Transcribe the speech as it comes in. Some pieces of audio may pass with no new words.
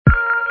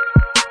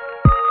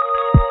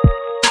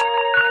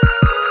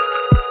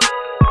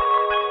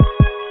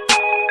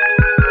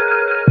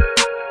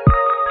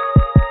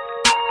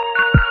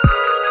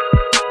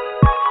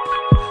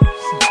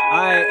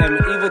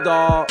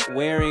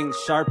and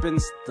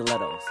sharpens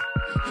stilettos.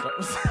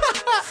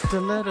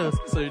 Stilettos.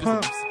 So you're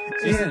Pumps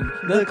just in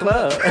the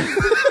club.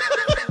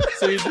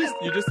 so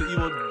you're just an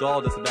evil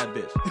doll that's a bad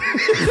bitch.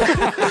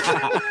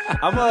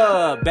 I'm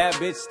a bad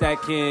bitch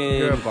that can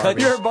You're a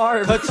Barbie. You're a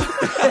Barb.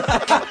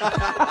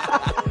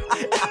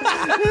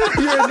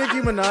 You're a Nicki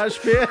Minaj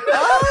fan.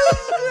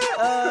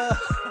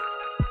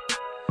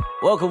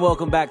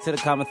 Welcome back to the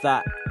Common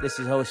Thought. This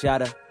is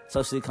Hoshada,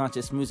 socially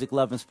conscious, music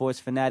loving, sports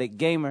fanatic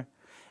gamer,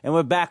 and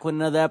we're back with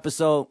another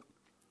episode.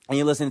 And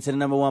you're listening to the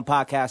 #1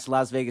 podcast,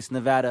 Las Vegas,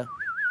 Nevada.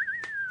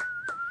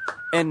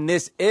 And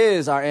this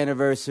is our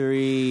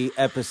anniversary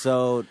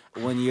episode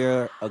 1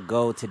 year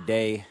ago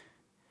today.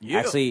 Yeah.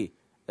 Actually,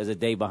 there's a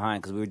day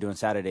behind because we were doing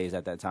Saturdays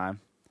at that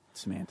time.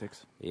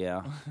 Semantics.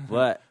 Yeah,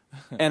 but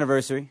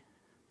anniversary.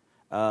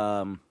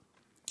 To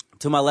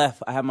my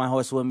left, I have my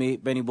horse with me,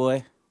 Benny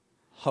Boy.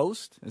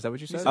 Host? Is that what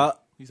you said?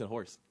 He said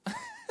horse.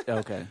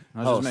 Okay. I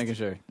was Host. just making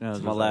sure. No,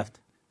 To my left.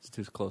 It's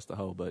too close to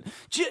hoe, but...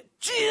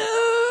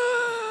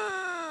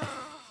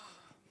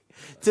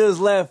 To his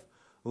left,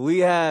 we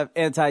have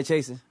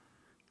anti-chasing.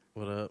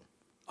 What up?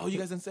 Oh, you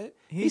guys didn't say it?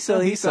 He's so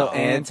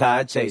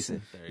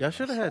anti-chasing. Y'all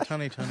should have had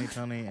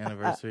Tony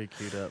anniversary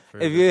queued up. For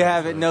If this you episode.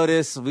 haven't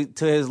noticed,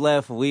 to his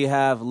left, we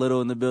have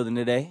Little in the building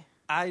today.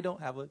 I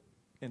don't have an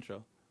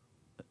intro.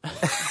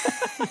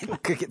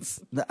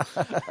 Crickets.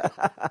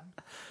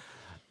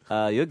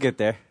 You'll get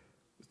there.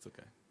 It's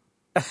okay.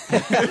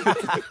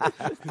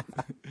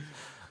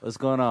 What's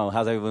going on?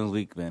 How's everyone's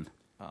week been?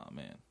 Oh,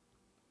 man.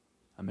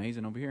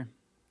 Amazing over here.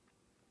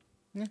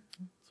 Yeah,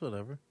 it's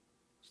whatever.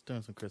 Just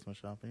doing some Christmas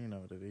shopping. You know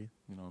what it is.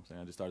 You know what I'm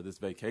saying? I just started this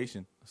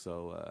vacation,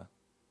 so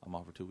I'm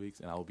off for 2 weeks,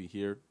 and I will be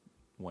here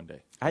one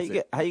day. How you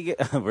get,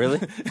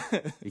 really?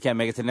 You can't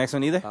make it to the next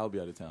one either? I'll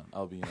be out of town.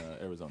 I'll be in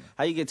Arizona.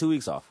 How you get 2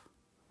 weeks off?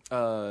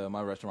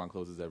 My restaurant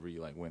closes every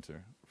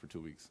winter for 2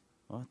 weeks.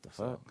 What the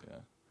fuck? So,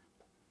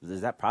 yeah.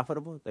 Is that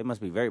profitable? They must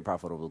be very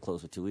profitable to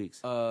close for 2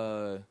 weeks.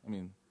 I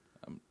mean,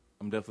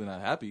 I'm definitely not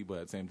happy, but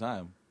at the same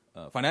time,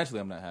 financially,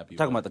 I'm not happy.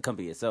 Talking about the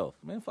company itself.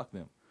 Man, fuck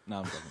them.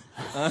 No, I'm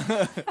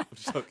joking. I'm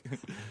joking.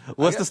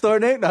 What's the store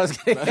name? No, I was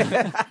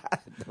kidding.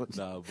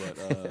 No,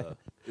 but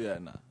yeah,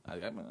 nah. I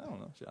don't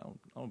know. Shit, I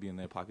don't be in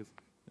their pockets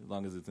as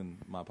long as it's in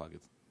my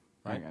pockets.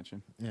 I got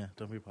you. Yeah,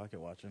 don't be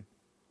pocket watching.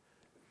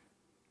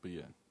 But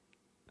yeah,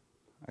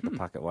 I can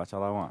pocket watch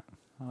all I want.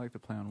 I like to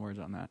play on words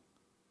on that.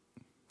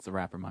 It's a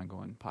rapper mine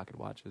going pocket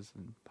watches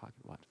and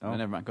pocket watches. Oh. No,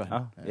 never mind. Go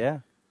ahead. Oh, yeah.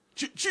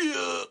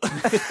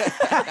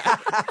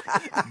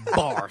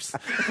 Bars.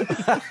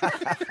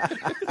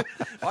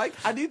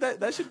 I need that.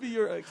 That should be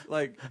your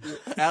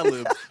ad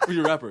lib for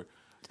your rapper.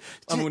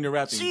 I mean, when you're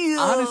rapping.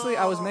 Honestly,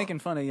 I was making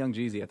fun of Young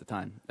Jeezy at the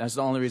time. That's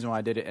the only reason why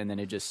I did it, and then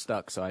it just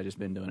stuck, so I just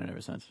been doing it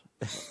ever since.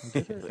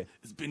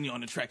 It's been on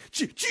the track.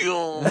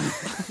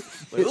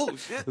 Like, oh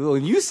shit.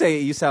 When you say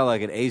it, you sound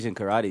like an Asian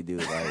karate dude.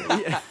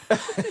 Like,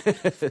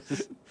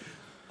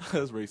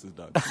 That's racist,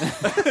 dog.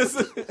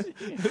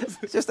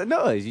 it's just a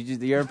noise.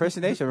 Your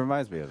impersonation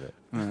reminds me of it.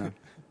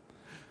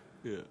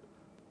 Yeah.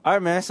 All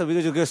right, man. So we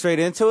just go straight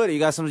into it. You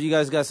guys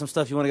got some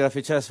stuff you want to get off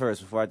your chest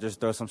first before I just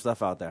throw some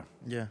stuff out there.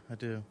 Yeah, I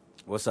do.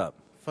 What's up?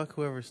 Fuck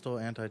whoever stole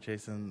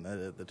anti-chasing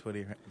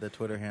the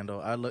Twitter handle.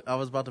 I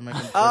was about to make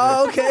him.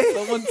 Oh, okay.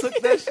 Someone took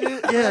that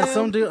shit. Yeah,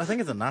 some dude. I think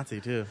it's a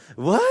Nazi too.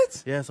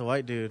 What? Yeah, it's a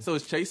white dude. So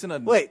it's chasing a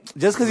Wait,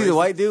 just because he's a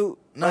white dude?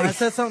 No, like, I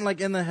said something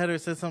like in the header.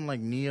 It said something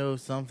like Neo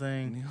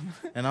something,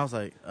 and I was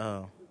like,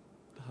 oh,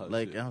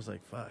 shit. I was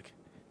like, fuck,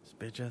 this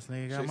bitch ass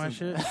nigga got my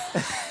shit.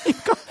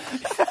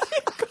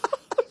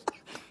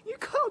 You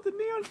called the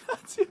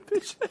neo-Nazi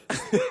bitch.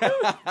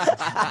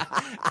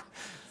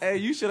 Hey,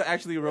 you should have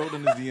actually wrote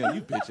in the DM.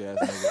 You bitch ass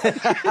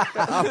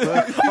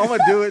nigga. I'm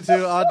gonna do it too.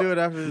 I'll do it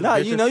after. no,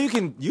 you know you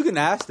can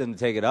ask them to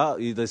take it out.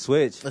 You just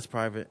switch. That's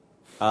private.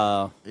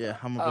 Uh, Yeah,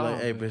 I'm gonna be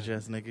like, hey, bitch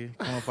ass nigga,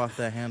 come up off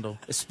that handle.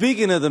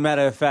 Speaking of the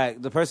matter of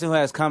fact, the person who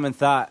has Common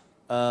Thought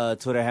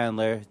Twitter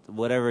handler,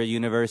 whatever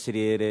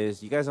university it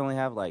is, you guys only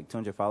have like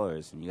 200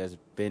 followers, and you guys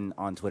have been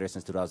on Twitter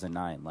since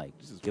 2009. Like,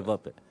 just give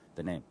up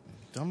the name.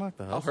 Don't knock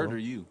the hustle. How hurt are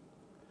you?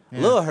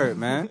 Yeah. Little hurt,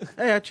 man.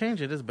 Hey, I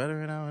changed it. It's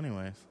better now,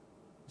 anyways.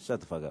 Shut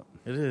the fuck up.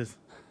 It is.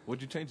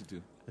 What'd you change it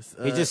to? It's,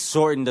 He just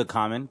shortened the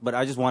comment, but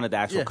I just wanted the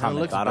actual yeah, it Common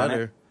looks Thought on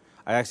better. it.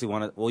 I actually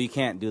wanted. Well, you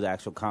can't do the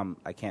actual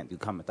I can't do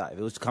Common Thought. If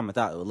it was Common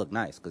Thought, it would look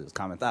nice because it was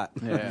Common Thought.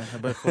 Yeah.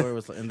 Before it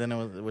was, and then it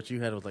was what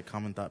you had was like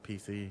Common Thought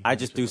PC. I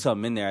just threw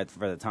something in there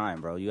for the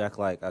time, bro. You act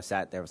like I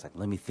sat there. Was like,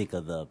 let me think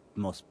of the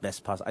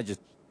best possible. I just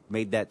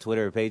made that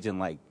Twitter page in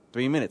like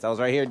 3 minutes. I was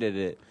right here, did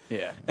it.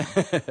 Yeah.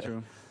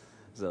 True.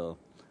 So,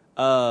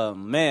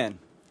 man,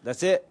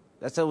 that's it.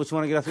 That's what you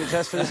want to get off your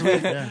chest for this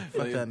week. Yeah,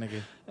 fuck that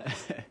nigga.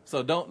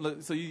 So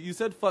don't. So you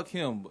said fuck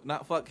him, but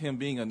not fuck him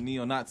being a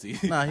neo-Nazi.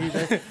 Nah,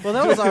 well,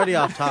 that was already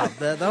off top.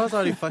 That was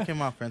already fuck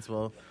him off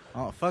principle.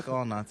 Fuck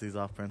all Nazis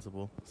off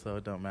principle, so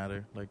it don't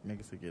matter. Like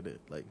niggas to get it.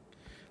 Like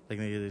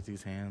niggas get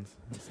these hands.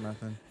 It's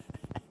nothing.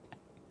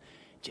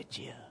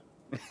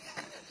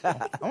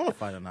 I want to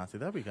fight a Nazi.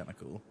 That'd be kind of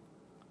cool.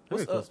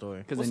 That'd be a cool story.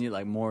 Because then you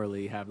like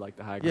morally have like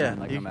the high Yeah, ground,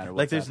 like you- no matter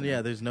like what.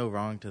 there's no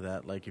wrong to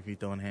that. Like if you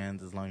throwing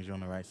hands, as long as you're on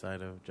the right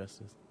side of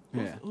justice.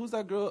 Who's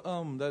that girl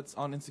that's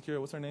on Insecure?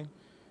 What's her name?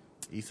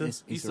 Issa?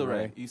 Issa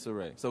Rae. Issa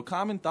Rae. So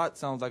Common Thought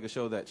sounds like a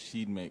show that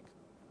she'd make.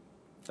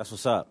 That's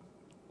what's up.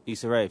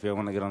 Issa Rae, if you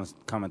want to get on this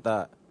Common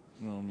Thought.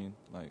 You know what I mean?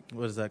 Like,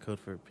 What is that code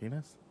for?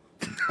 Penis?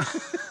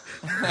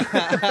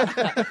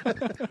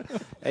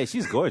 Hey,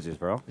 she's gorgeous,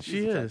 bro.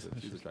 She is.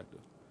 She's attractive.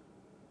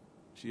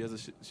 She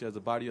has a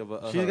body of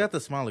a. She's got the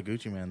smile of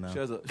Gucci Man, though. She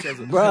has a.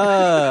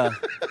 Bruh.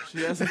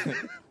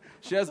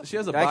 She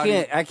has a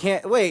body. I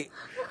can't. Wait.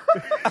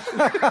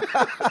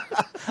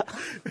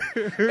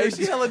 Hey,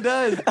 she hella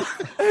does.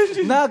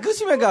 Nah,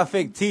 Gucci Mane got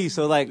fake teeth,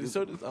 so like,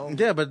 So does,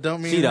 yeah, but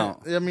don't mean She don't.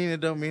 I mean, it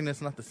don't mean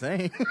it's not the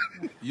same.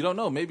 You don't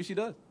know. Maybe she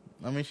does.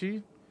 I mean,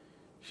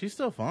 she's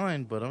still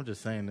fine, but I'm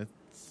just saying it's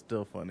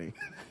still funny.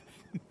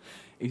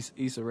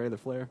 Issa Rae the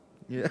Flair.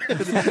 Yeah,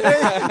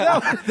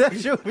 that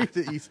should be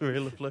the Issa Rae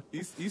LaFleur.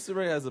 Issa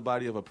Rae has the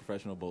body of a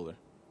professional bowler.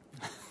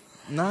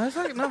 No, it's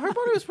like no, her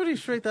body was pretty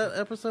straight that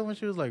episode when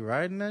she was like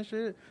riding that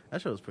shit.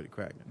 That show was pretty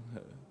cracking.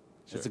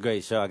 It's a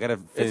great show. I gotta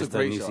finish It's a the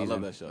great new show. season. I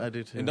love that show. I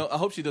do too. And I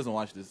hope she doesn't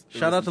watch this.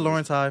 Shout out to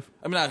Lawrence Hive.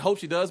 I mean, I hope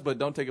she does, but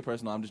don't take it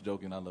personal. I'm just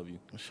joking. I love you.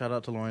 Shout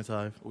out to Lawrence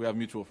Hive. We have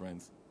mutual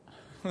friends.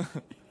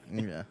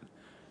 Yeah.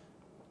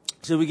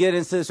 Should we get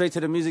into straight to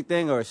the music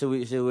thing, or should we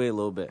wait a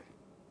little bit?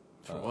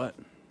 For what?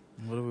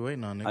 What are we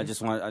waiting on, nigga? I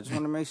just want to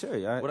make sure.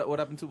 All right? What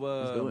happened to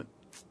do it.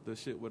 the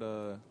shit with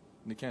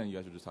Nick Cannon? You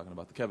guys were just talking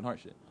about the Kevin Hart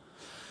shit.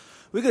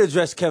 We could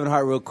address Kevin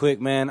Hart real quick,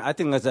 man. I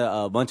think that's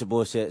a bunch of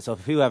bullshit. So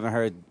if people haven't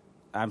heard,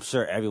 I'm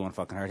sure everyone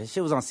fucking heard. His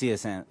shit was on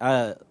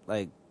CSN.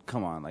 Like,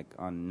 come on, like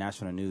on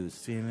national news.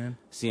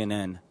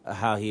 CNN.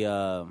 How he,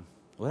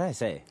 what did I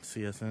say?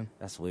 CSN.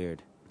 That's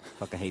weird.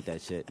 Fucking hate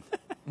that shit.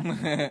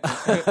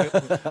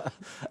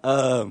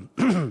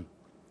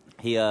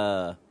 He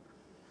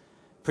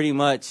pretty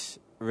much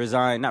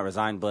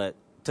but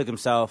took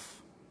himself.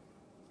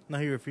 No,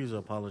 he refused to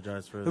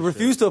apologize for. He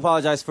refused to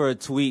apologize for a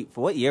tweet.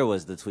 For what year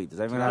was the tweet? Does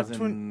anyone have?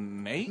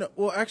 2008? No,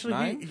 well, actually,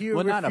 Nine? he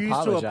Well, not refused to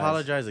apologize.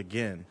 apologize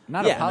again.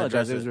 Not Yeah.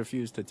 apologize. It Address was it.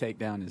 refused to take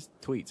down his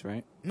tweets,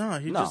 right? No,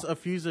 he No. just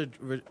refused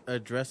to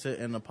address it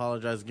and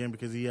apologize again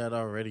because he had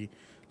already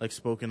like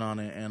spoken on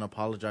it and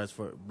apologized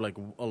for like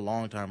a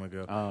long time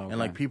ago. Oh, okay. And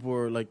like people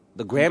were like,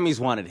 The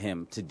Grammys wanted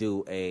him to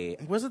do a.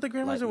 was it the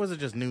Grammys Like- or was it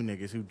just new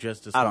niggas who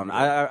just I don't know.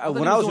 I thought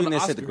when he I was was doing reading the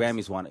this, said the Oscars.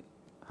 Grammys wanted.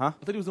 Huh?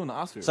 I thought he was doing the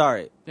Oscars.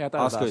 Sorry. Yeah, I thought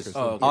it was Oscars. Oscars.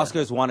 Oh, okay.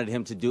 Oscars wanted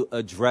him to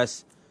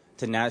address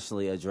to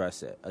nationally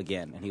address it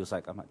again, and he was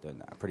like, "I'm not doing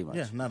that." Pretty much.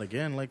 Yeah, not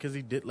again. Like, cause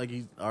he did, like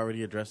he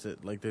already addressed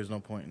it. Like, there's no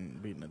point in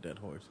beating a dead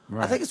horse.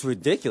 I think it's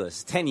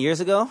ridiculous. 10 years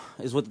ago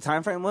is what the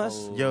time frame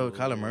was. Oh. Yo,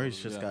 Kyler Murray's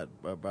just yeah.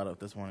 got brought up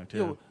this morning too.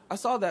 Yo, I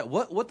saw that.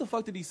 What the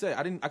fuck did he say?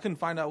 I couldn't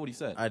find out what he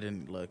said. I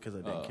didn't look because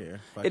I didn't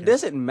care. Fuck It him.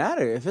 doesn't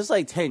matter if it's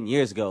like 10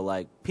 years ago.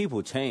 Like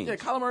people change. Yeah,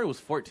 Kyler Murray was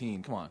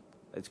 14. Come on.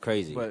 It's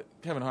crazy. But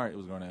Kevin Hart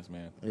was a grown ass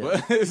man.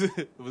 Yeah. But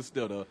it was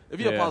still though.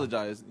 If you Yeah.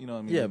 apologize, you know what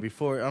I mean. Yeah,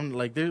 before I'm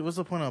like, what's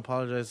the point of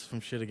apologizing from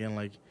shit again?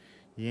 Like,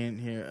 you ain't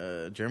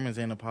hear Germans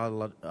ain't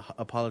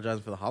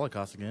apologizing for the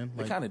Holocaust again.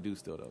 They Like, kind of do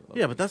still though.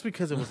 yeah, but that's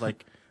because it was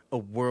like a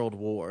world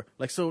war.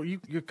 Like, so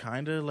you're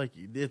kind of like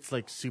it's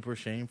like super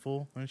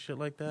shameful and shit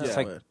like that. it's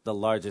like but the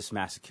largest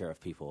massacre of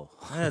people.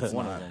 it's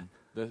one not. of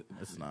them.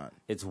 It's not.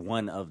 It's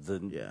one of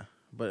the. Yeah,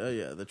 but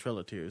yeah, the Trail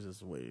of Tears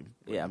is way.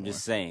 Yeah, I'm more.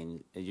 just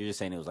saying. You're just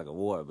saying it was like a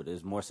war, but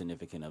it's more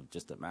significant of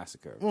just a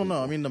massacre. of Well, no,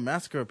 people. I mean the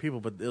massacre of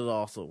people, but it was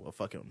also a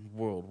fucking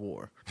world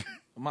war.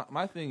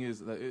 My thing is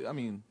that I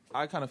mean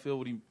I kind of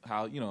feel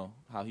how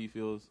he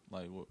feels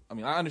like. I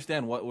mean I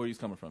understand where he's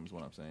coming from is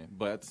what I'm saying,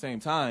 but at the same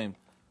time,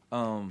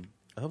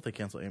 I hope they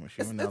cancel Amos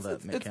Schumer now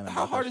that Nick Cannon.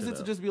 how brought hard that is shit it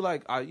to up. just be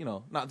like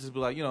not just be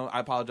like I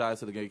apologize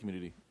to the gay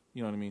community.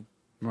 You know what I mean?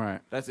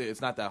 Right. That's it.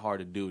 It's not that hard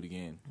to do it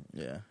again.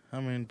 Yeah, I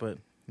mean, but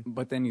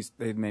But then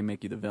they may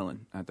make you the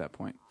villain at that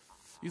point.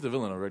 He's the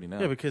villain already now.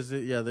 yeah, because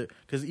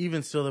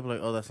even still they'll be like,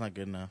 oh, that's not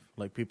good enough.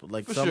 Like people,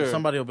 like For sure.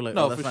 somebody will be like,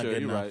 no, oh, that's for not sure,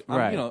 good you're enough.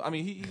 right. Right. I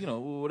mean, he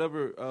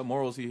whatever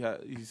morals he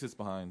sits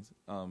behind.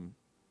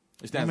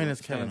 It I stands, mean, it's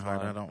Kevin stands Hart.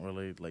 behind. I don't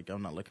really like.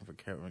 I'm not looking for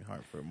Kevin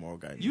Hart for moral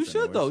guidance. You should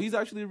anyways. though. He's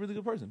actually a really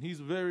good person. He's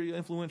very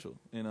influential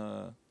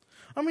and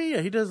I mean,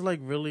 yeah, he does like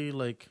really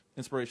like,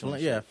 inspirational.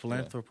 yeah, shit.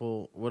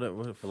 philanthropical,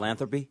 whatever,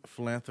 Philanthropy.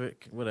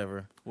 philanthropic,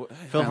 whatever, What-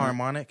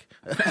 Philharmonic.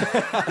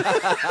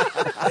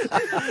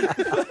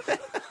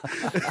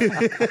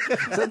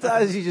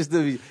 Sometimes you just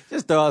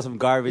throw out some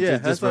garbage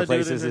and just that's what I do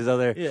replaces with his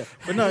other. Yeah,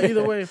 but no,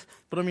 either way.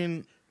 But I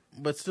mean,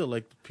 but still,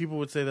 like people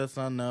would say that's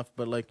not enough.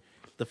 But like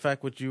the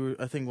fact what you were,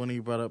 I think one of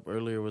you brought up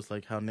earlier was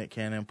like how Nick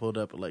Cannon pulled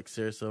up like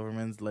Sarah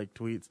Silverman's like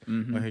tweets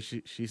where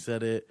she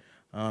said it.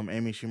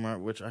 Amy Schumer,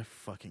 which I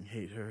fucking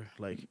hate her.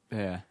 Like,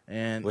 Yeah.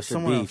 and What's your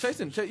someone beef?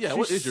 else. Yeah,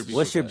 what is your beef?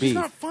 What's your with that? beef? She's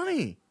not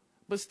funny.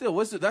 But still,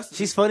 that's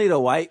She's funny to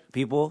white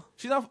people.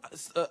 she's not.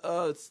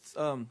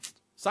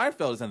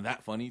 Seinfeld isn't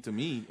that funny to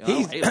me. I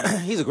don't hate her.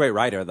 He's a great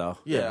writer, though.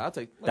 Yeah, I'll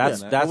take.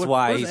 That's- that. that's What-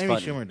 why what's he's Amy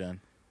funny. Schumer done?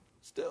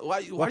 Still,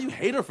 why do you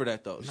hate her for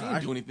that though? She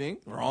didn't do anything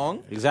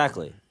wrong.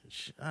 Exactly.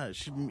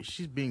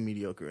 She's being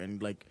mediocre,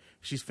 and like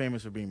she's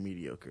famous for being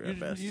mediocre at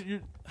best.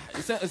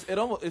 It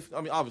almost.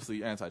 I mean, obviously,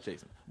 you're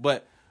anti-Jason,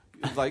 but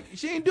It's like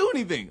she ain't do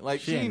anything. Like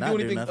She she ain't didn't not do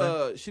do anything.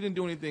 nothing. She didn't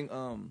do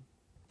anything.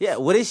 Yeah,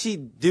 what did she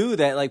do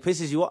that like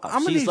pisses you off?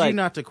 I'm gonna She's need like, you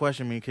not to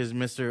question me because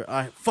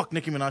fuck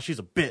Nicki Minaj, she's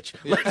a bitch.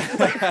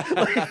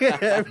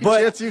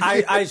 but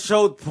I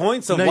showed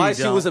points of No, why you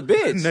she don't. was a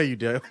bitch. No, you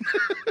don't.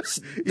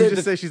 You The-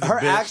 just say she's a her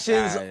bitch.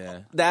 actions, Yeah.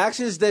 the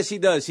actions that she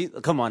does. She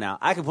come on now.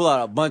 I can pull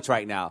out a bunch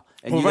right now,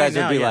 and Well, you guys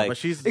right now, would be yeah, like, but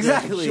she's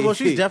exactly.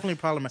 she's definitely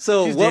problematic.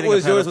 So She's what dating a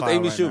was yours with pedophile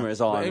Amy right Schumer? now.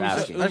 Is all I'm Amy,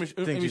 asking. I think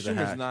Amy she's a Schumer's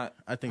hack. not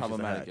I think she's a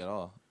problematic hack. at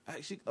all.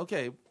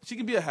 Okay, she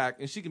can be a hack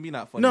and she can be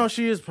not funny. No,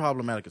 she is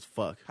problematic as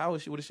fuck. How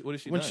is she? What is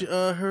she When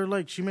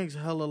done? she she makes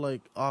hella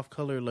like off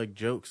color like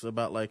jokes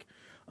about like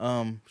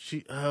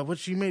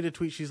she made a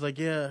tweet. She's like,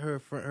 yeah,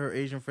 her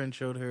Asian friend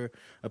showed her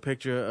a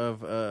picture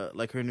of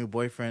like her new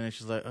boyfriend, and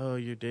she's like, oh,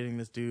 you're dating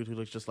this dude who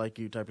looks just like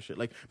you, type of shit.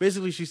 Like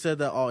basically, she said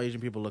that all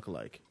Asian people look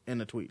alike in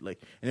a tweet.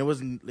 Like, and it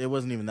wasn't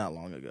even that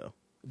long ago.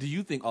 Do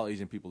you think all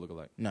Asian people look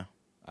alike? No,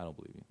 I don't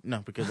believe you. no,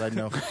 because I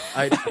know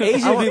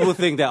Asian people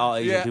think that all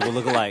Asian Yeah. people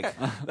look alike.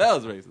 That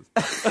was racist.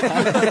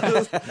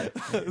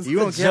 you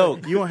won't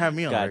joke. You won't have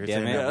me on God record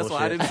damn saying it. that Yeah, that's why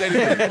I bullshit. didn't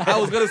say anything. I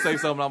was gonna say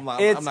something. I'm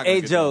like, It's I'm not a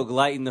gonna get joke.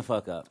 Lighten the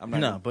fuck up. I'm not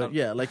No, gonna- but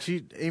yeah, like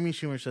Amy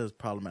Schumer says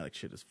problematic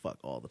shit as fuck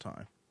all the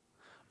time.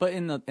 But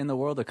in the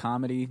world of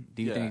comedy,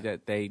 do you Yeah. think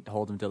that they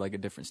hold him to like a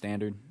different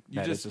standard?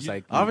 That it's just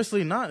like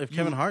Obviously not. If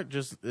Kevin Hart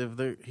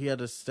he had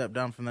to step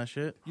down from that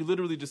shit. You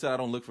literally just said I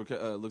don't look to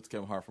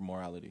Kevin Hart for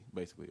morality,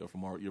 basically, or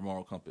for your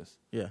moral compass.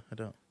 Yeah, I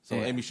don't. So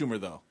Yeah. Amy Schumer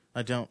though.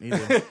 I don't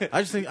either.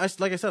 I just think,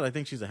 like I said, I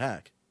think she's a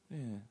hack.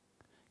 Yeah.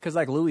 because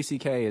like Louis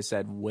C.K. has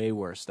said way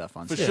worse stuff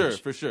on For stage.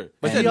 sure.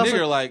 But He said he also-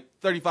 nigger like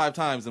 35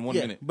 times in 1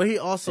 Yeah, minute. but he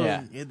also,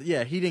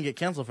 Yeah. he didn't get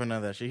canceled for none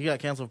of that shit. He got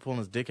canceled for pulling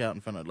his dick out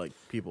in front of like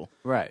people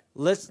Right.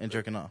 and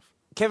jerking off.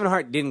 Kevin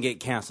Hart didn't get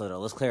canceled though.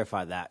 Let's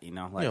clarify that. You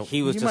know, like Yeah,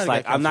 he was he just might have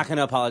like, got I'm not canceled. going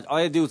to apologize. All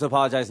he had to do was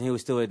apologize, and he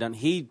was still done.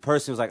 He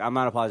personally was like, I'm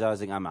not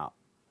apologizing. I'm out.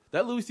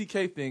 That Louis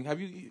C.K. thing.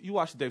 Have you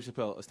watched Dave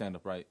Chappelle stand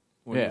up, right?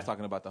 When he Yeah. was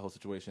talking about the whole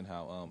situation,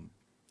 how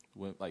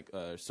when,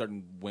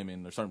 certain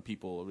women or certain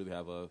people really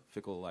have a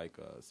fickle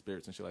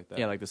spirits and shit like that.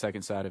 Yeah, like the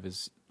second side of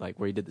his like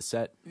where he did the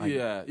set. Like,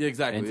 yeah,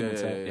 exactly. intimate Yeah,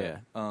 set,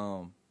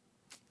 yeah.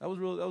 That was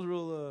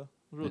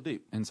real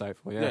deep.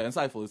 Insightful. Yeah,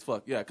 insightful as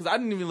fuck. Yeah, because I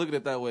didn't even look at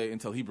it that way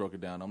until he broke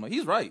it down. I'm like,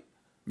 he's right.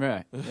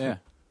 Right. Yeah.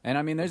 And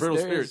I mean, Brittle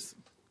spirits.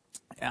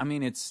 I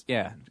mean, it's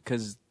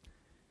because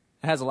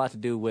it has a lot to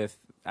do with,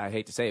 I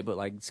hate to say it, but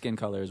like skin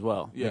color as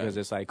well. Yeah. Because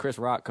it's like Chris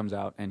Rock comes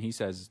out and he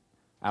says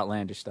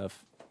outlandish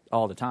stuff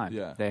all the time.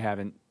 Yeah. They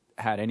haven't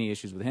had any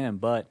issues with him,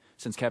 but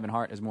since Kevin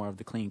Hart is more of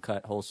the clean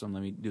cut, wholesome,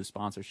 let me do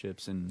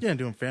sponsorships and Yeah, and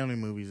doing family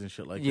movies and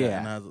shit like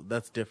Yeah. that. And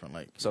that's different.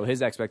 Like so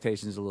his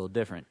expectations is a little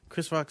different.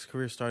 Chris Rock's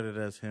career started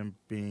as him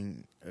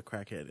being a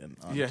crackhead and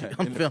on, Yeah.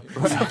 on film.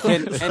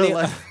 Can any,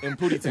 And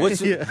Pootie Tang.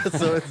 what's Yeah,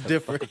 so it's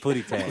different.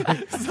 Pootie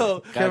Tang? So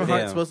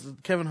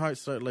Kevin Hart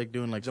started like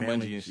doing like Jumanji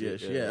family and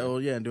shit, Yeah,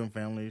 yeah. and doing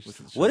family.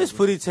 What is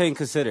Pootie Tang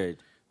considered?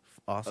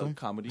 Awesome.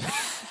 comedy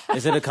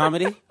Is it a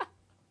comedy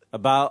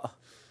about?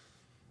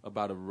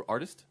 about an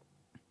artist?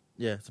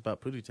 Yeah, it's about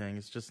Pootie Tang.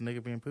 It's just a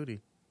nigga being Pootie.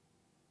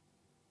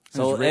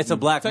 So It's it's a written,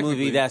 black movie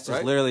technically, that's just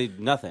right? literally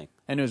nothing.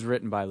 And it was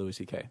written by Louis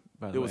C.K.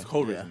 by the It way. was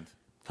co-written.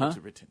 Huh?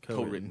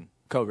 Co-written.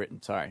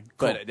 Co-written, sorry.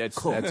 But that's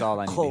all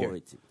I need to hear.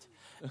 Co-written.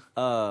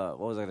 What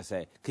was I going to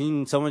say?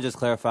 Can someone just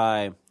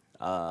clarify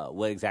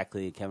what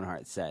exactly Kevin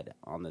Hart said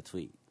on the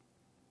tweet?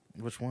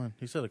 Which one?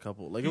 He said a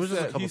couple. Like it He was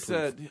just a said, couple. he tweets.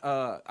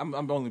 said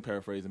I'm only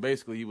paraphrasing.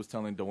 Basically, he was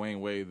telling Dwayne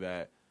Wade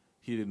that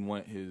he didn't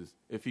want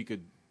if he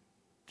could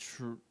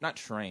not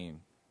train.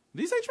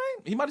 Did he say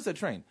train? He might have said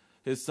train.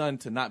 His son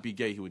to not be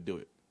gay, he would do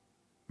it.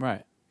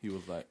 Right. He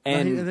was like,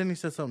 And and then he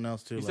said something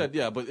else too. he like, said,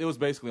 yeah, but it was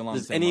basically along the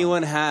does same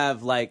anyone lines.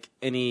 have like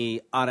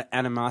any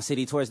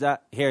animosity towards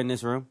that here in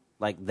this room?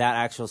 Like that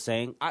actual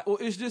saying? Well,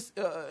 it's just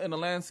in the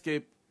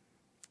landscape.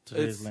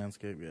 today's it's-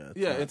 landscape.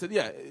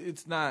 Yeah,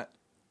 It's not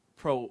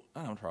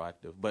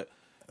proactive, but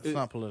it's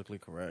not politically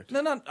correct.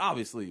 no, not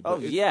obviously. But Oh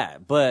it's- yeah,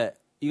 but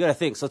you got to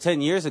think. So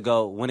 10 years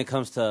ago, when it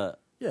comes to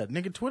Yeah,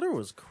 nigga, Twitter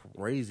was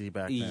crazy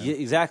back then. yeah,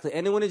 exactly,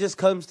 and then when it just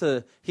comes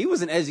to, he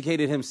wasn't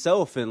educated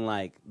himself in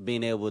like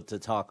being able to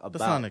talk That's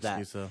about not an that.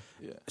 excuse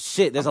though.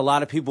 Shit, there's a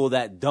lot of people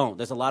that don't.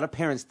 There's a lot of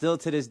parents still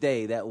to this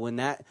day that when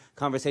that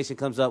conversation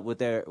comes up with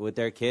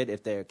their kid,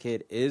 if their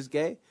kid is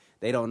gay,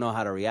 they don't know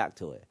how to react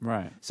to it.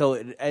 Right.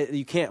 So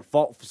you can't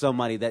fault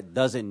somebody that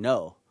doesn't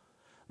know.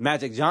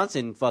 Magic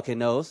Johnson fucking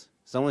knows.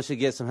 Someone should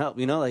get some help.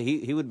 You know, like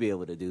he would be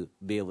able to give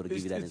you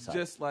that it's insight.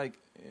 just like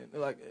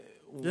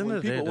the end when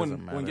of the day, it people doesn't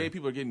when matter. gay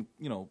people are getting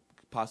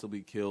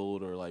possibly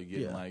killed or like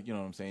getting Yeah. like you know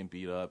what I'm saying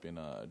beat up and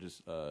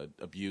just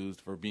abused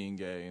for being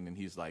gay, and then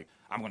he's like,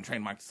 I'm gonna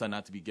train my son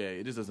not to be gay.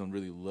 It just doesn't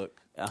really look.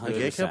 A 100%.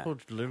 gay couple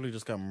literally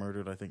just got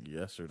murdered. I think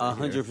yesterday.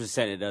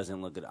 100%, it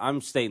doesn't look good.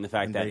 I'm stating the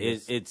fact In that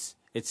Vegas.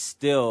 it's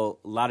still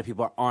a lot of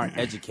people aren't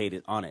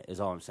educated on it. Is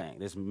all I'm saying.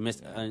 There's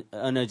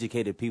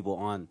uneducated people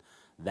on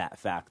that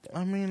factor.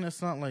 I mean,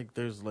 it's not like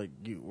there's like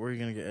where are you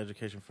gonna get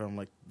education from?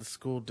 Like the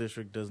school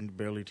district doesn't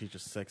barely teach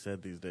us sex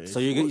ed these days. So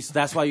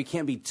that's why you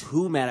can't be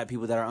too mad at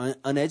people that are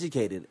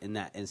uneducated in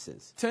that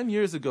instance. 10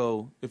 years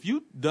ago, if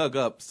you dug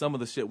up some of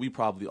the shit we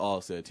probably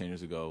all said 10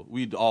 years ago,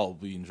 we'd all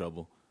be in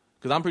trouble.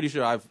 Because I'm pretty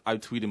sure I've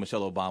tweeted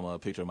Michelle Obama a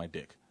picture of my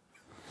dick.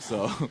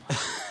 So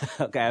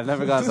Okay, I've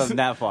never gone something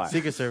that far.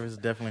 Secret Service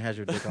definitely has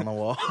your dick on the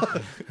wall.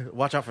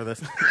 Watch out for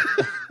this.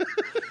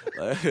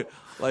 I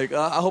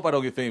hope I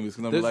don't get famous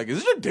because I'm like, is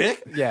this your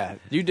dick? Yeah,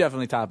 you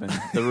definitely topping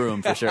the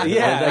room for sure.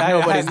 Yeah, Like,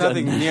 nobody's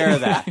nobody's nothing near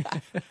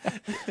that.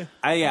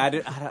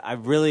 I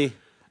really,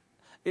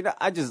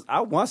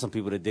 I want some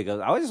people to dig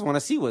up. I just want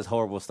to see what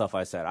horrible stuff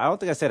I said. I don't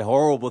think I said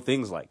horrible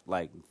things like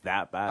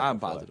that bad. I'm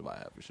before. positive I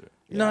have for sure.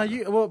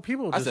 No,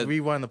 people I just said-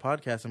 rewind the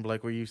podcast and be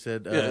like, where you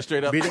said,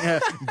 straight up.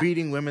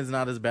 beating women's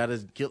not as bad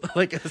as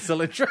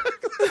selling drugs.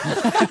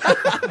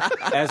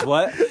 As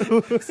what?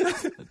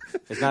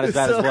 It's not as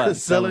bad as what?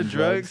 Selling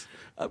drugs.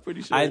 I'm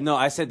pretty sure.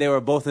 I said they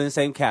were both in the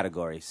same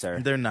category, sir.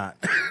 They're not.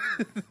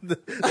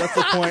 That's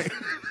the point.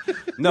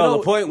 No,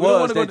 the point we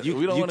don't was wanna go that d-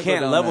 we don't you wanna go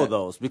can't down level that-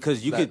 those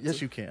because you could.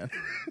 Yes, you can.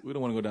 We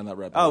don't want to go down that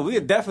rabbit Oh, hole. we're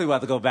definitely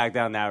about to go back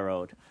down that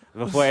road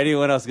before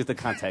anyone else gets the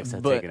context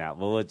taken out.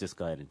 But we'll just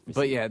go ahead and.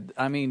 But yeah,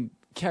 I mean,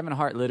 Kevin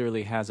Hart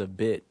literally has a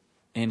bit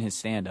in his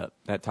stand-up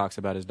that talks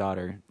about his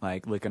daughter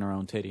like licking her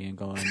own titty and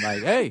going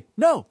like, "Hey,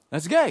 no,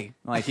 that's gay."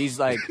 Like he's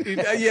like,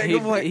 Yeah,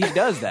 good point. he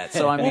does that.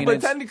 So I mean, but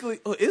it's- technically,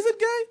 is it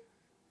gay?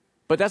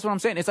 but that's what I'm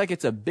saying. It's like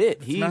it's a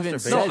bit. He even masturbation.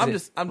 says No, I'm it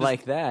just-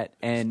 like that,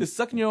 and Is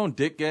sucking your own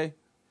dick gay?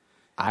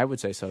 I would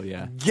say so.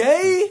 Yeah,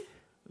 Gay?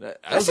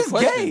 That That's was a just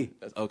question.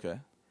 gay. Okay.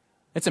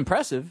 it's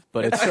impressive,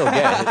 but it's still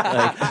gay.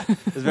 Like,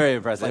 It's very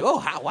impressive.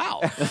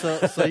 Wow.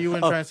 So you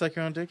wouldn't try and suck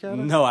your own dick out?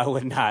 No, I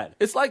would not.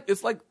 It's like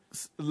licking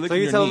So your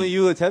you're telling knee. me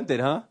you attempted,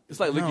 huh? It's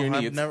like licking No, your knee.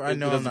 I've It's, never- I it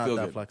know I'm doesn't not feel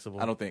that good.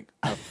 flexible. I don't think.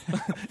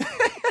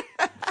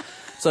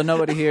 so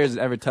nobody here has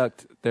ever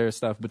tucked their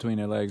stuff between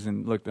their legs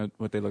and looked at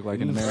what they look like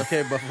in the mirror.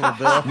 Okay, Buffalo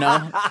Bill.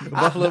 No,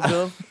 Buffalo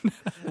Bill.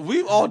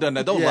 We've all done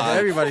that. Don't Yeah, lie.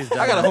 everybody's done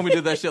I got a that. homie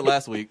did that shit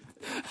last week.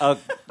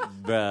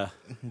 Bruh.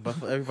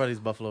 Everybody's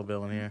Buffalo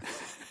Bill in here.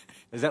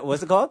 Is that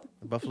what's it called?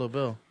 Buffalo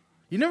Bill.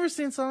 You never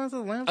seen Silence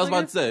of the Lambs? I was about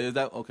to nigga? say, is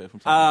that okay?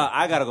 From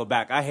I gotta go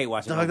back. I hate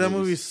watching. Dog, old that movies.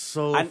 movie's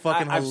so I've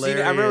fucking seen hilarious.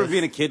 it. I remember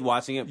being a kid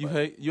watching it. you but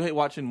hate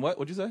watching what?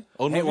 What'd you say?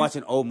 Old I hate movies?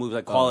 watching old movies,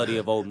 like quality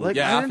of old movies. Like,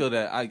 Yeah, I I feel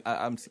that.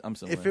 I'm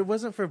similar. If it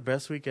wasn't for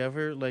Best Week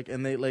Ever,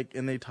 and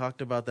they talked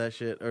about that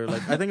shit, or I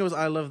think it was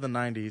I Love the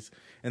 '90s,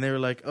 and they were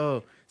like,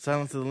 "Oh,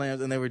 Silence of the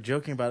Lambs," and they were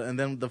joking about it. And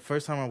then the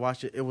first time I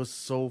watched it, it was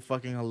so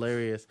fucking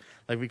hilarious,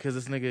 because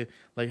this nigga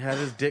had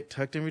his dick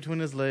tucked in between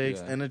his legs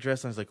Yeah. and a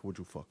dress, and I was like, "Would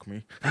you fuck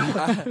me?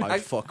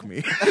 I'd fuck me."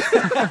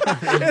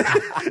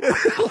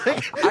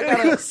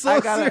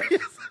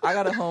 I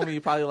got a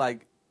homie probably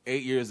like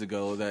 8 years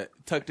ago that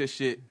tucked his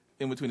shit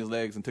in between his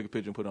legs and took a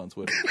picture and put it on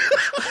Twitter.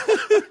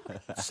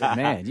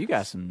 man, you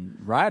got some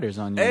riders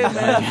on you. Hey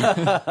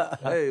man,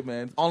 hey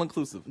man, all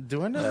inclusive.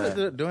 Do I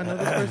know? Do I know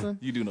this person?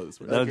 You do know this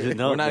person. No, just-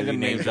 no, We're not maybe gonna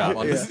name name drop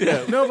on this.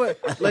 Yeah. No, but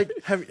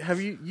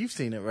have you've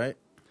seen it, right?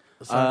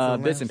 Silence of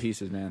the Bits Lambs? and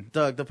pieces, man.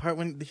 Dog, the part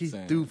when he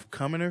Same. threw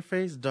cum in her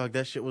face, dog,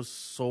 that shit was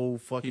so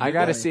fucking. I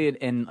got to funny. see it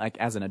in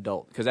as an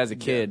adult because as a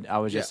kid I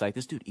was just Yeah. like,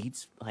 this dude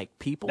eats like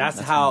people. That's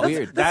how-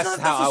 weird. That's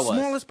how I the was.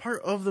 smallest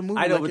part of the movie.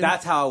 I know, like, but in-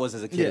 that's how I was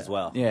as a kid Yeah. as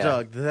well. Yeah.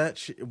 Dog, that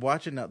shit.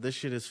 Watch it now. This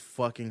shit is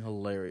fucking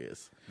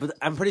hilarious. But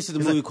I'm pretty sure the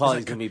He's movie like- quality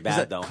is he's gonna be like- bad he's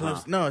like, though. "Close."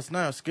 Huh? No, it's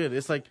not. It's good.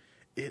 It's like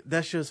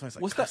that shit is funny. It's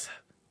like, What's that?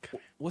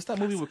 What's that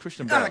movie with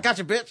Christian Ah, Bale? I got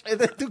you, bitch. And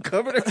then dude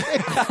covered her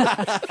face.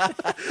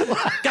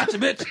 Gotcha,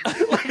 bitch.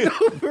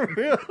 For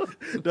real.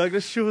 Dog,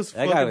 this shit was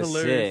That fucking guy was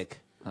hilarious. sick.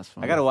 That's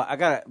funny. I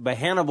gotta. But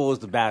Hannibal was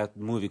the bad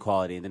movie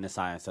quality, and then the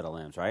Silence of the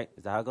Lambs, right?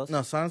 Is that how it goes?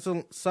 No, Silence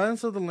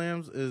of the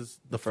Lambs is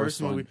the first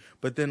first movie, one.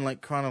 but then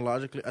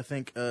chronologically, I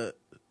think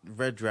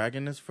Red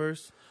Dragon is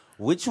first.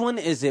 Which one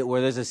is it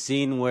where there's a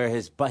scene where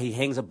he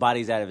hangs up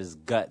bodies out of his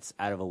guts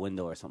out of a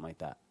window or something like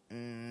that?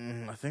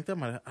 I think that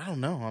might. I don't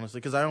know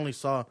honestly, because I've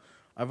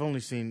only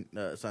seen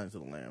Silence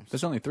of the Lambs.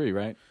 There's only 3,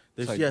 right?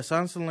 There's It's like-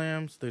 Silence of the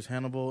Lambs. There's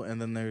Hannibal,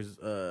 and then there's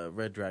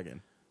Red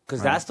Dragon.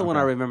 Because that's the one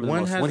I remember the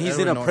One most. has When he's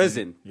in Edward a Norton.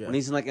 prison, Yeah. when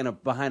he's in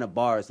behind a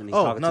bars and he's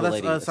Oh talking no, to a that's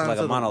lady, it's Silence like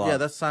a of the, monologue. yeah,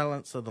 that's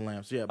Silence of the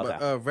Lambs. Yeah,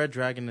 but Okay. Red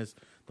Dragon is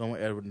the one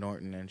with Edward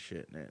Norton and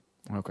shit in it,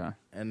 Okay.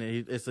 and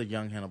it's a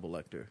young Hannibal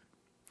Lecter.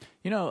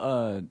 You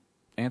know,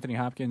 Anthony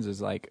Hopkins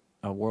is like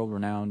a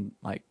world-renowned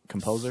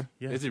composer.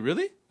 Yeah, Is he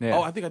really? Yeah.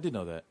 Oh, I think I did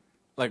know that.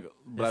 But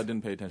I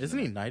didn't pay attention. isn't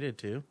to he that. knighted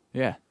too?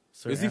 Yeah.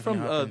 Sir Is he Anthony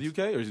from the Hopkins. UK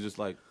or is he just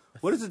like?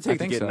 What does it take to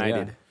think get so,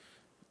 knighted?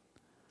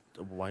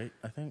 White,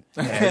 I think.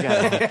 Yeah, you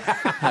gotta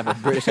have a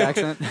British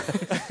accent.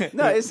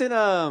 No,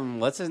 isn't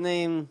what's his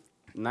name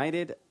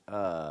knighted?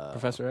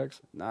 Professor X.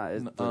 Nah,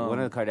 it's one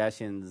of the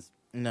Kardashians.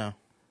 No,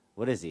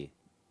 What is he?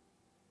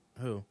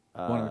 who?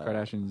 One of the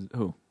Kardashians.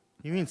 Who?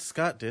 You mean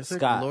Scott Disick?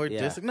 Scott, Lord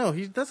yeah. Disick? No,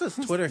 that's his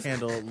Twitter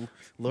handle,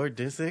 Lord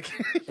Disick.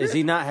 Is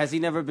he not? Has he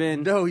never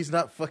been? No, he's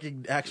not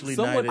fucking actually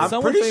Someone- knighted. I'm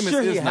Someone pretty famous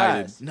sure is he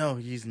knighted. has. No,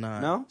 he's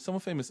not. No. Someone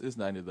famous is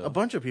knighted though. A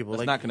bunch of people. That's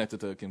like not connected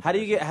to Kim. How do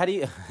you get? Kardashian. How do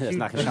you? That's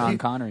not gonna. Sean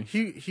Connery.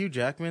 Hugh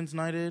Jackman's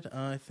knighted.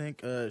 I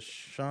think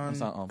Sean. That's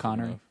not on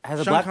Connery. enough. Has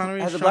a Sean black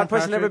Connery, has a Sean black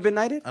person ever Patrick. been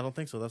knighted? I don't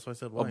think so. That's why I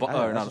said Oh, white.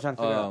 I was trying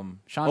to figure out.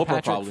 Sean Oprah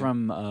Patrick probably.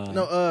 from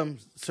No,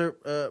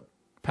 Sir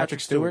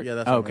Patrick Stewart. Yeah,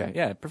 that's Oh, what I okay. meant.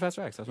 Yeah,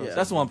 Professor X. That's what Yeah. I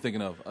That's said. the one I'm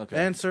thinking of.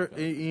 Okay. And Sir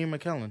Okay. Ian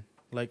McKellen,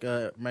 like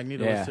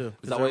Magneto Yeah. is too.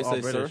 Is that why you They're say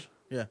all Sir? British.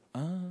 Yeah.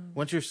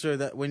 Once you're Sir,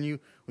 that when you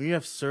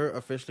have Sir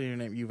officially in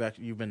your name,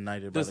 you've been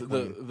knighted by This, the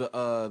Queen.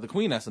 the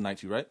queen has to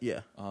knight you, right?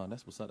 Yeah.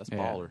 That's what's up. That's Yeah.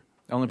 baller.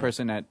 The only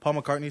person that Paul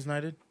McCartney's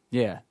knighted.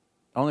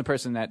 only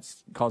person that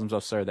calls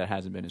himself Sir that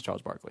hasn't been is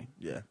Charles Barkley.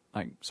 Yeah.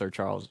 Like Sir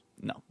Charles.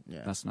 No,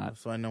 Yeah. that's not.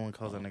 That's why no one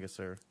calls that nigga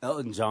Sir.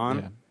 Elton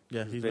John. Yeah.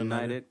 Yeah, He's been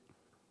knighted.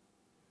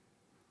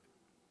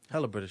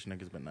 Hella British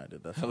niggas been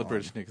knighted. That's Hella all.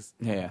 British niggas.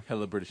 Yeah.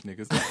 Hella British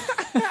niggas.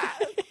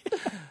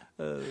 It's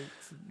a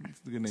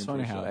good name It's for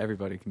funny a how show.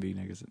 everybody can be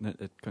niggas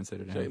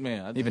considered. Shit,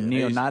 man, I even think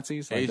neo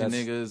Nazis, Asian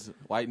niggas,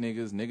 white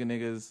niggas, nigga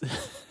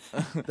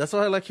niggas. That's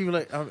why I like you.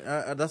 Like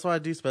that's why I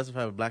do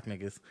specify with black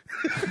niggas.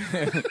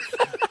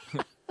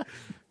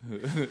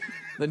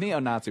 The neo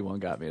Nazi one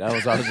got me. I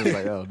was just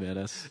like, oh man,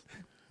 that's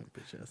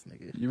Bitch ass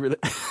nigga. you really.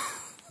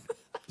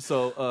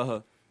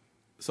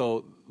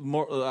 So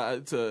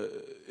more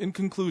in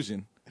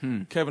conclusion,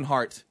 Kevin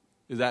Hart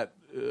is that.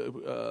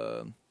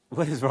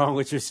 What is wrong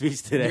with your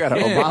speech today? You got a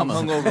Yeah, I'm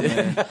Obama. hungover,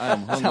 man.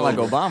 I'm hungover. Sound like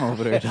Obama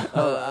over there.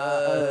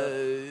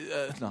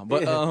 No,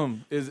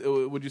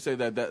 but would you say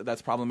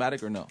that's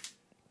problematic or no?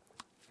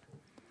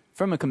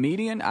 From a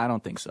comedian, I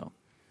don't think so.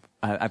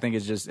 I think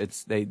it's just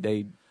it's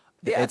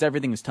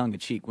everything is tongue in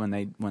cheek when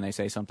they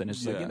say something. It's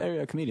just Yeah. like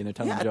they're a comedian. They're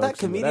telling Yeah, I jokes. thought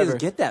comedians whatever.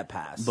 get that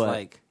pass.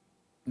 But-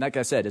 Like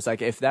I said, it's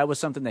like if that was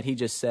something that he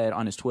just said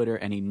on his Twitter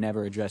and he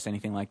never addressed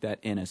anything like that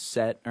in a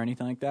set or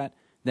anything like that,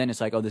 then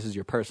it's like, oh, this is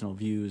your personal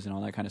views and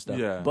all that kind of stuff.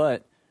 Yeah.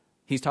 But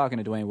he's talking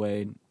to Dwayne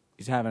Wade.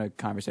 He's having a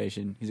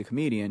conversation. He's a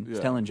comedian. He's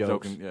Yeah, telling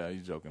jokes. Joking, yeah,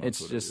 he's joking. on It's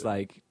Twitter, just yeah.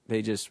 like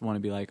they just want to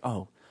be like,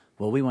 oh,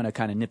 well, we want to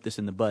kind of nip this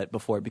in the butt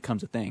before it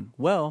becomes a thing.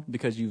 Well,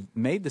 because you've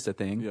made this a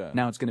thing, Yeah.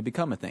 now it's going to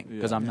become a thing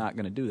because Yeah. I'm not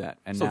going to do that.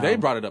 And So now, they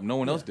brought it up. No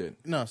one else did.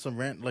 No, some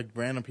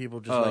random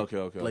people just Oh, like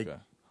okay.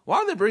 Why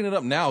are they bringing it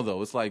up now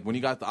though? It's like when you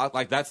got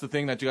the that's the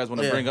thing that you guys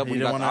want to Yeah, bring up when you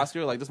you got don't the wanna-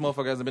 Oscar. Like this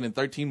motherfucker hasn't been in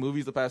 13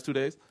 movies the past 2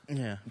 days.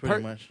 Yeah,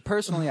 pretty much.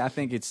 Personally, I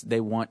think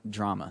they want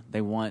drama. They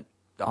want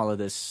all of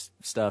this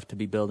stuff to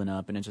be building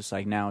up, and it's just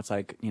like now it's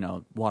like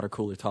water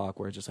cooler talk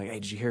where it's just like, hey,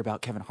 did you hear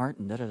about Kevin Hart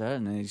and da da da,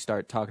 and then you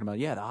start talking about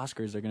the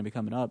Oscars are going to be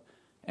coming up,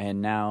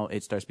 and now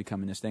it starts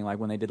becoming this thing like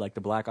when they did like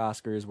the Black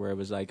Oscars where it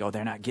was like, oh,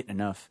 they're not getting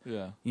enough,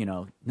 Yeah.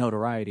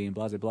 notoriety and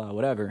blah blah blah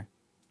whatever.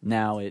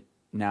 Now it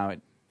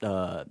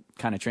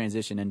kind of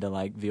transitioned into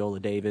like Viola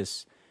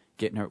Davis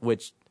getting her,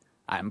 which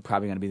I'm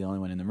probably going to be the only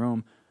one in the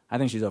room. I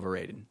think she's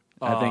overrated.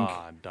 I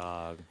think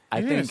dog. I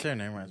You didn't think say her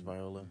name right, it's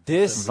Viola.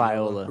 This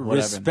Viola, whatever.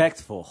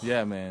 respectful.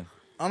 Yeah, man.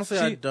 Honestly,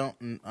 She- I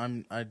don't.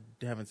 I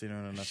haven't seen her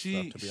in enough stuff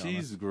to be She's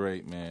honest.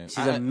 great, man.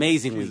 She's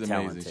amazingly she's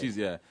talented. She's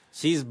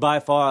She's by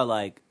far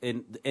like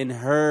in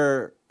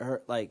her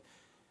like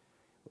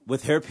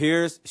with her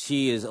peers,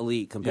 she is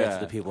elite compared Yeah.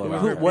 to the people Who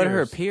around are her. her what are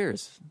her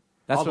peers? peers?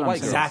 That's All the what white I'm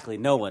saying. girls. Exactly,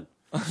 no one.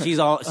 She's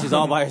all by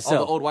all the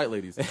herself. old white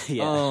ladies.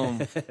 Yeah.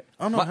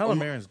 Oh no, Helen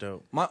Mirren's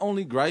dope. My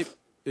only gripe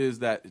is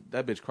that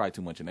bitch cried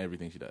too much in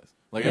everything she does.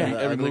 Like Yeah.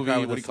 every The movie, guy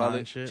what with do you the call sign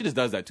it? shit. She just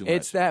does that too much.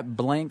 It's that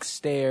blank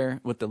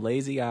stare with the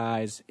lazy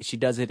eyes. She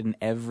does it in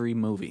every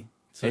movie.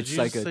 So it's did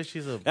you like just say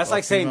she's a? That's a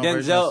like saying female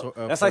version Denzel.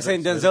 of That's like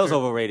saying Forrest Denzel's Whitaker?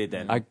 overrated.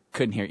 Then I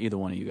couldn't hear either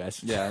one of you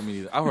guys. yeah, I mean,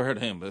 either. I heard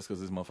him, but that's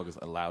because this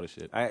motherfucker's loud as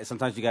shit. all right,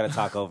 sometimes you got to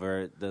talk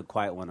over the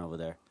quiet one over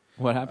there.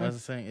 What I happened?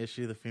 was saying, is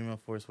she the female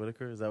Forrest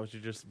Whitaker? Is that what you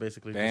just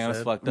basically Damn, just it's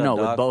said? fucked up. No,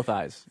 dog. with both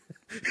eyes.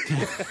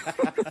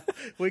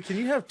 Wait, can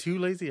you have two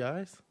lazy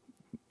eyes?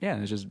 Yeah,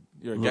 it's just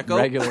You're a gecko?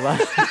 regular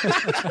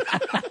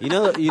life. You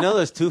know,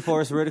 there's two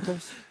Forrest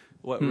Whitakers.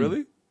 What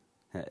really?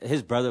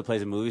 His brother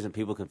plays in movies, and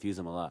people confuse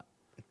him a lot.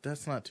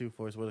 That's not two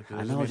Forrest Whitaker.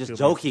 I know, just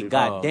joking.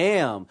 God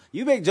damn,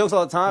 you make jokes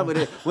all the time, but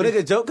when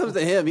a joke comes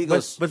to him, he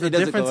goes. But the he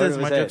doesn't difference go is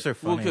over my his head. jokes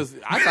are Well, funny. because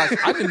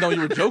I didn't know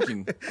you were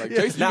joking. Like,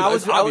 Jason, No, you- it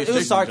it's was obvious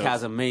Jason's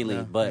sarcasm mainly,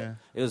 Yeah, but yeah.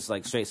 it was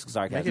like straight Make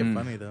sarcasm.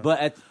 it funny though.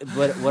 But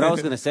what I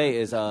was gonna say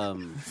is,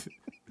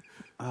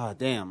 oh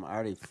damn, I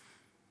already.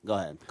 Go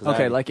ahead. 'cause I Okay,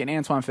 already- like in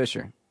Antoine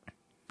Fisher,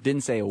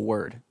 didn't say a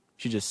word.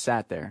 She just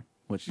sat there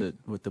with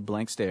the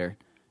blank stare,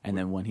 and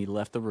then when he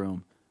left the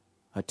room,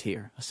 a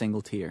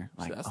single tear.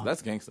 Like jokes. oh.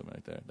 That's gangster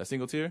right there. That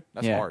single tear,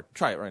 that's Yeah. hard.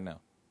 Try it right now.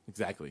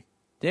 Exactly.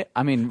 Yeah,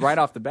 I mean, right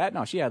off the bat,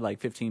 no, she had like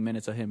 15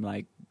 minutes of him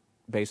like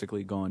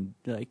basically going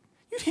like,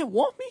 "You didn't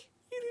want me,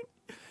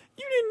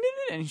 you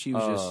didn't," and she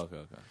was just.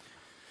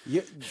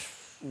 Okay.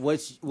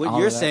 What All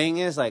you're of that. saying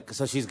is like,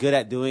 so she's good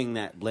at doing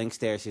that blank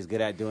stare. She's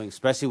good at doing,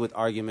 especially with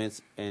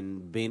arguments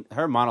and being.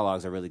 Her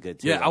monologues are really good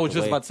too. Yeah, like I was the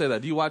just way about to say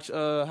that. Do you watch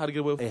How to Get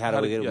Away with How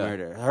to Get Away with yeah.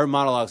 Murder. Her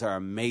monologues are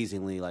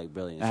amazingly like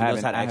brilliant. She I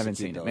knows how to haven't execute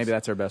seen it. those. Maybe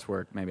that's her best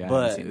work. Maybe I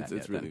But haven't seen that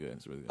It's yet, really then. good.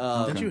 It's really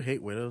good. Didn't you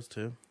hate widows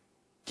too?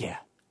 Yeah,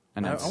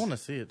 and I that's, want to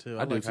see it too.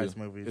 I do like too. heist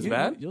movies. It's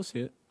bad? You'll see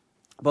it.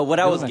 But what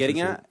I You'll was getting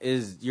eventually at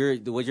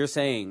is what you're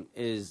saying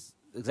is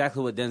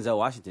exactly what Denzel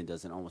Washington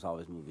does in almost all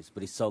his movies,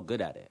 but he's so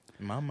good at it.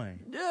 My man.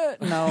 Yeah,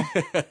 no,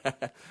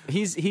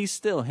 he's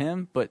still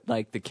him, but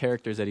like the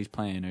characters that he's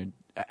playing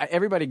are.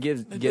 Everybody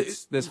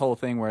gets this whole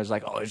thing where it's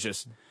like, oh, it's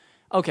just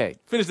okay.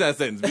 Finish that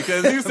sentence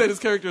because you said his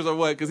characters are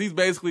what? Because he's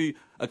basically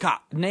a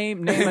cop.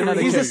 Name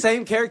another. He's the character.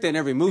 same character in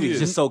every movie. He's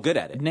just so good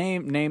at it.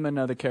 Name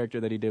another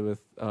character that he did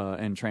with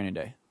in Training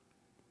Day,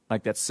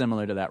 like that's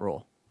similar to that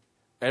role.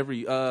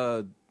 Every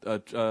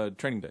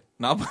training day.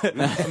 No, but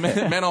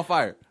Man on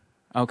Fire.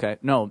 Okay,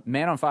 no,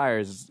 Man on Fire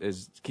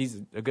is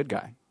he's a good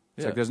guy.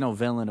 It's Yeah. like there's no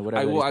villain or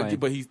whatever. He's playing.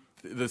 But he's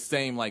the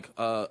same like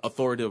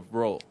authoritative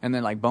role. And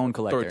then like Bone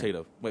Collector,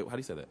 Authoritative. Wait, how do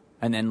you say that?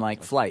 and then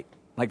like Flight.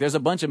 Like there's a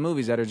bunch of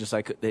movies that are just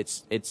like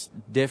it's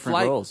different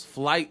roles.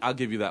 Flight, I'll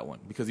give you that one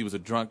because he was a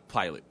drunk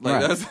pilot.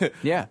 Like Right. that's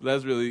Yeah.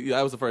 that's really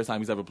that was the first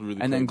time he's ever really And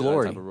played then that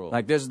Glory, type of role.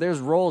 like there's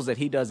roles that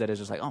he does that is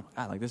just like, oh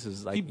my god, like this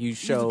is like you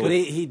show. But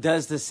he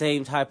does the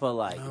same type of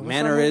like What's that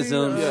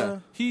mannerisms. movie?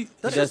 yeah,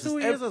 That's does just who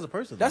he this- is as a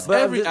person. that's though.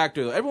 But every the-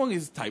 actor though. Everyone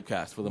is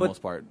typecast for the But-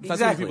 most part. It's not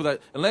exactly. people that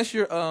unless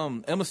you're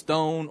Emma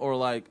Stone or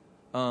like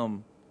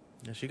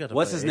Yeah, she got to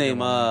What's play his Adrian name?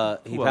 Levine.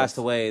 He Who passed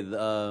else? away.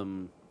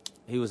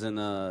 He was in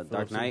Dark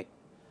Phillips. Knight.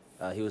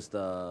 He was the.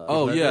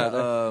 oh Ledger,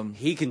 yeah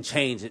he can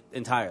change it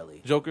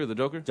entirely. the Joker.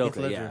 Joker,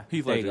 Ledger. yeah.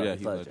 Heath There you Ledger. go, Yeah,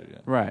 Heath Ledger. Yeah.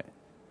 Right.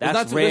 That's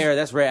not too- rare.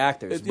 That's rare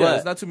actors. Yeah, but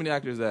there's not too many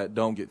actors that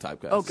don't get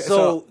typecast. Okay.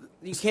 so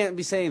you can't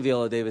be saying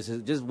Viola Davis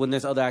is just when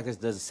there's other actors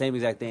that does the same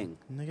exact thing.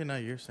 Nigga, now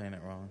you're saying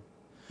it wrong.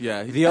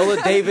 Yeah, Viola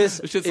Davis.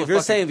 It's If just so you're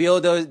fucking- saying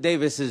Viola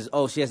Davis is,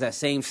 she has that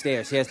same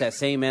stare, she has that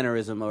same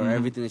mannerism, or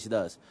everything that she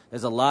does.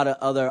 There's a lot of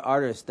other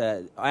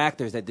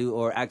actors that do,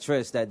 or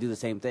actress that do the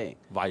same thing.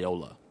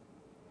 Viola.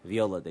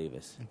 Viola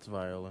Davis. It's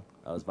Viola.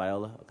 Oh, it's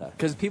Viola. Okay.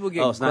 Because people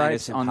get Oh, it's not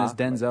gripes Anderson on this Paak,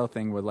 Denzel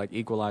thing with like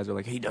Equalizer,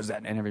 like he does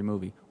that in every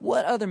movie.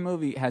 What other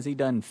movie has he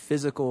done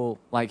physical?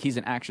 Like he's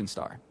an action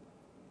star.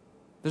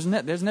 There's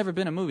never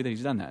been a movie that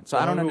he's done that. So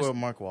I don't know understand.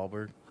 Mark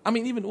Wahlberg. I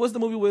mean, even what's the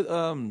movie with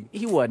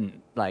He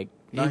wasn't like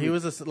No, he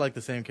was like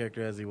the same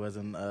character as he was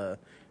in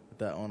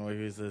that one where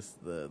he was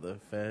the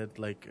Fed,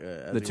 like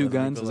as The he Two was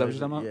in Guns? Is that what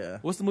you're Equalizer. talking Yeah,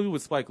 what's the movie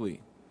with Spike Lee?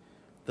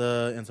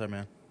 the Inside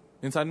Man.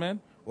 Inside Man.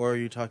 Or are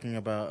you talking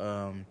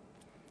about?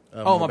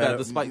 Oh, my bad.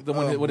 The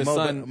one with his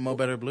son. Mo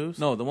Better Blues.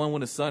 No, the one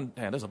with his son.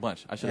 Man, there's a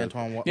bunch. I should have.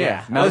 Antoine.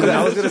 yeah.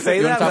 I was gonna say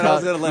You wanna that, talk but I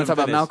was about- gonna you let wanna him talk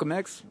about finish. Malcolm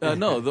X.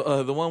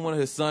 No, the one when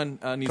his son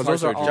needs 'Cause heart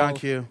those are surgery. all- John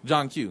Q.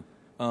 John Q.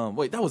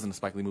 Wait, that wasn't a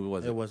Spike Lee movie,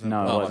 was it? It wasn't.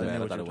 No, it Oh, wasn't. I know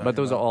what I thought you're it was. But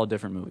those are talking all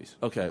different movies.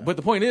 Okay, but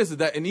the point is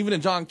that, and even in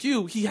John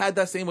Q, he had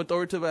that same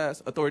authoritative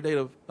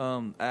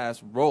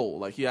ass role.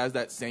 Like he has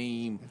that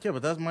same. about. Yeah,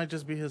 but that might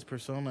just be his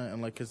persona,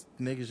 and like his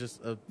nigga's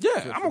just a.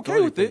 Yeah, I'm okay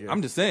authority with it. figure.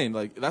 I'm just saying,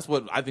 like that's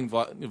what I think.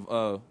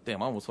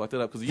 Damn, I almost fucked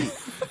it up because of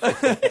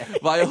you,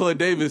 Viola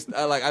Davis.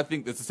 I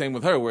think it's the same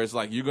with her, where it's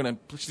like she's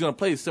gonna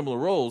play similar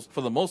roles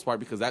for the most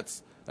part because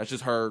that's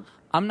just her.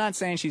 I'm not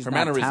saying she's Her not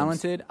mannerisms.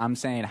 talented. I'm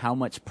saying how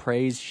much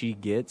praise she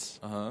gets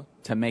Uh-huh.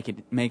 to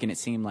making it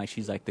seem like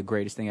she's like the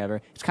greatest thing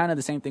ever. It's kind of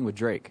the same thing with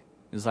Drake.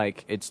 It's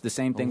like it's the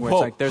same thing where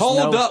it's like there's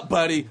hold no. up,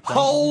 buddy.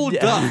 Hold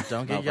up. Don't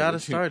I'll get fuck Yada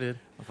with you. started.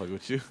 I'll fuck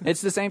with you.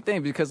 It's the same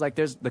thing because like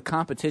there's the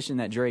competition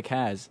that Drake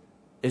has.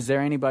 Is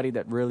there anybody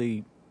that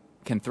really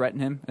can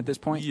threaten him at this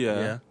point?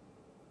 Yeah,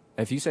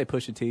 If you say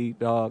Pusha T,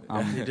 dog,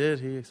 he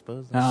did. He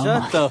exposed them.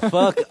 Shut the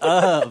fuck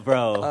up,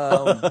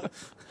 bro.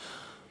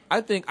 I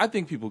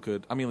think people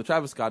could. I mean,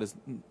 Travis Scott is.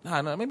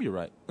 No, maybe you're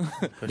right.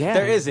 yeah,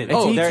 There isn't.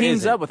 If he There teams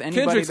isn't. up with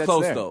anybody Kendrick's that's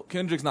close there. though.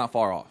 Kendrick's not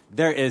far off.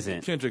 There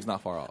isn't. Kendrick's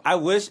not far off. I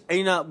wish,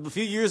 a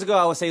few years ago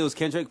I would say it was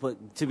Kendrick,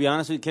 but to be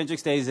honest with you, Kendrick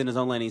stays in his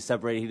own lane. He's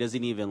separated. He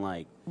doesn't even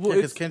like. Well,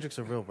 Because it's- Kendrick's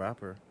a real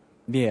rapper.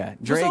 Yeah,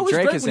 always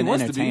Drake Drake is when an he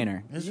wants to be.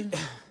 entertainer. Is he? To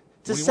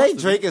When he say wants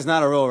to Drake is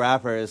not a real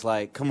rapper is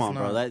like, come He's on,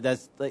 bro. not.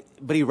 That's like,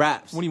 but he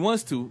raps. when he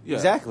wants to. Yeah,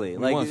 Exactly. When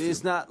he Like wants to.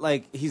 it's not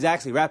like he's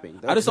actually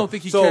rapping. I just don't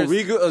think he so cares.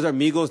 are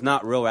Migos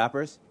not real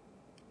rappers?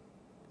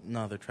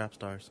 No, they're trap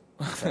stars.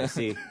 Okay,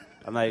 see,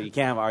 I'm like, you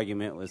can't have an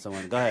argument with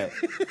someone. Go ahead.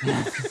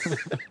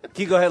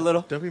 Can you go ahead,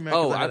 little? Don't be mad.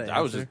 Oh, 'cause had an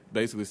I was answer. just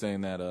basically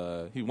saying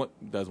that he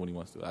does when he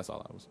wants to. That's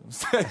all I was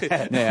going to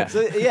say. Yeah.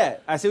 So yeah,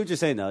 I see what you're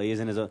saying though. He is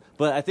in his own.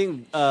 But I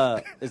think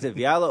is it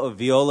Viola or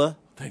Viola?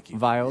 Thank you.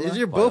 Viola. Is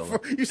your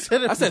both? You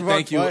said it. I said wrong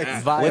thank you.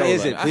 twice. Viola. What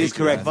is it? I Please hate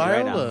you correct me guys.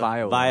 right now. Viola.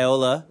 Viola.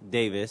 Viola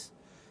Davis.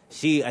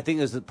 I think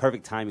it was the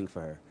perfect timing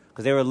for her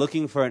because they were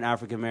looking for an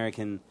African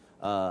American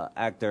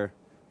actor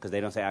because they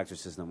don't say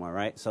actresses no more,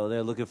 right? So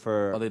they're looking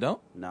for. Oh, they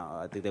don't? No,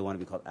 I think they want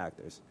to be called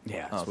actors.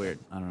 Yeah, it's Oh, weird.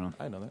 I don't know.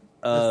 I know that.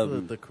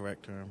 That's the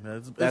correct term.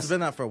 It's that's-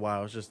 been that for a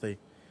while. It's just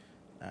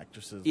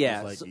actresses.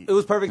 Yeah, was so like, it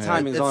was perfect Yeah.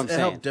 timing. Is all I'm it saying.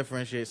 helped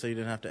differentiate, so you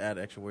didn't have to add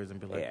extra words and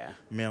be like Yeah.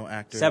 male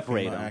actor,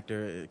 Separate female them.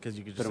 actor, because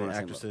you could Put just them say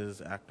on the same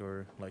actresses,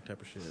 actor, like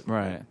type of shit.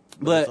 Right.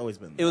 But it's always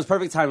been it was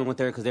perfect timing with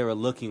her because they were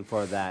looking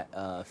for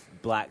that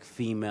black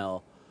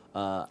female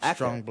actor.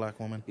 strong black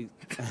woman.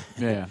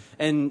 Yeah.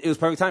 And it was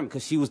perfect timing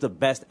because she was the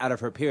best out of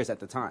her peers at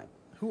the time.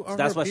 Who So are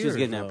that's her why she was peers,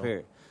 getting that though?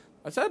 period.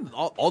 I said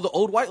all the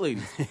old white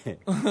ladies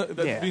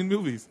that's in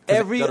movies.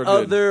 Every that are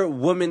good. other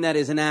woman that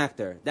is an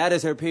actor, that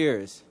is her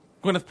peers.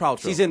 Gwyneth Paltrow.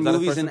 She's in Is that a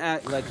movies person? and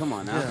act. Like, come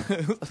on now.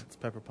 It's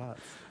Pepper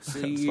Potts. So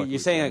fucking you're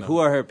saying like, no. who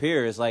are her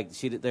peers? Like,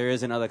 there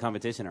isn't other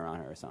competition around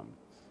her or something.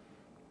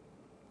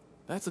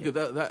 That's a good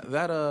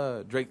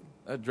that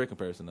Drake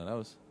comparison though. That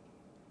was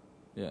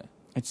yeah.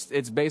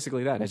 It's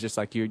basically that. It's just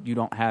like you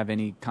don't have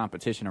any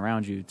competition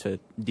around you to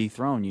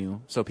dethrone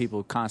you, so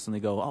people constantly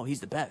go, "Oh, he's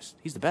the best.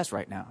 He's the best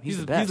right now. He's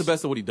the best. He's the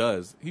best at what he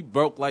does. He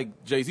broke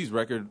like Jay-Z's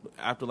record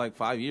after like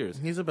 5 years.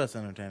 He's the best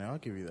entertainer. I'll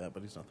give you that,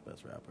 but he's not the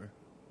best rapper.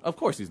 Of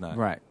course he's not.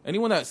 Right.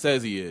 Anyone that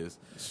says he is,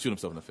 shoot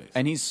himself in the face.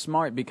 And he's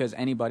smart because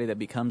anybody that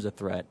becomes a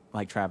threat,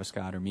 like Travis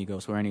Scott or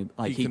Migos, or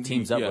he He can-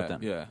 teams he- up yeah, with them.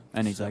 yeah.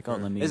 And he's like, "Oh,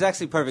 let me." It's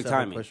actually perfect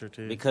Except for timing Pusha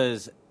T.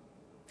 because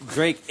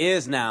Drake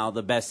is now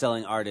the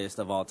best-selling artist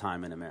of all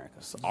time in America.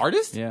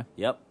 Artist? Yeah.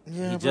 Yep, Yeah,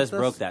 he but just that's-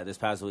 broke that this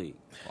past week,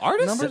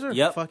 Artist? Numbers are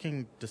Yep.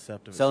 fucking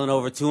deceptive. selling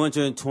over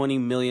 220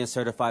 million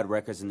certified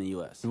records in the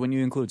U.S. When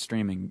you include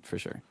streaming, for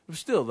sure.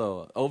 Still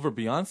though, over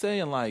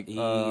Beyonce and like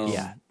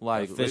Yeah.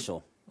 like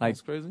Official. Like,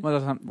 That's crazy.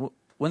 When's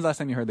the last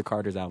time you heard the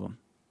Carter's album?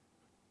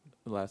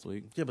 Last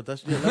week. Yeah, but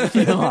that's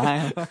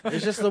Lying.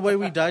 it's just the way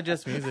we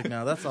digest music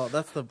now. That's all.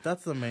 That's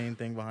the main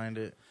thing behind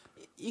it.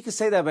 You could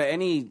say that about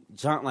any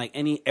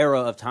any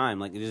era of time.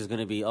 Like, it's just going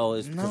to be,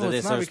 it's because No, of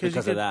it's this not or because because you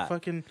of could that.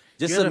 fucking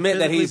Just you gotta admit that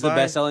physically he's the buy-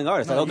 best-selling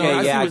artist. No, Like, No, okay,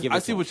 I yeah, I see give what, it I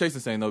see to what him. Chase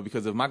is saying though,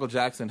 because if Michael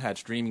Jackson had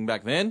streaming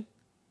back then,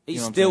 He you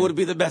know what I'm still saying? would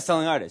be the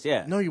best-selling artist.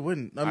 Yeah. No, you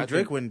wouldn't. I mean, I Drake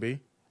think- wouldn't be.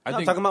 I I'm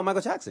think talking about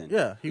Michael Jackson.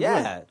 Yeah, he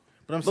yeah. would.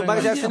 But I'm But saying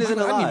Michael like, Jackson Yeah, isn't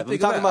I didn't alive. think I'm of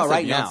talking that. I about said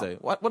right now.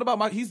 Beyonce. What about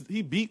Mike?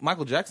 He beat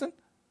Michael Jackson?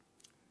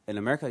 In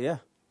America, yeah.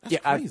 That's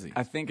crazy.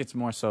 I think it's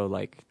more so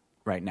like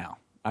right now.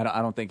 I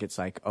don't think it's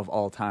like of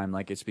all time.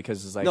 Like it's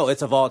because it's like No,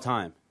 it's of all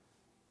time.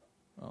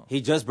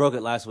 He just broke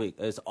it last week.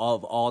 It's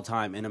of all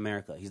time in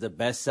America. He's the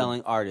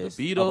best-selling artist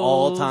Beatles, of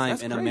all time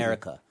that's in crazy.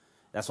 America.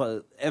 That's why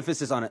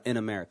emphasis on in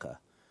America.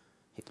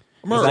 He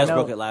America. just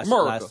broke it last.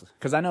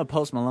 because I know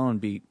Post Malone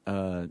beat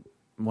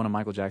one of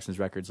Michael Jackson's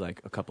records like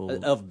a couple.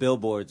 Of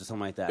billboards or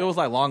something like that. It was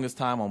like longest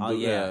time on Oh, Blue.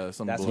 yeah.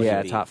 Some That's bullshit. what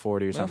yeah, beat. top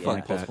 40 or something fuck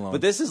like Post that. Malone.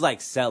 But this is like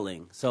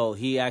selling. So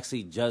he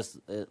actually just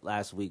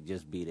last week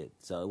just beat it.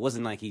 So it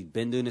wasn't like he's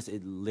been doing this.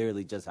 It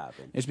literally just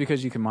happened. It's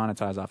because you can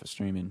monetize off of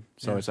streaming.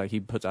 So it's like he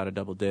puts out a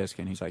double disc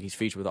and he's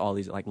featured with all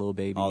these like Lil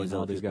Baby All and these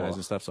all other these people. guys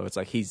and stuff. So it's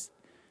like he's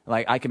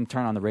like I can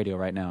turn on the radio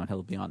right now and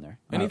he'll be on there.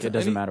 Like, it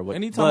doesn't Any- matter what.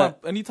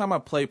 Anytime I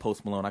play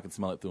Post Malone, I can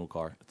smell it through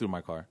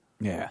my car.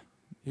 Yeah,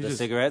 He The just,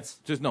 cigarettes?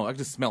 I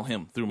just smell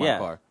him through my Yeah.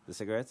 car. The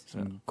cigarettes?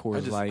 some I Coors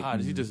just, Light. he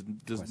and- just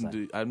Coors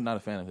Light. I'm not a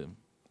fan of him.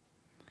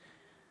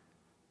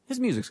 his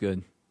music's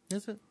good.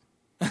 is it?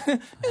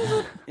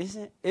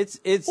 Isn't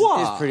it's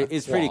Wah.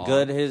 pretty Wah.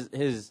 good.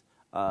 His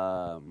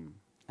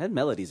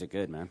melodies are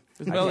good, man.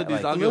 His I can't, melodies,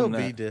 like- I'll give Lil him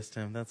B that. dissed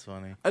him. That's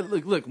funny.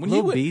 Look, when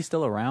Lil he B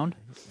still around?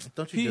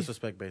 Don't you He-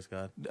 disrespect Bass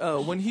God?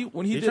 when he You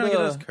did trying to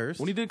get us cursed?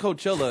 when he did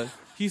Coachella,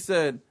 he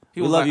said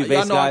he We was love like, you,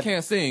 y'all Bass know I God."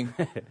 can't sing,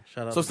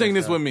 Shout out. so to sing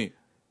Bass this God. with me.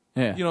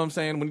 Yeah, You know what I'm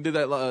saying? When he did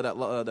that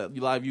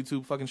live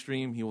YouTube fucking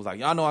stream, he was like,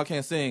 "Y'all know I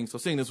can't sing, so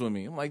sing this with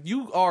me." I'm like,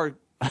 you are,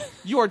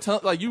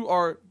 like you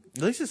are.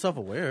 At least he's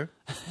self-aware.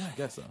 Yeah, I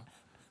guess so.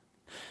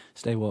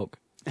 stay woke.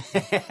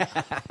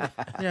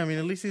 Yeah, I mean,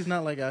 at least he's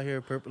not like out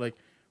here like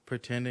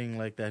pretending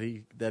like that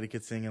he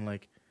could sing and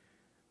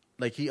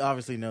like he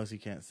obviously knows he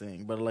can't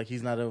sing, but like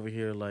he's not over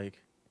here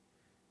like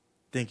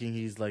thinking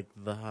he's like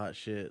the hot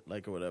shit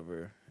like or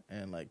whatever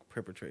and like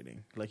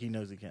perpetrating like he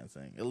knows he can't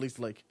sing. At least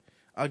like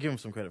I'll give him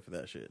some credit for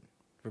that shit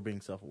for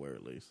being self-aware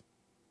at least.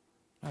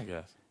 I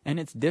guess. And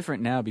it's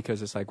different now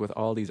because it's like with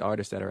all these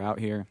artists that are out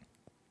here,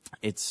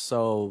 it's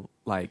so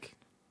like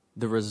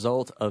the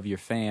result of your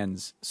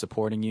fans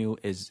supporting you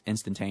is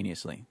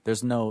instantaneously.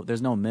 There's no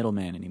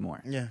middleman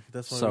anymore. Yeah,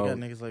 that's why So- we got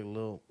niggas like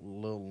Lil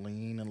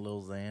Lean and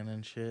Lil Xan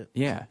and shit.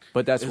 Yeah,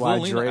 but that's Is why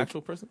Lil Lean an Drake.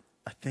 actual person?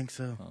 I think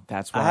so.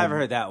 That's why I haven't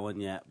heard that one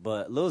yet,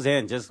 but Lil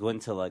Xan just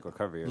went to like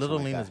recovery or Little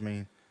something Lean like is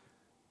mean.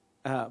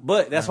 that.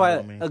 But that's I why know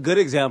what I mean. a good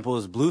example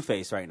is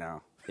Blueface right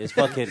now. It's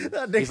fucking.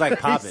 He's like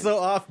popping. He's so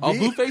off. Oh,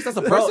 Blueface, that's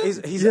a Bro,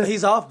 person. he's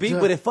offbeat,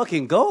 but it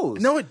fucking goes.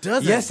 No, it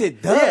doesn't. Yes, it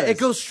Yeah, does. it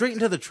goes straight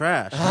into the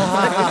trash.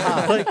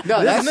 like,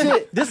 No, this, that nigga,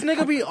 shit- this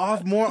nigga be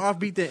more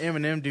offbeat than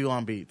Eminem do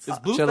on beats. Is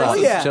Blueface? Chill out,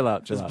 yeah. chill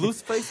out, chill Is out.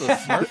 Blueface a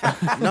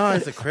Smurf? No,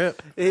 he's a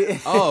crip.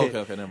 Oh,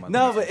 okay, never mind.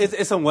 No, but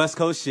it's some West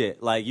Coast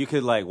shit. Like you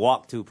could like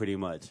walk to pretty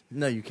much.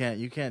 No, you can't.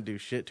 You can't do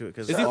shit to it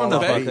because Is he from the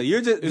Bay?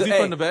 You're just. Is he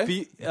from the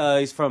Bay?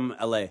 He's from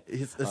L.A.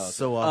 It's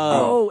so off.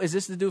 Oh, is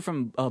this the dude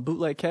from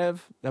Bootleg Kev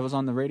that was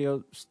on the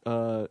radio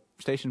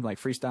station like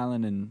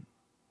freestyling and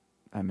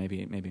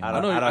maybe I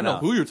I don't know know.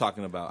 who you're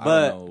talking about.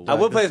 But I don't know. I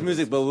will play his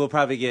music, but we'll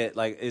probably get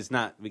like it's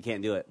not. We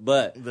can't do it.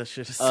 But That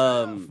shit is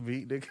um,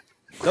 offbeat, nigga.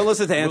 don't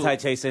listen to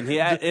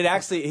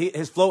Anti-Chasen.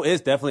 His flow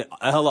is definitely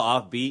a hella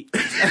offbeat.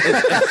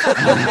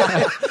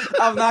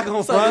 I'm not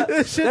gonna front.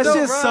 That shit shit's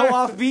don't so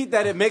rhyme. offbeat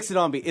that it makes it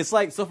on beat. It's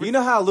like you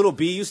know how Little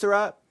B used to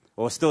rap.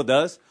 Or still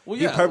does. Well,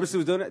 He yeah. purposely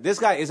was doing it. This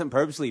guy isn't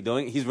purposely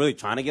doing it. He's really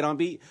trying to get on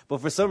beat. But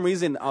for some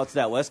reason, out to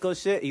that West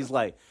Coast shit, he's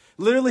like,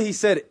 literally he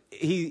said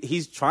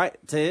he's trying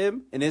to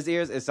him in his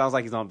ears. It sounds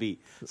like he's on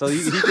beat, so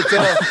he can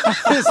tell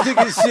this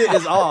nigga shit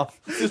is off.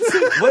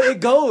 But it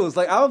goes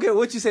like I don't care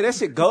what you say. That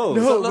shit goes.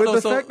 No, but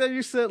the so fact that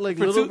you said like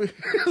for little two, bit,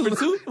 for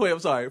two, wait, I'm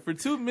sorry. For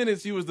 2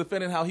 minutes, you was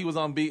defending how he was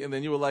on beat, and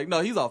then you were like,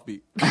 "No, he's off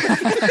beat." No,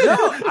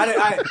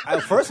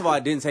 I first of all, I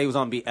didn't say he was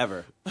on beat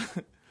ever.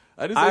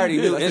 I already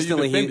knew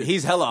instantly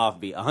he's hella off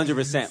beat,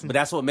 100%. But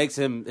that's what makes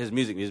him his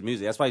music.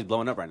 That's why he's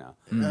blowing up right now.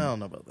 I don't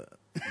know about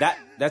that.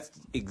 That's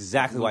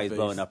exactly why he's Blueface.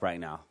 blowing up right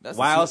now. That's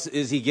Why a else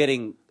is he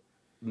getting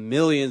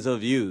millions of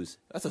views?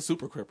 That's a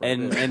super crip, right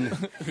there.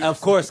 And of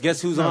course,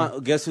 guess who's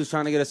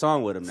trying to get a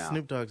song with him now?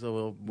 Snoop Dogg's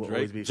will Drake.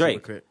 always be Drake.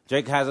 super crit.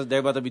 Drake they're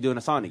about to be doing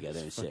a song together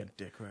and Fucking shit.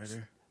 dick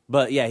rider.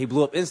 But yeah, he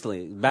blew up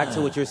instantly. Back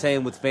to what you're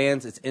saying with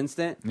fans, it's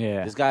instant.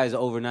 Yeah. This guy's an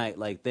overnight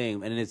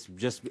thing, and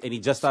he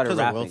just started 'cause of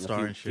rapping World Star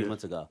a and few shit.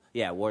 months ago.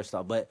 Yeah,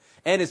 Warstar.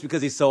 And it's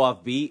because he's so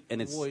offbeat, and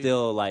it's Boy.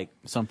 still like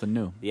Something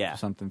new. yeah,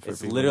 Something for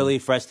it's people. literally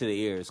fresh to the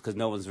ears because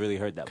no one's really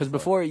heard that. Because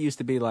before it used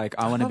to be like,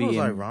 I want to I thought it be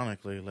was in.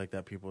 ironically like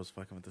that people was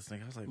fucking with this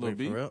nigga. I was like, Lil wait,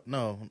 B? for real?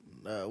 No,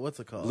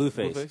 what's it called?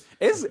 Blueface.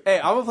 Blueface? Hey,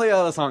 I'm gonna play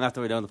another song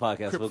after we're done with the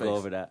podcast. Crip We'll go face.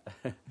 over that.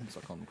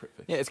 Start calling him crip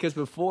face. Yeah, it's because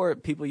before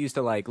people used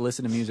to like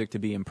listen to music to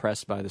be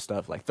impressed by the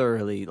stuff, like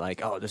thoroughly,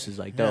 like, oh, this is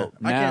like Yeah, dope.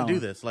 I can't Now- do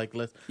this. Like,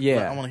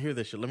 Yeah. I want to hear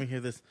this shit. Let me hear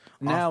this.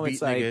 Now offbeat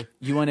it's like nigga.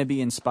 you want to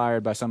be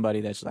inspired by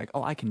somebody that's like,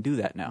 oh, I can do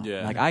that now.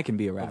 Yeah. Like I can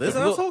be a rapper. This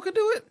asshole could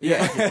do it.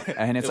 yeah,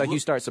 and it's like Blue- you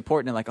start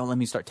supporting it, like, oh, let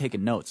me start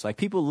taking notes. Like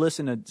people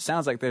listen to,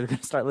 sounds like they're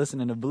gonna start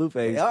listening to Blueface.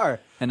 They are.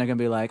 and they're gonna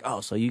be like, oh,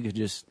 so you could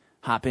just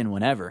hop in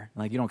whenever.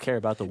 Like you don't care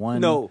about the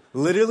one. No,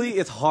 literally,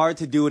 it's hard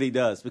to do what he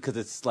does because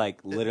it's like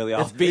literally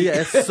offbeat.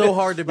 Yeah, it's so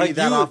hard to be Like,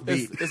 that you-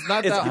 offbeat. It's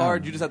not that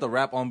hard. You just have to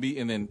rap on beat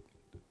and then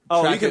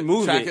Oh, track you can it,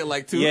 move track it. it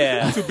like two,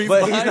 yeah, two beats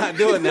but he's behind. not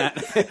doing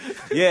that.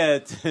 Yeah,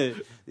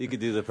 you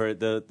could do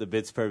the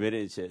bits per minute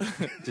and shit.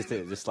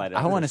 Just slide it.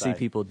 I want want to see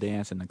people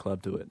dance in the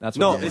club to it. That's what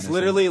No, I wanna it's see.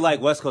 literally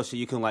like West Coast shit.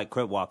 You can like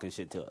crib walk and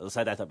shit to it. It's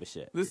like that type of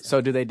shit. So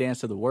do they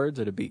dance to the words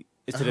or the beat?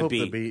 It's to I the hope beat.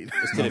 the beat.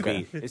 It's to the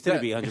beat. It's to the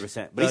beat,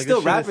 100%. But Like, he's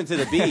still this shit rapping is- to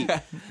the beat.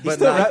 He's But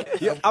still not-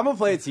 I'm gonna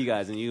play it to you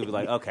guys, and you'll be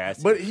like, okay. I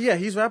see. But yeah,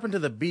 he's rapping to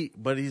the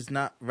beat, but he's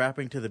not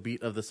rapping to the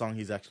beat of the song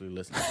he's actually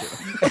listening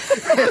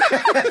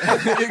to.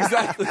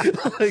 Exactly.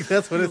 Like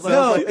that's what it sounds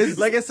No, like. it's-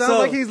 Like it sounds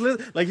so-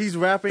 like he's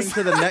rapping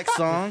to the next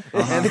song,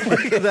 and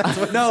like, that's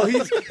what. No,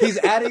 he's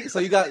adding. So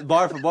you got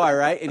bar for bar,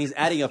 right? And he's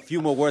adding a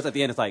few more words at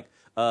the end. It's like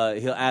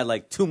he'll add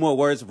like 2 more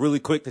words really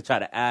quick to try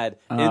to add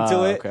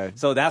into it. Okay.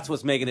 So that's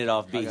what's making it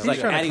offbeat. He's He's like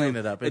trying to adding clean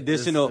it up.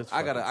 additional.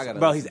 I gotta.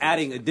 Bro, he's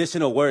adding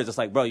additional words. It's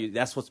like, bro,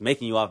 that's what's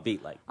making you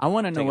offbeat. Like, I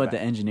want to know Take it what back.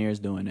 the engineer's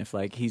doing. If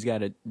like he's got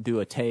to do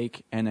a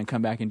take and then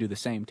come back and do the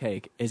same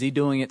take, is he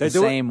doing it the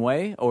They're doing- same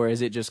way, or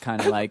is it just kind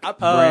of like I-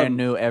 brand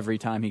new every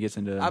time he gets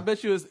into? I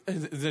bet you his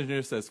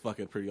engineer says fuck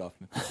it pretty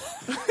often.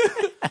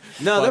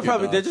 no, Fuck it,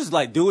 dog. they're just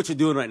like, do what you're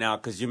doing right now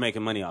because you're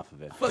making money off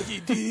of it. Fuck you,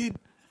 dude.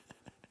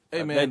 Hey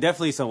They're man,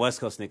 definitely some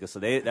West Coast niggas. So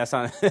that's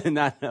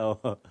not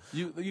no.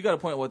 you got a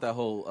point with that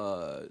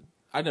whole.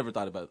 I never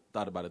thought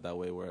about it that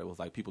way, where it was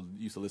like people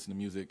used to listen to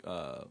music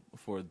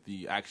for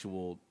the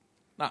actual.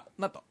 I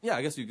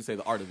guess you could say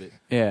the art of it.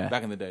 Yeah.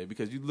 Back in the day,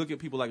 because you look at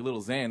people like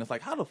Lil Xan, it's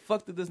like, how the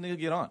fuck did this nigga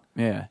get on?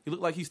 Yeah, He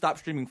looked like he stopped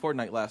streaming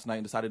Fortnite last night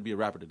and decided to be a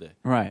rapper today.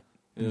 right.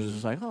 It was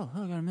just like, oh, I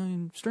got 1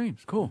 million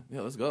streams. Cool.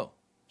 Yeah, let's go.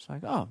 It's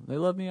like, oh, they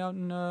love me out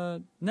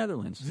in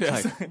Netherlands. It's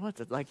Yes. like,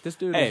 what? Like this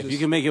dude. Hey, is if just, you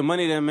can make your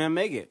money, then man,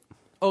 make it.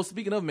 Oh,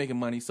 speaking of making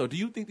money, so do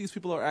you think these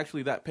people are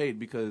actually that paid?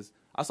 Because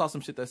I saw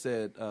some shit that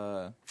said,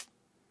 what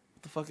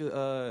the fuck is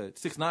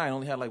 6ix9ine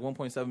only had like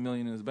 1.7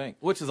 million in his bank,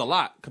 which is a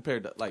lot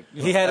compared to like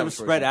He had him average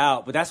spread person.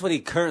 out, but that's what he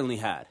currently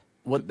had.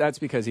 well, that's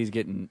because he's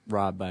getting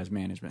robbed by his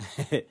management.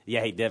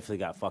 Yeah, he definitely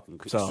got fucking.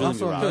 So- extremely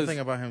Also, robbed. another thing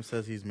about him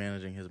says he's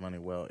managing his money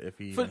well. If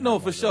he For, even no,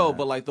 has for more sure. than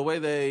But that. like the way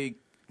they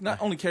not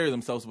only carry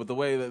themselves, but the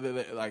way that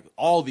they, like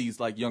all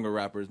these like younger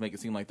rappers make it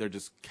seem like they're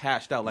just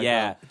cashed out. Like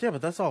Yeah. yeah,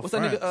 but that's all. what's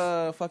fronts. that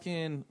nigga?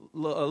 Fucking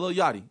Lil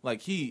Yachty.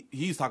 Like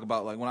he's talking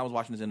about like when I was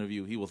watching this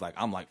interview, he was like,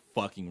 I'm like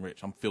fucking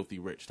rich, I'm filthy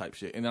rich type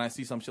shit. And then I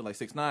see some shit like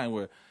 6ix9ine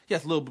where he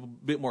has a little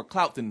bit more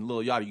clout than Lil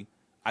Yachty,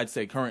 I'd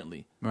say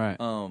currently. Right.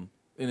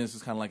 And it's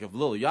just kind of like if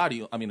Lil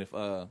Yachty, I mean if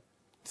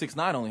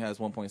 6ix9ine only has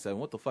 1.7,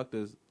 what the fuck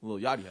does Lil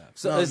Yachty have?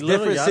 So No, it's Lil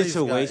different Yachty's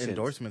got situations.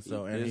 endorsements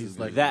though, and This he's is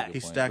like that- he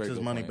Very good stacks point. his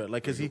Very money, good but like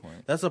point. because he Very good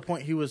point. that's the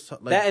point he was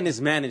like. That and his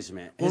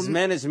management. His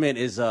management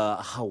is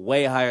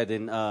way higher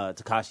than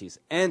Tekashi's.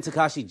 And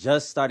Tekashi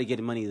just started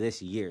getting money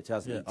this year, yeah,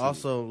 2018.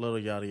 also,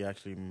 Lil Yachty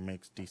actually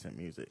makes decent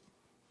music.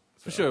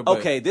 For sure. But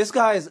Okay, this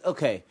guy's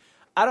okay.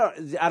 I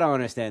don't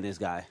understand this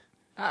guy.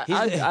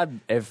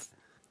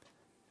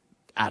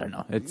 I don't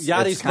know. It's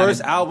Yachty's it's kinda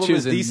first album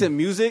choosing- is decent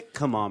music.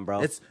 Come on,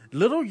 bro. It's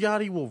Lil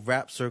Yachty will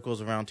wrap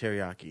circles around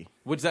teriyaki.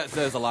 which that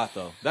says a lot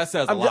though. That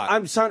says a lot.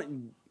 I'm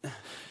trying.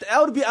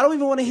 That would be. I don't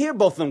even want to hear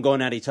both of them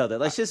going at each other.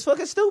 Like, shit's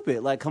fucking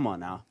stupid. Like, come on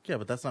now. Yeah,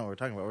 but that's not what we're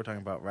talking about. We're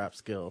talking about rap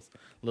skills.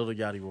 Lil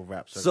Yachty will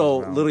rap circles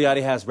So around. Lil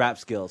Yachty has rap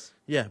skills.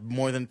 Yeah,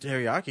 more than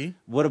teriyaki.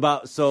 What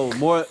about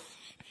more?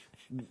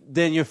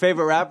 than your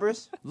favorite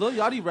rappers, Lil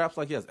Yachty raps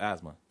like he has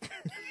asthma.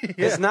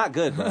 it's not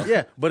good, bro.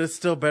 Yeah, but it's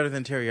still better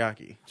than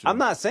Teriyaki. I'm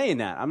not saying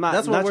that. I'm not.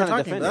 That's I'm what not we're trying to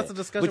talking defend about. That's it.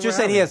 the discussion But you're we're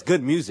saying he having. has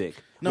good music.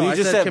 No, When you I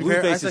just said said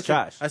Blueface is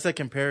trash. I said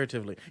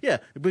comparatively. Yeah,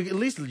 but at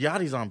least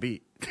Yachty's on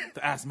beat.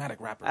 The asthmatic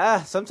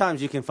rapper.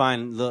 Sometimes you can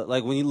find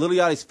like when Lil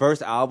Yachty's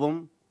first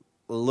album,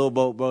 Lil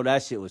Boat, bro,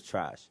 that shit was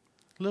trash.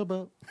 Lil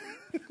Bo.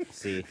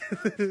 See,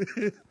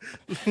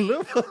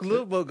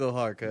 Lil Bo go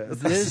hard, cuz.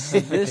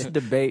 This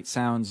debate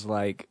sounds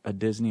like a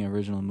Disney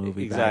original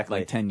movie back Exactly.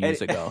 like 10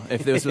 years ago.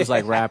 If this was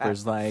like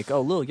rappers like,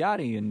 oh, Lil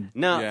Yachty and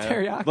no, Yeah.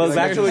 Teriyaki. but Like,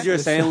 back to what you were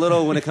there's- saying,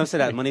 Little, when it comes to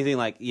that money thing,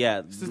 like,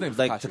 yeah, His name's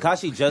like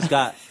Tekashi.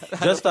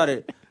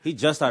 Tekashi he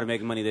just started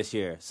making money this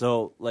year.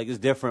 So, like, it's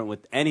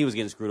different and he was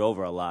getting screwed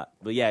over a lot.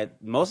 But yeah,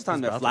 most of the time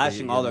He's they're about to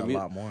flashing be all their getting a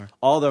lot more.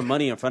 all their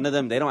money in front of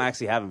them. They don't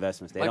actually have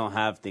investments. They Like- don't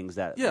have things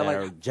that, Yeah, that like,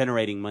 are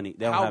generating money.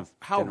 They don't have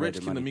How rich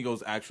generated can money. the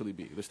Migos actually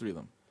be? There's 3 of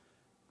them.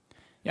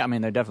 Yeah, I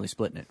mean, they're definitely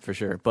splitting it for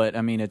sure. But,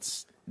 I mean,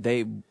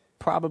 they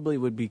probably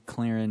would be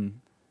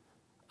clearing,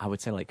 I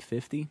would say, like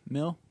 50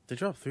 mil. They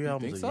drop 3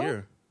 albums think a so?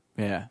 year.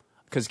 Yeah.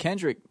 Because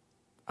Kendrick,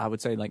 I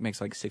would say, like makes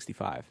like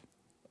 65,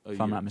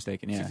 if I'm year. not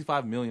mistaken. Yeah.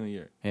 65 million a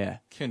year. Yeah.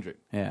 Kendrick.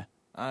 Yeah.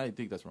 I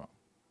think that's wrong.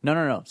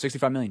 No.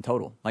 65 million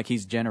total. Like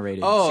he's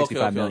generated Oh,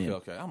 65 million.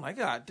 okay. I'm like,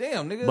 God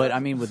damn, nigga. But I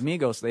mean, with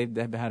Migos,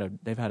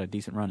 they've had a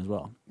decent run as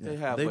well. they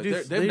have. They but do,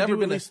 they've they never do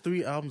been at least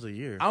 3 albums a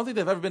year. I don't think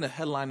they've ever been a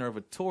headliner of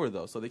a tour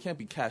though, so they can't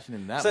be cashing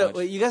in that So much.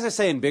 well, you guys are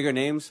saying bigger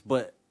names,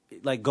 but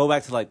like go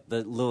back to like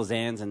the Lil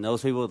Xans and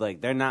those people. Like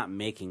they're not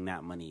making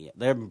that money yet.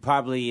 They're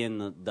probably in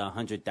the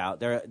 100,000.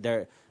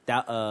 They're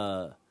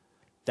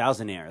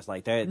thousandaires.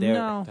 Like they're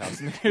No.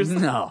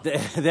 No.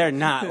 they're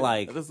not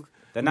like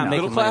they're not No.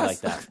 making Middle money class?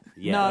 like that.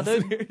 Yeah,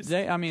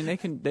 No, I mean, they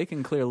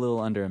can clear a little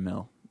under a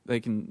mil. They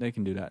can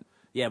do that.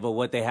 yeah, but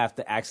what they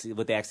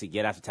actually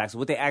get after taxes,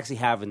 what they actually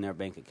have in their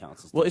bank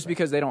accounts. is Well, it's different.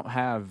 because they don't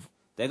have.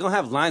 they're gonna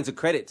have lines of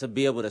credit to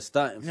be able to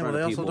stunt in Yeah, front but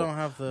they of also people. don't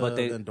have but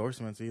the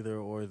endorsements either,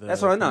 or the.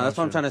 That's what I know. That's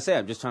what I'm promotion. trying to say.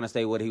 I'm just trying to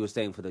say what he was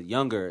saying for the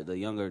younger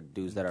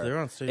dudes that They're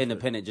are on stage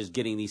independent, just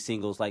getting these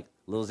singles like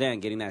Lil Xan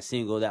getting that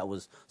single that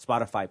was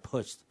Spotify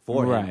pushed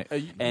for Right.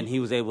 him, and he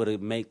was able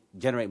to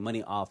generate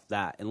money off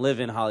that and live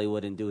in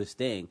Hollywood and do his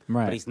thing.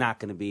 Right. But he's not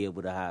going to be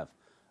able to have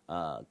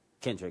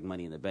Kendrick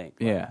money in the bank.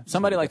 Yeah,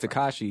 somebody like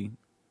Tekashi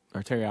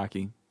or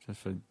Teriyaki. Just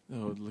for,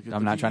 Oh, look at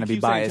I'm the- not you trying to be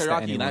keep saying biased to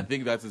Teriyaki, and I anyone.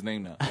 think that's his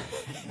name now.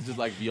 It's just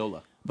like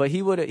Viola. but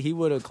he would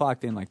have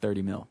clocked in like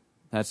 30 mil.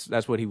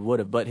 That's what he would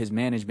have. But his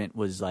management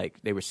was like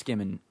they were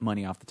skimming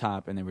money off the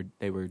top, and they were Like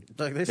they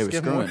were skip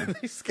screwing. one.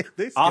 They skip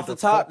Off the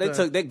top,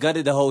 fuck they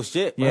gutted the whole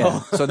shit. Bro.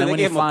 Yeah. So then They when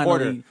he gave him a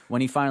quarter.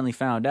 finally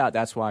found out,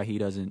 that's why he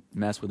doesn't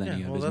mess with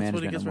any Yeah, of well, his that's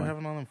what he management gets no for more.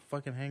 having all them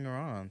fucking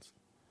hanger-ons.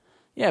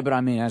 Yeah, but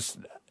I mean,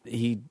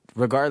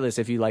 regardless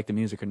if you like the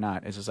music or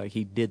not, it's just like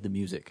he did the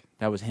music.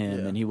 That was him,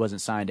 Yeah. and he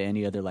wasn't signed to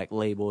any other like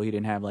label. He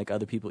didn't have like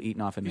other people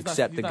eating off him He's not-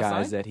 except he's the not guys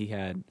signed? that he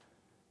had.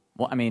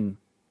 Well, I mean,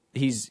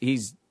 he's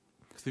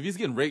 'Cause if he's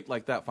getting raped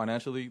like that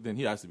financially, then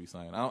he has to be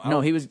signed.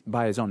 no, he was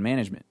by his own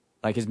management.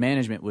 Like his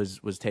management was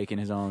taking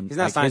his own. He's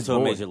not like, signed his to a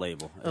board. major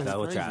label. Is that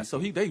what you're asking? So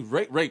they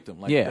raped him.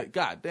 Like, Yeah.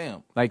 God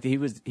damn. Like he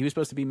was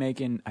supposed to be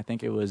making. I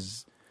think it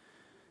was.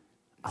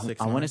 I 6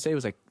 want to months? say it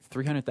was like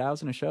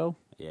 300,000 a show.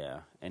 Yeah,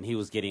 and he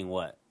was getting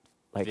what?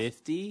 Like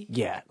 50?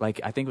 Yeah, like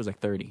I think it was like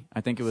 30.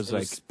 I think it was It like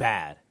was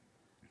bad.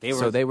 they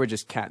were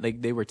just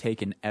they were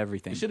taking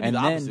everything. It should be and the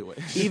then opposite way.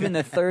 even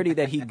the 30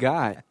 that he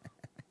got,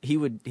 he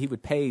would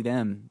pay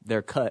them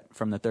their cut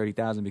from the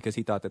 30,000 because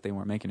he thought that they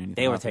weren't making anything.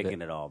 They were off of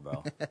taking it all,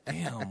 bro.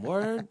 Damn,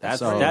 word. That's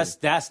So-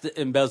 that's the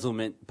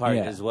embezzlement part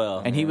Yeah. as well.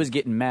 And he was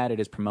getting mad at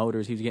his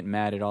promoters. He was getting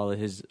mad at all of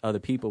his other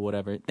people,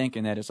 whatever,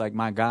 thinking that it's like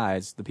my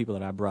guys, the people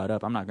that I brought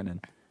up. I'm not gonna.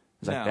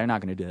 It's like Now- they're not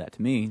gonna do that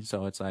to me.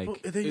 So it's like Well,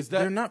 Is that-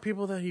 they're not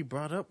people that he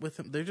brought up with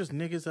him. They're just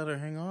niggas that are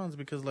hang-ons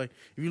because, like,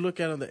 if you look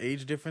at the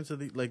age difference of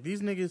these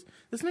niggas,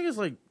 this nigga's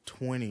like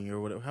 20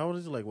 or whatever. How old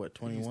is he? Like, what,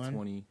 21? He's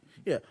 20.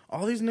 Yeah,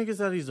 all these niggas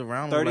that he's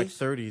around are like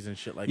 30s and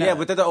shit like yeah, that.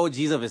 but they're the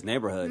OGs of his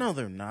neighborhood. No,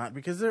 they're not,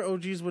 because their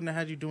OGs wouldn't have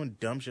had you doing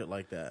dumb shit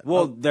like that.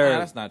 Well, they're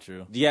that's not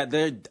true. yeah,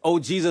 they're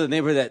OGs of the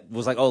neighborhood that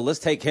was like, oh, let's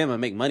take him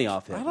and make money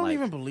off him. I don't Like,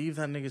 even believe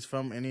that nigga's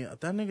from any.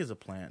 That nigga's a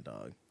plant,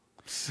 dog.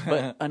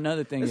 But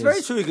another thing It's is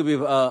very true. He could be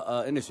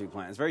industry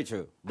plan. It's very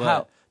true. But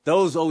How-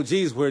 those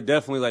OGs were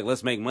definitely like,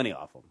 let's make money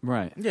off him.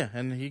 right. Yeah,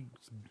 and he's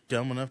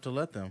dumb enough to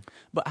let them.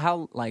 But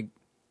how like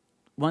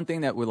one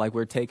thing that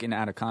we're taking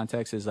out of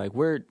context is like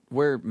we're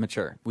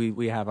mature.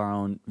 We have our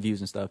own views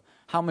and stuff.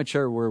 How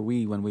mature were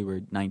we when we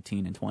were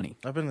 19 and 20?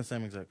 I've been the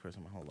same exact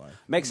person my whole life.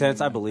 Makes sense.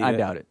 I believe I it.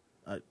 doubt it.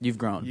 I- You've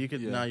grown. You could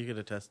Yeah. you could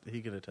attest.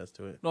 He could attest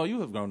to it. No, you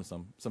have grown in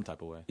some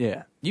type of way.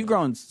 Yeah, you've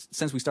grown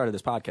since we started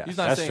this podcast. He's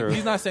not That's saying true.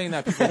 he's not saying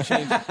that people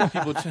change.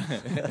 People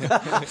change.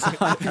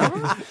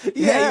 Yeah,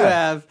 you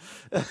have.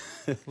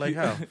 Like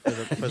how? For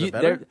the You,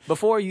 better?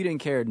 before you didn't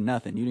care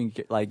nothing. You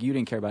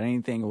didn't care about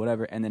anything or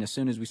whatever. And then as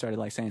soon as we started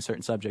like saying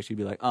certain subjects, you'd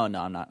be like, "Oh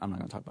no, I'm not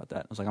going to talk about that."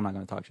 I was like, "I'm not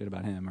going to talk shit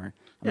about him." Or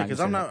Yeah, because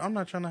I'm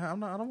not trying to.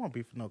 I don't want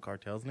beef with no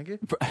cartels, nigga.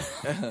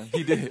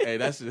 He did. Hey,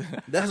 that's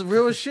That's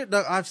real as shit,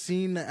 dog. I've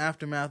seen the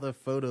aftermath of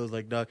photos,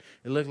 like, dog.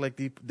 It looked like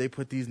they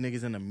put these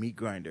niggas in a meat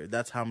grinder.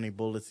 That's how many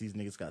bullets these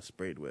niggas got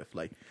sprayed with.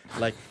 Like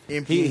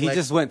empty. He like,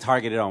 just went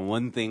targeted on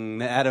one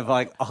thing out of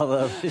like all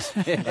of his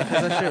shit.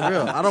 that shit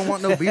real. I don't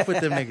want no beef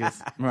with them niggas.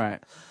 right.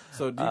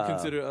 So do you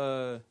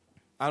consider?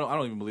 I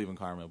don't even believe in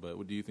karma,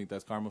 but do you think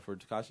that's karma for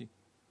Tekashi?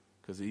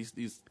 Because he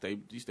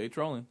stay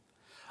trolling.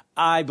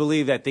 I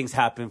believe that things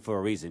happen for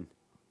a reason.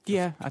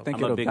 Yeah, I think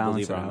I'm a it'll big balance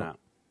believer out. on that.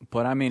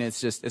 But I mean,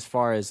 it's just as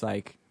far as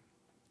like,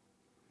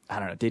 I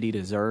don't know, did he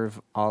deserve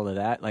all of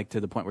that? Like to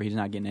the point where he's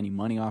not getting any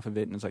money off of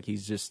it, and it's like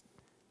he's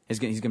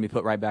gonna be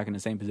put right back in the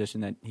same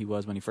position that he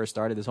was when he first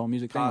started this whole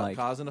music thing. Like,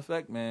 Cause and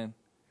effect, man.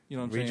 You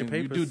know what I'm Read your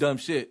saying? You papers. do dumb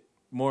shit.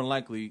 More than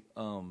likely,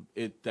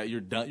 that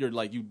you're done. You're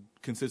like you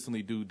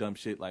consistently do dumb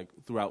shit like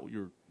throughout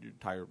your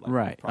entire life.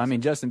 right. I process.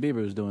 mean, Justin Bieber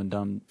was doing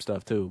dumb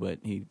stuff too, but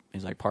he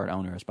is like part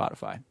owner of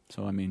Spotify.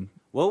 So I mean,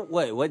 Well,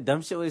 what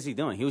dumb shit was he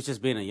doing? He was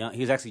just being he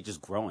was actually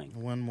just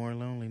growing. One more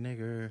lonely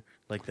nigger,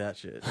 like that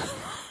shit.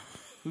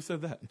 who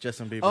said that?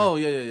 Justin Bieber. Oh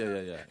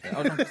yeah.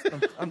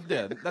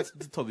 Yeah, that's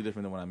totally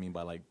different than what I mean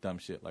by like dumb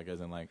shit. Like as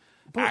in like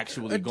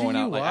actually going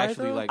out, like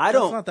actually though? like. I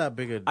don't- That's not that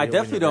big a deal. I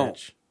definitely when you're don't.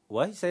 Rich.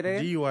 What? You say that?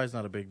 again? DUI is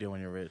not a big deal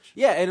when you're rich.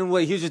 Yeah, and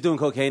what he was just doing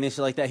cocaine and shit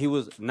like that. He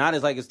was not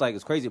as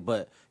it's crazy,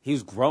 but he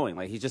was growing.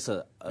 Like he's just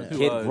a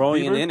kid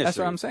growing in Bieber? the industry. that's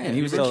what I'm saying. Yeah,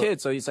 He was so- a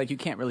kid, so it's like you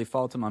can't really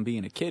fault him on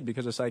being a kid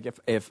because it's like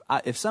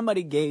if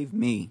somebody gave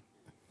me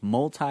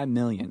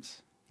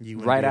multi-millions You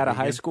wouldn't right be a out of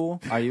high vegan?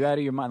 school, are you out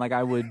of your mind? Like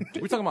I would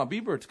We're talking about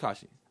Bieber or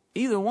Tekashi?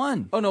 either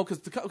one. Oh no, because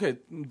the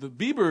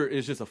Bieber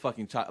is just a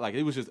fucking child. Like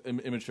it was just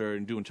immature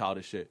and doing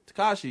childish shit.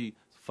 Tekashi,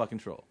 fucking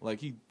troll.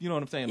 Like you know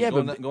what I'm saying? Yeah,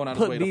 going but out of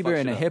put his way to Bieber fuck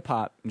in a shit up. hip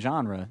hop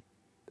genre.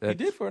 He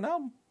did for an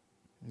album.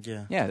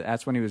 Yeah. Yeah,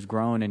 that's when he was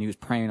grown and he was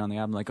praying on the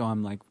album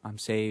like, I'm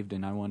saved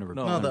and I want to.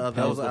 No, No, that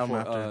that was was the album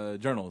before, after.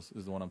 Journals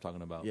is the one I'm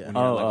talking about. Yeah. When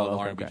you had, like, Oh, all the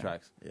okay, R&B okay.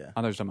 tracks. Yeah.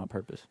 I thought you were talking about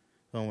Purpose.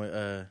 One with,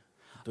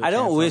 do a I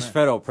don't chance wish on it.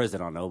 federal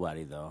prison on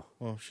nobody though.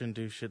 Well, shouldn't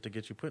do shit to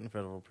get you put in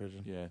federal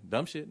prison. Yeah,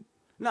 dumb shit.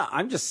 No,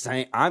 I'm just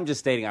saying. I'm just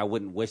stating I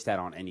wouldn't wish that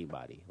on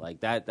anybody.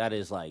 Like that. That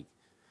is like.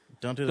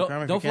 Don't do the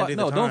crime if you can't do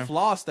the no, time. don't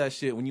floss that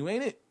shit when you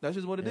ain't it. That's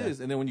just what it Yeah.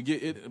 is. And then when you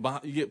get it,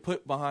 you get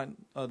put behind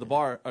the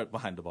bar, or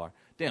behind the bar.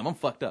 Damn, I'm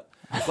fucked up.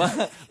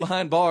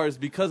 Behind bars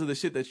because of the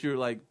shit that you're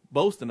like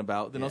boasting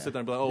about. Then don't Yeah. sit there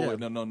and be like, oh Yeah. wait,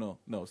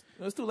 no,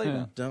 it's too late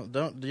now.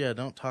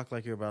 Don't talk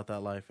like you're about that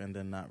life and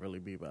then not really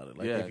be about it.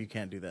 Like Yeah. if you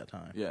can't do that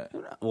time. Yeah,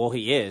 Well,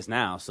 he is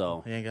now.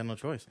 So He ain't got no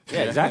choice.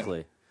 yeah,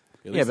 exactly.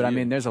 At Yeah, least but I he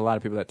mean, is. there's a lot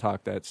of people that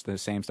talk that's the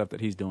same stuff that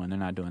he's doing. They're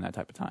not doing that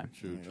type of time.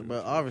 True.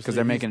 But obviously Because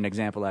they're he's- making an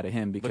example out of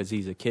him because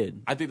he's a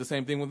kid. I think the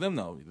same thing with them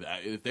though.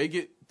 If they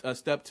get a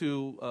step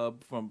two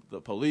from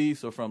the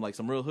police or from like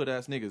some real hood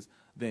ass niggas,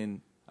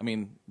 then I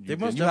mean, They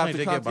most you have definitely to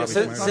did come get to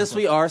Bobby your Schmurda. Since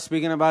we are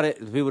speaking about it,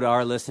 the people that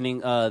are listening,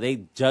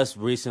 they just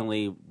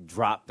recently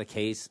dropped the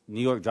case.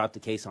 New York dropped the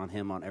case on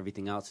him on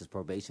everything else, his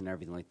probation, and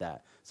everything like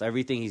that. So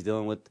everything he's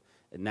dealing with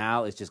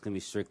now is just going to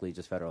be strictly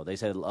just federal. They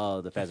said, the feds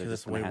are Because just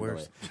it's going to way handle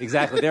worse. it.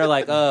 Exactly. They're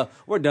like,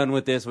 we're done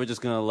with this. We're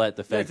just going to let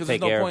the feds because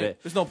take care of it.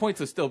 There's no point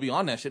to still be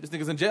on that shit. This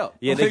nigga's in jail.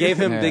 Yeah, they gave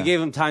him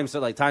Yeah.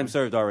 time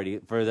served already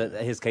for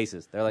his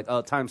cases. They're like,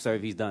 time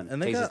served, he's done. And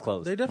they Case is got,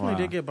 closed. they definitely Wow.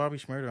 did get Bobby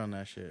Schmurda on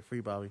that shit.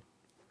 Free Bobby.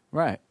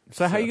 Right.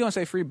 So how you going to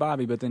say free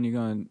Bobby, but then you're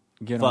going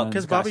to get Fuck, on...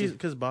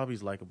 Because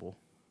Bobby's likable.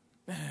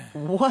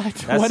 What?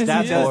 That's- What is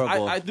that's he doing?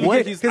 horrible. I do What?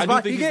 think he's, I do 'Cause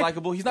think he he's get-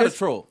 likable. He's not a 'cause-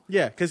 troll.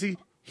 Yeah, because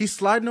he's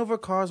sliding over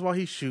cars while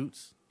he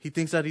shoots. He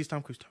thinks that he's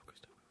Tom Cruise.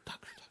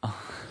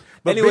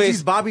 But Anyways, bitch,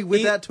 he's Bobby with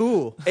he- that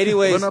tool.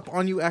 anyways, run up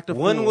on you, act a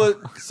One fool. was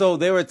so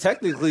they were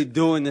technically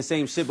doing the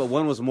same shit, but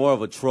one was more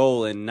of a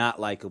troll and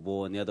not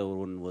likable, and the other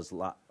one was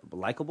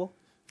likable.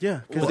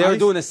 Yeah, But they were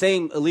doing the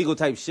same illegal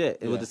type shit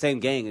Yeah. with the same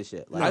gang and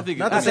shit. Like, I think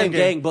not not the the same same gang,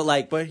 gang, but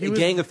like but he was-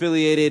 gang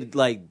affiliated,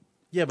 like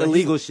but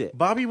illegal he- shit.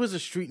 Bobby was a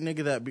street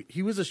nigga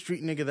he was a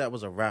street nigga that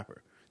was a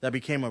rapper that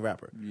became a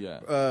rapper. Yeah.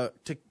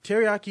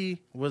 Teriyaki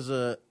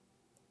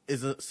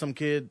is some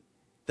kid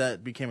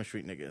that became a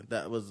street nigga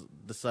that was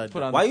decided.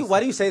 Put on- Why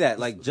do you say that?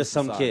 Like just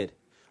some Facade. kid.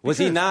 Was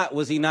he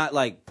not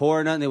like poor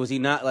or nothing? Was he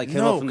not like came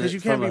up No, from because the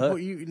you can't from be. the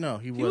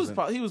hood? He He was.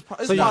 wasn't. He was.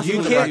 So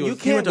you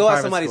can't go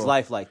out somebody's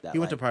life like that. He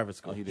went to Like, private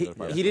school. Oh, he He,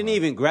 did. he didn't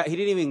even he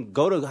didn't even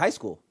go to high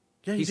school.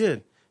 Yeah, he He's-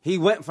 did. He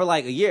went for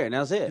like a year, and that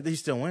was it. He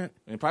still went.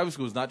 And private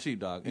school is not cheap,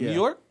 dog. In Yeah. New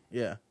York,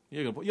 Yeah,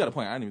 you got a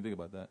point. I didn't even think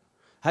about that.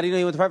 How do you know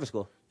he went to private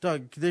school?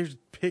 dog.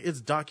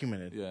 It's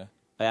documented. Yeah.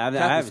 I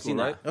Catholic haven't school, seen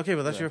right? that. Okay,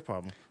 but that's your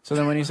problem. So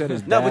then when he said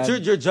his No, dad...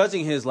 but you're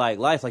judging his like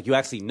life like you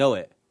actually know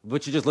it,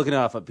 but you're just looking it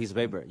off a piece of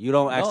paper. You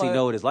don't actually I-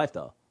 know it his life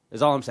though.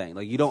 Is all I'm saying.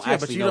 Like you don't Yeah,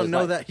 actually but you know don't his know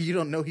life. that. You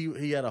don't know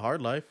he had a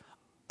hard life.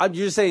 I'm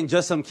just saying,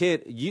 just some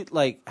kid. You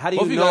like how do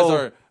Both of you you know? guys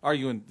are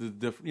arguing the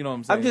different. You know what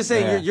I'm saying? I'm just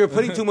saying Yeah. you're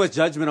putting too much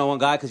judgment on one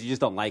guy because you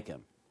just don't like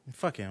him.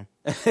 Fuck him.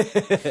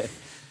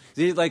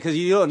 See, like because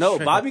you don't know.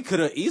 Straight Bobby could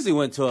have easily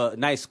went to a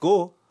nice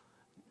school.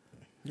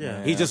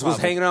 Yeah. He just was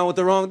probably. hanging around with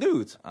the wrong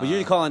dudes. But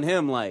you're calling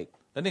him like,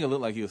 That nigga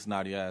looked like he was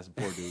snotty ass,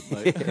 poor dude.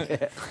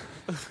 Like,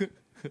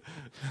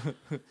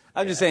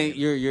 I'm just saying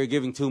you're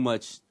giving too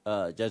much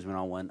judgment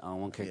on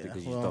one character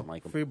because you well, don't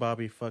like him. Free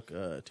Bobby, fuck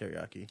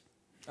teriyaki.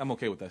 I'm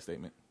okay with that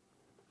statement.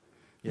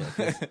 Yeah,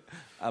 'cause-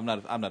 I'm not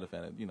a fan of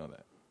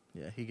that.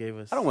 yeah. He gave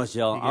us. I don't wish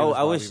jail. he gave us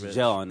I wish Bobby Bitch.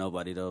 jail on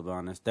nobody though. To be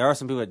honest, there are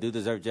some people that do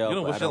deserve jail. You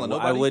don't but wish jail on I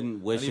nobody?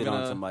 wouldn't wish Not it even,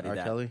 on somebody R.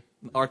 that. Kelly.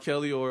 R.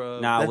 Kelly or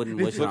Nah, I wouldn't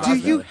wish it on Do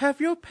you somebody. have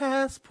your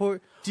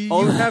passport? Do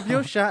you have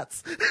your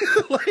shots?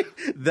 Like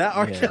that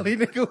R. Yeah. Kelly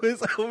nigga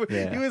was over.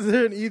 Yeah. He was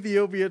there in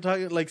Ethiopia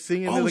talking, like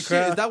singing to Oh the shit!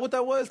 crowd. Is that what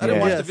that was? I didn't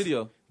Yeah. watch Yes. the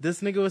video. This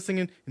nigga was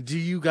singing, "Do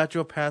you got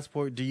your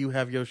passport? Do you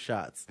have your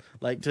shots?"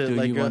 Like to Do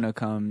like. you want to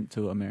come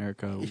to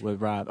America with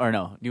Rob? Or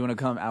no, do you want to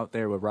come out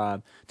there with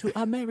Rob to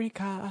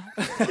America?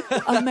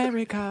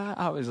 America.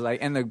 I was like,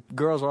 and the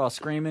girls were all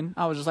screaming.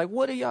 I was just like,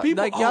 what are y'all?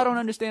 People Like, y'all all- don't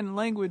understand the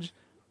language,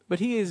 but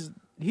he's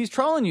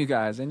trolling you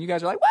guys, and you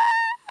guys are like, what?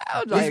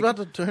 I was He's like, about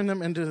to turn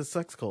them into a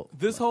sex cult.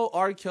 This whole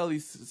R.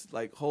 Kelly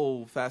like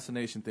whole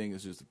fascination thing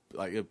is just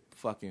like it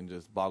fucking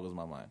just boggles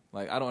my mind.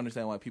 Like I don't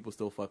understand why people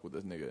still fuck with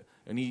this nigga,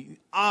 and he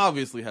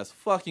obviously has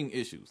fucking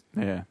issues.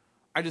 yeah.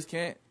 I just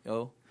can't,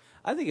 yo.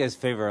 I think it's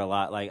favor a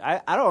lot. Like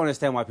I don't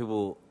understand why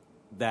people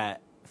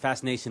that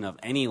fascination of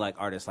any like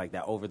artist like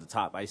that over the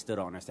top. I still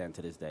don't understand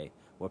to this day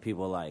where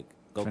people like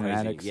go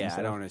Fanatics crazy. and Yeah, I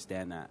stuff. don't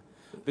understand that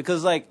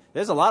because like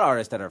there's a lot of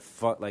artists that are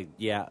like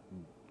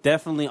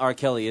definitely R.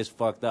 Kelly is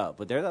fucked up,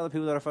 but there's other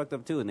people that are fucked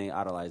up too, and they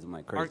idolize him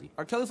like crazy.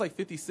 R. Kelly's like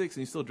 56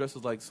 and he still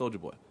dresses like Soulja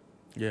Boy.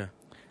 Yeah.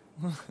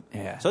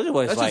 Yeah. Soulja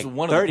Boy's That's like just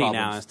one of the 30 now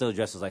problems. and still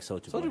dresses like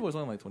Soulja Boy. Soulja Boy's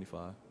only like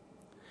 25.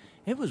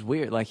 It was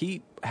weird. Like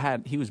he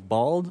was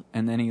bald,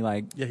 and then he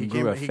like Yeah, he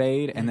grew a came-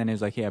 fade, and then it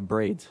was like he had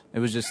braids. It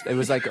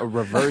was like a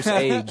reverse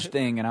age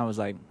thing, and I was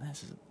like,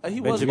 this is He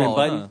was Benjamin bald,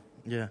 Button? huh?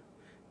 Yeah.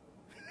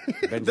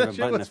 Benjamin That shit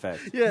Button was- effect.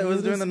 Yeah, it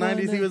was during the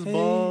 90s. He was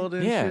bald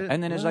and yeah. shit.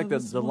 And then it's like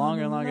the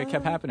longer and longer it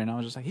kept happening. I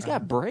was just like, he's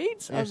got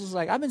braids. I was just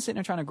like, I've been sitting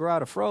there trying to grow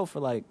out a fro for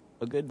like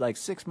a good like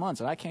 6 months,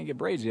 and I can't get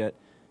braids yet.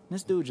 And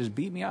this dude just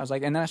beat me out. I was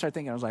like, and then I started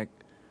thinking, I was like,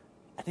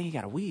 I think he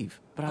got a weave,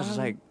 but I was just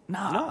like,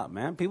 nah. Nah,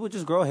 man, people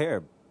just grow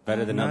hair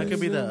better than No, others. it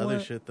could be that other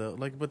shit though.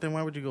 Like, but then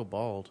why would you go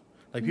bald?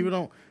 Like people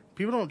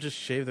don't just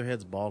shave their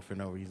heads bald for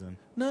no reason.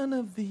 None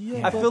of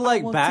the I feel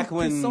like want back to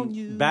piss on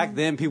you. back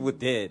then people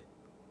did.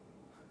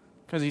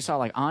 Because he saw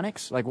like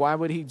Onyx. Like, why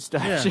would he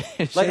start Yeah.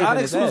 Like shaving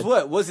Onyx his was head?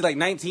 what? Was he like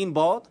 19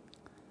 bald?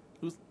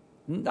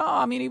 No,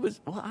 I mean he was.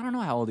 Well, I don't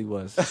know how old he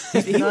was.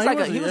 He No, was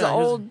like he was an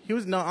old. He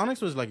was no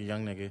Onyx was like a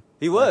young nigga.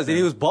 He was, Back and he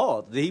then. was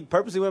bald. He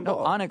purposely went No,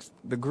 bald. Onyx,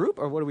 the group,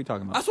 or what are we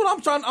talking about? That's what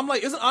I'm trying. I'm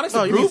like, isn't Onyx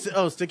Oh, a you mean,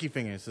 group? Sticky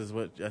Fingers is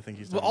what I think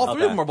he's But talking all about.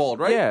 three of them are bald,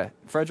 right? Yeah,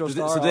 Fredro Did Starr. they,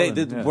 so all they of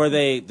did, them, yeah. were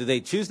they? Did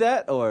they choose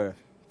that or?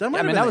 That might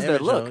Yeah, I have mean, been that was the their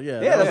image, look. though. Yeah, that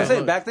that's what was I'm the saying.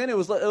 look. Back then it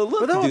was it looked But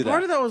to that, do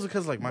part that. of that was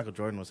because like Michael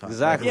Jordan was hot.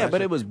 Exactly. Yeah,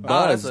 but it was Oh,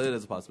 buzzed. it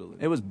is a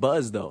possibility. It was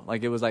buzzed though.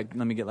 Like it was like,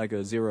 let me get like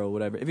a 0 or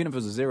whatever. Even if it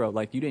was a 0,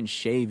 like you didn't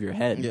shave your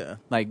head. Yeah.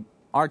 Like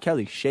R.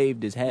 Kelly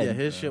shaved his head. Yeah,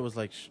 his shit was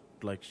like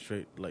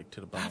straight like to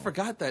the bone. I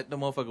forgot that the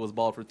motherfucker was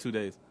bald for 2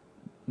 days.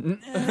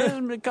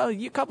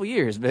 a couple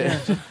years, man.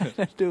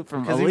 Dude,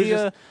 from 'Cause he was Aaliyah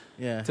just-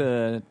 yeah.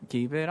 to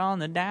keep it on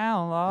the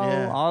down low,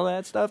 Yeah. all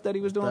that stuff that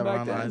he was doing that back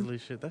Ron then. Isley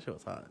shit. That shit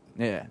was hot.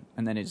 Yeah,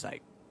 and then it's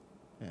like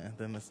Yeah.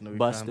 Then this new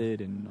busted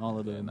and all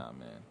of the. Yeah, nah,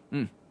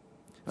 man.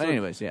 But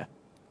anyways, yeah.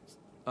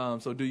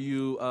 So do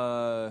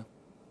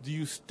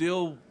you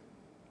still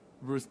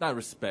not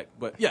respect,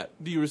 but yeah,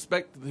 do you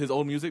respect his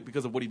old music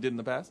because of what he did in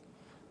the past?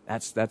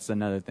 That's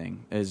another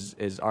thing.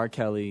 Is R.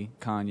 Kelly,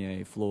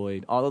 Kanye,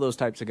 Floyd, all of those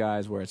types of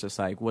guys where it's just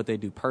like what they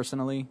do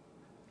personally.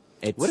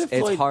 It's What if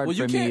Floyd- hard well,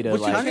 you for me can't- to but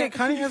you like.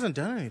 Kanye hasn't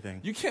done anything.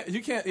 You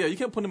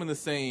can't put him in the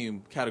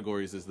same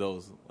categories as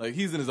those. Like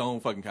he's in his own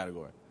fucking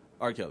category.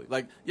 R. Kelly,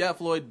 like yeah,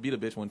 Floyd beat a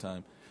bitch one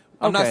time.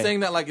 I'm not Okay. saying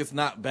that like it's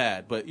not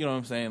bad, but you know what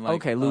I'm saying. Like,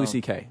 Okay, Louis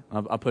C.K.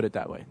 I'll put it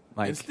that way.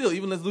 Like and still,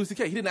 even as Louis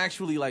C.K., he didn't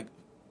actually like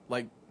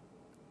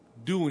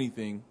do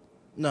anything.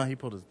 No, he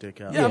pulled his dick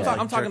out. Yeah, Like,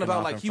 I'm talking jerking about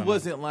off like in he front of-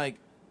 wasn't like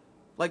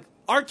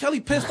R. Kelly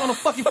pissed on a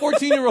fucking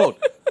 14-year-old.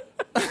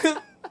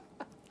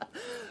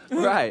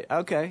 right.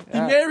 Okay. He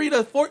married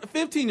a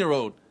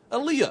 15-year-old,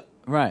 Aaliyah.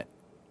 Right.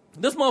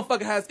 This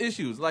motherfucker has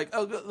issues. Like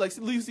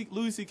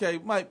Louis C.K.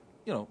 might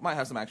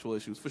have some actual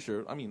issues for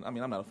sure. I mean, I'm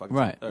not a fucking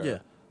Right. Yeah.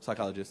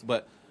 psychologist,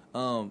 but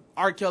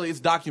R. Kelly,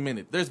 it's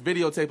documented. There's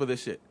videotape of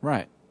this shit.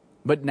 Right.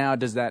 But now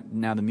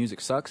the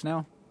music sucks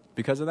now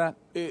because of that?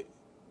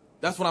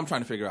 That's what I'm trying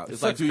to figure out. It's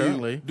sucks like,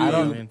 currently. do I you?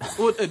 don't mean-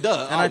 Well, it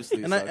does.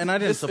 Obviously, and I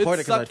didn't support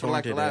it 'cause I sucked for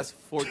like the torrented it. last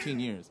 14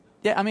 years.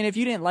 Yeah, I mean, if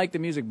you didn't like the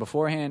music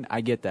beforehand, I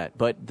get that.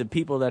 But the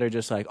people that are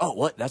just like, oh,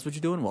 what? That's what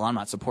you're doing? Well, I'm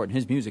not supporting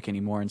his music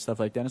anymore and stuff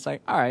like that. It's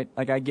like, all right,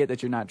 like I get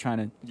that you're not trying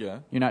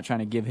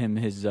to give him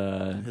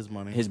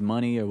his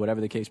money or whatever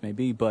the case may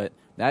be. But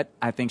that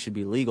I think should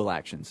be legal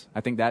actions.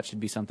 I think that should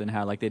be something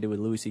how like they did with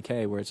Louis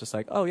C.K. where it's just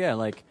like, oh yeah,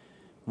 like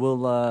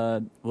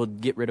we'll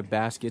get rid of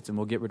baskets and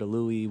we'll get rid of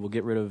Louis, we'll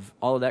get rid of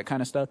all of that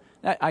kind of stuff.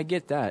 I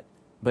get that,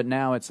 but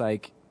now it's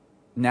like,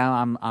 now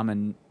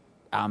I'm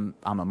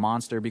a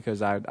monster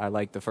because I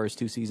like the first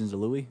 2 seasons of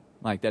Louis.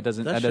 Like that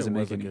doesn't That shit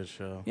make was a any good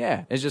show.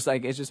 Yeah, it's just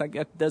like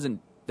that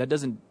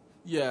doesn't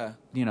Yeah.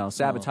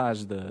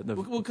 sabotage the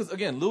Well, because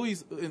again,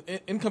 Louis,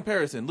 in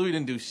comparison, Louis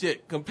didn't do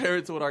shit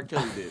compared to what R.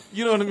 Kelly did.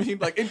 You know what I mean?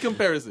 Like in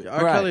comparison,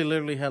 R. Right. Kelly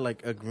literally had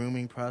like a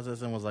grooming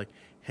process and was like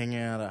hanging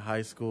out at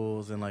high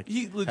schools and like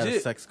he had legit a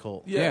sex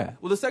cult. Yeah.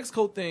 Well, the sex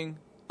cult thing,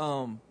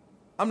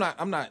 I'm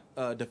not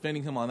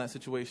defending him on that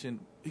situation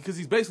because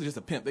he's basically just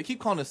a pimp. They keep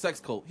calling it a sex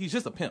cult. He's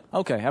just a pimp.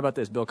 Okay, how about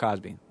this? Bill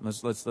Cosby.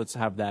 Let's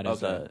have that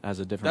as Okay.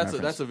 a different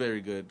reference. That's a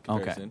very good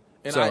comparison.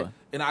 And So-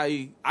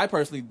 I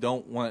personally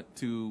don't want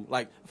to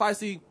like if I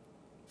see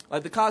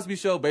like the Cosby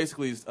Show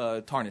basically is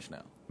tarnished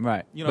now.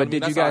 right. You know what I but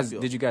mean? did you That's how I guys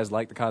feel. did you guys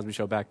like the Cosby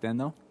Show back then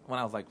though? When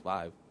I was like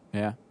 5.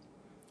 Yeah.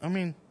 I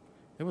mean,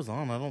 it was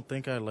on. I don't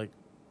think I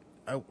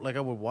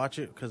would watch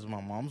it because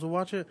my moms would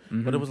watch it,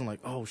 but it wasn't like,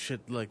 oh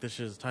shit, like this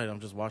shit is tight. I'm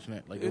just watching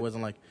it. Like it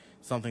wasn't like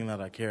something that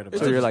I cared about.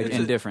 So you're like it's a-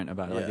 indifferent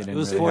about it. Like yeah. you It didn't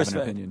was really have an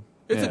force-fed. opinion.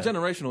 It's Yeah. a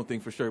generational thing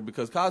for sure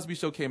because Cosby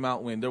Show came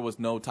out when there was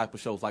no type of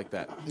shows like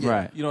that.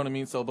 Right. You know what I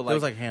mean? So, but There like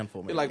was like a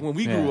handful. Maybe. like when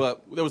we Yeah. grew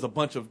up, there was a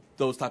bunch of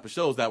those type of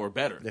shows that were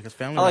better. Yeah, because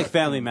Family. I like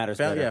Family Matters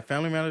better. Yeah,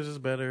 Family Matters is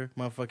better.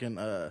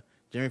 Motherfucking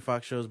Jimmy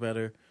Fox show is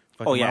better.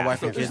 Fucking Oh, yeah. My Wife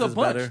So and there's Kids a is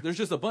bunch. better. There's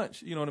just a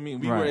bunch. You know what I mean?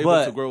 We Right. were able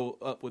But- to grow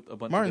up with a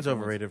bunch. Martin's of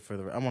different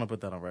overrated I want to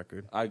put that on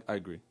record. Ones. I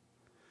agree.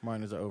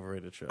 Martin is an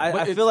overrated show. I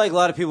it's- feel like a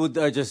lot of people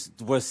are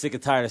just were sick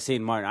and tired of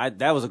seeing Martin.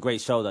 That was a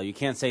great show, though. You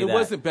can't say It that.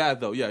 wasn't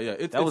bad though. Yeah.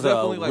 It's That was a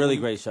definitely like really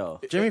when- great show.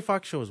 Jimmy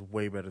Fox show is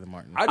way better than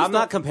Martin. I just I'm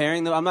not don't-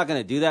 comparing them. I'm not going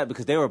to do that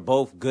because they were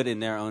both good in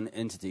their own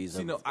entities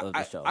You know, of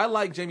the show. I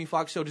like Jamie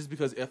Foxx show just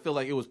because I feel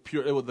like it was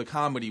pure. The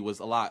comedy was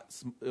a lot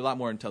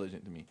more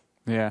intelligent to me.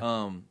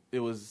 Yeah. It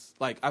was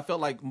like I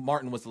felt like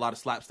Martin was a lot of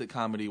slapstick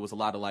comedy. Was a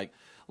lot of like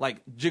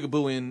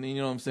jigabooing. You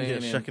know what I'm saying? Yeah,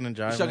 and shucking and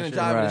jiving shucking and and shit.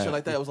 jiving and Right. shit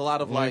like that. It was a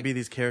lot of Want to like. be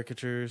these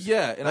caricatures.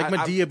 Yeah, and like I-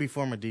 Medea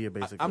before Medea,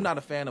 basically. I'm not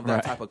a fan of that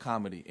Right. type of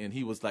comedy, and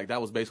he was like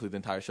that was basically the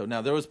entire show.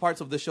 Now there was parts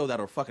of this show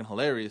that are fucking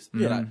hilarious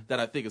that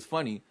I think is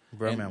funny.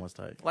 Bro, And, man was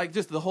tight. Like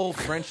just the whole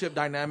friendship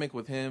dynamic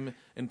with him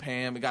and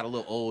Pam, it got a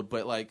little old,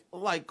 but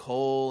like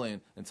Cole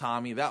and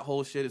Tommy, that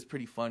whole shit is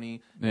pretty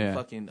funny. And Yeah.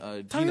 fucking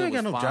Tommy Gina ain't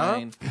got was no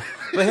fine.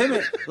 but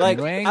him, like,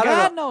 you ain't I don't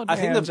got know. no I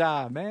think damn the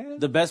job, man.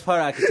 the best part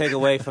I could take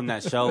away from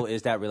that show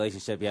is that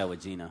relationship he had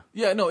with Gina.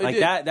 Yeah, no, it Like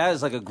did. that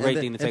is like a great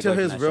thing to take until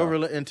away his from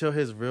that show. until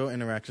his real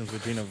interactions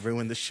with Gina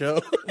ruined the show.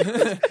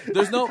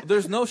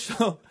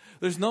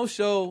 There's no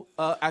show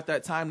at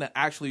that time that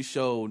actually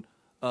showed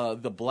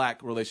the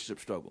black relationship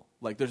struggle.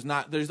 Like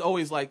there's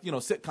always like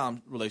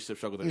sitcom relationship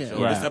struggle that they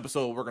show. Right. This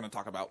episode we're gonna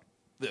talk about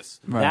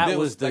this. Right. That It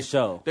was the like,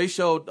 show. They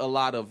showed a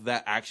lot of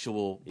that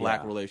actual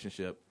black Yeah.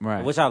 relationship.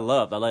 Right. Which I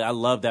loved. I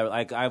love that.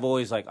 Like I've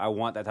always I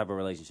want that type of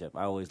relationship.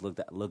 I always looked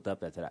up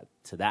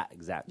to that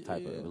exact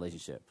type of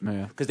relationship.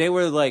 Yeah. Because they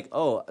were like,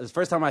 it's the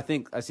first time I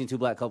think I've seen two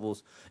black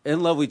couples in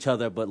love with each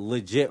other, but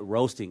legit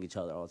roasting each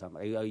other all the time.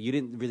 Like, you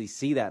didn't really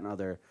see that in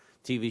other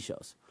TV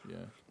shows. Yeah.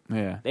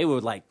 Yeah. They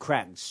would like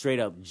crack straight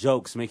up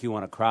jokes, make you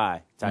want to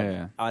cry type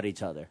Yeah. at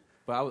each other.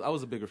 But I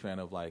was a bigger fan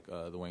of like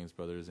the Wayans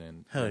brothers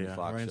and Hell Jamie yeah,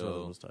 Foxx Wayans show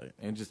brothers was tight.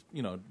 and just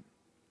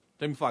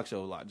Jamie Foxx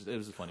show a lot. It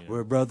was just funny.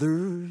 We're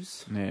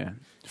brothers. Yeah.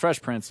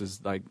 Fresh Prince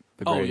is like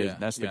the Oh greatest. yeah,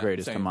 That's the yeah,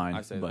 greatest of same. mine.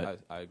 I say but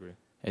I agree.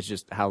 it's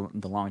just how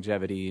the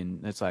longevity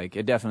and it's like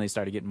it definitely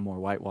started getting more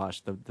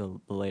whitewashed the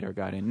later it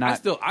got in. I Not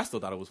still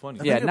thought it was funny.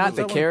 Yeah, think it not was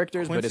the that when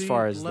characters, but as Quincy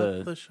far as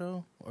left the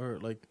show or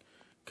like,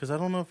 because I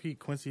don't know if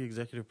Quincy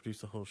executive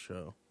produced the whole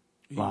show.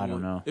 Well, I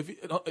don't know.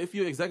 If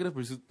you executive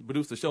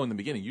produce the show in the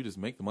beginning, you just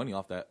make the money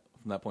off that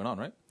from that point on,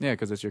 right? yeah,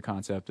 because it's your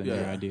concept and your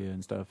Yeah. idea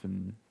and stuff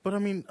and But I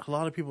mean, a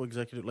lot of people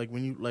executive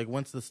when you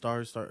once the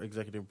stars start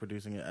executive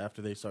producing it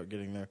after they start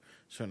getting their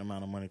certain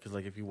amount of money. Because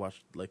if you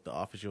watch like The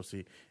Office, you'll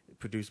see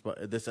produced by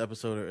this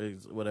episode or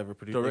is whatever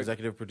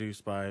executive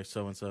produced by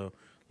so and so.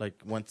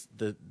 Like once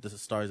the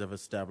stars have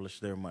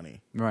established their money,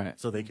 right.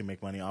 so they can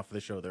make money off of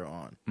the show they're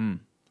on.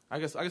 I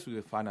guess we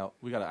could find out.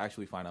 We got to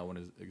actually find out when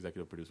his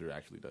executive producer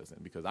actually does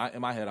it because in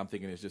my head I'm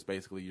thinking it's just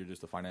basically you're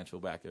just a financial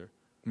backer.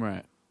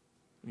 Right.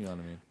 You know what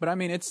I mean? But I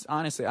mean, it's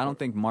honestly, I don't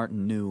think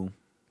Martin knew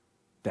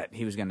that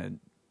he was gonna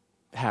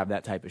have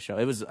that type of show.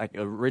 It was like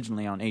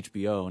originally on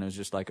HBO, and it was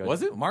just like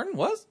Was it Martin?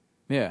 Was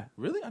Yeah,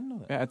 really? I didn't know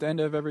that. yeah. At the end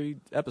of every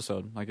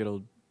episode, like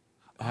it'll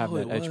have Oh,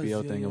 that it was.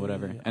 HBO Yeah, thing yeah, or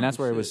whatever, yeah, yeah. and that's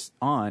Oh, where it shit. was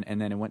on,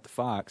 and then it went to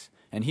Fox,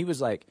 and he was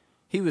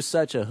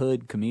such a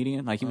hood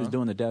comedian, like he was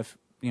doing the deaf,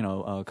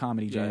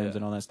 comedy Yeah, jams yeah.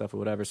 and all that stuff or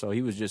whatever. So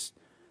he was just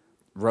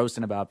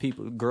roasting about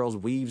people, girls'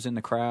 weaves in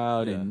the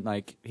crowd, Yeah. and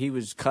like he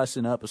was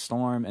cussing up a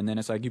storm. And then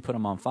it's like you put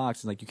him on Fox,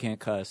 it's like you can't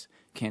cuss,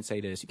 can't say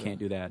this, you can't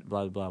do that,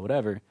 blah blah blah,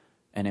 whatever.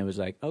 And it was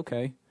like,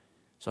 okay,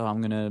 so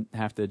I'm gonna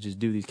have to just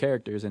do these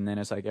characters, and then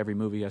it's like every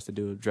movie has to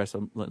do dress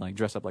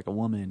up like a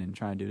woman and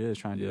try and do this,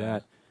 try and do Yeah.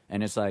 that.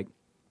 And it's like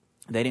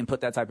they didn't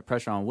put that type of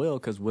pressure on Will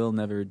because Will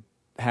never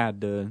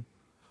had the.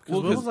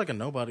 Because Will was like a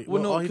nobody.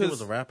 Well, no, all he did 'cause-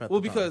 was a rap at well,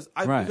 the time. because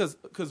I Right.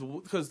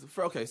 because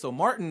okay, so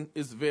Martin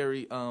is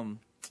very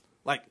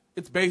like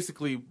it's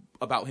basically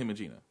about him and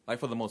Gina, like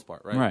for the most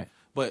part, right? Right.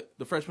 But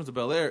the Fresh Prince of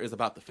Bel Air is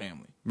about the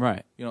family.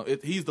 Right. You know,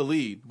 he's the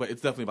lead, but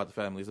it's definitely about the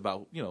family. It's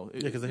about Yeah,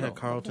 because they had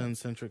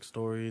Carlton-centric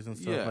stories and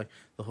stuff, Yeah. like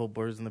the whole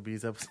Birds and the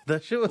Bees episode.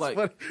 That shit was Like,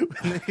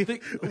 funny.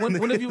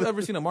 when have you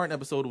ever seen a Martin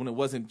episode when it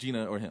wasn't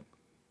Gina or him?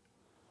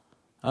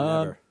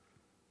 Never.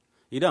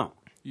 You don't.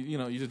 You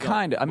know, you just don't.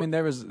 Kind of. I mean,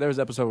 there was an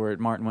episode where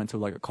Martin went to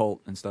like a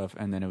cult and stuff,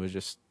 and then it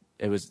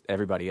was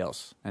everybody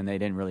else, and they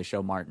didn't really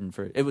show Martin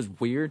for. It was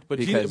weird, But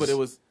because, it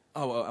was.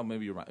 Oh,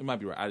 maybe you're right. It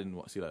might be right. I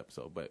didn't see that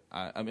episode, but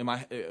I mean,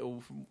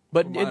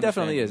 But it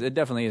definitely is. It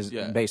definitely is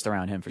Yeah. based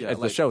around him. Yeah, The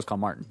like, show's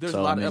called Martin. There's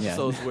so, a lot I mean, of yeah.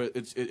 episodes where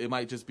it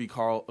might just be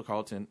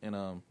Carlton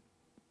and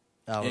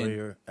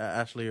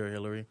Ashley or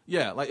Hillary.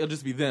 yeah, like it'll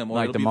just be them, or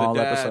Like it'll the be mall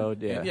the dad,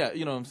 episode, yeah. and yeah,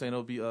 you know what I'm saying.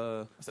 It'll be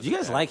Do you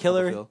guys like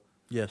Hillary?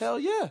 Yes. Hell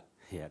yeah,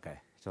 Yeah, okay.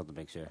 Just want to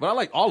make sure. but I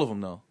like all of them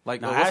though. Like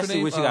No, what's her Ashley,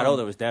 name? when she got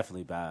older, was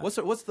definitely bad. What's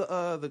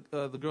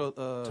the girl?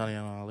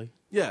 Tatiana Ali.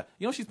 Yeah,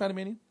 you know she's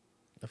Panamanian.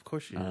 Of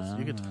course she is.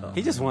 You can tell.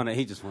 He just wanted.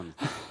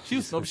 She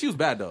was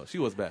bad though. She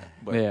was bad,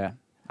 but Yeah.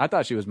 I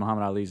thought she was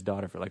Muhammad Ali's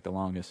daughter for like the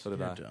longest. so did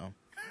You're I. dumb.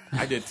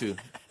 I did too.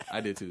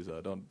 So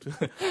don't.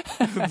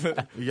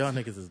 Y'all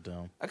niggas is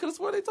dumb. I could have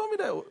swore they told me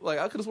that. Like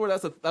I could have swore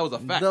that was a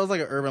fact. That was like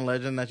an urban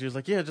legend that she was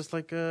like, yeah, just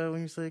like when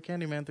you say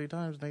Candyman 3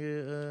 times,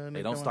 nigga.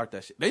 They don't start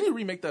that shit. They need to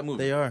remake that movie.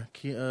 They are.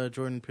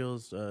 Jordan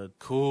Peele's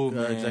Cool,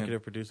 man.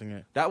 executive producing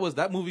it. That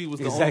movie was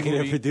the only executive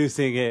movie.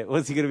 producing it.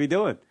 What's he gonna be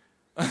doing?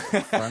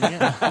 Running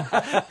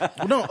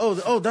it?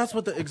 No, that's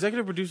what the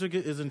executive producer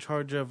is in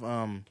charge of.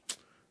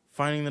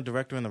 Finding the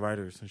director and the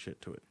writers and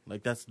shit to it.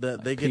 Like that's they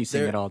get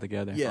piecing it all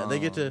together. Yeah,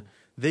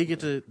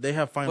 they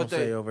have final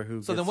say over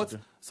who. So gets then what's to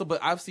do. so?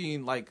 But I've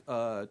seen like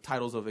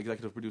titles of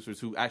executive producers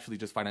who actually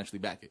just financially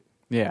back it.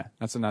 Yeah,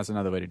 that's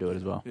another way to do it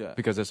as well. Yeah.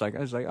 Because it's like all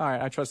right,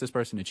 I trust this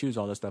person to choose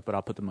all this stuff, but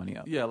I'll put the money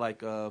up. Yeah,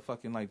 like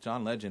fucking like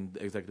John Legend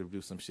executive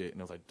produced some shit,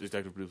 and it was like the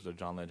executive producer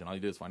John Legend. All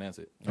he did is finance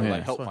it, or Yeah.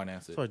 like help That's why-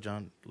 finance it. That's why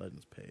John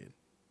Legend's paid.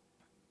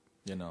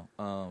 You know,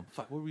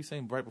 fuck. What were we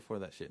saying right before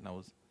that shit? And I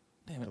was,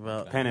 damn it,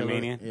 About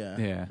Panamanian?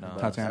 Hillary- Yeah, No,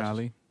 Tatiana that's-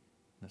 Ali.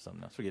 there's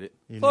something else. Forget it.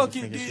 You Fuck niggas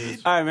it, think it's dude.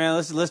 his? All right, man.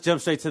 Let's jump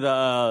straight to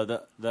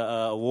the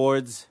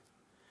awards.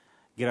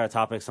 Get our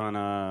topics on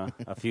a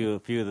few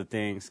of the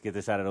things. Get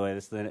this out of the way.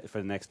 This is for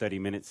the next 30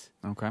 minutes.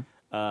 Okay.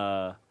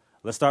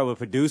 Let's start with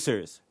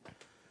producers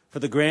for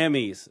the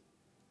Grammys.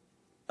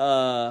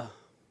 I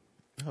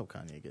hope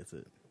Kanye gets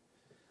it.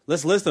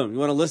 Let's list them. You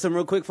want to list them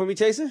real quick for me,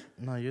 Chaser?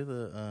 No, you're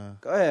the.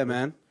 Go ahead,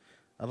 man.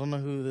 I don't know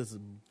who this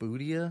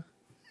Bootia.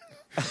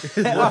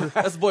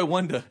 That's Boy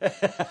Wonder.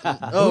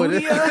 Oh, it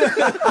is.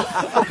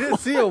 I didn't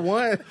see a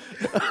one.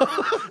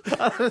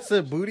 I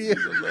said Bootia.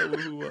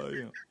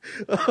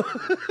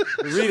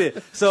 Read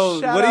it. So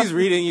what he's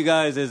reading, you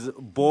guys, is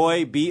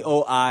boy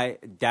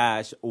BOI-1DA.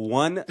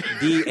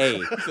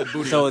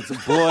 So it's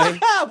boy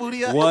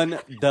Bootia. one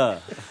duh.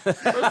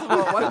 First of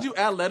all, why did you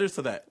add letters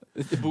to that?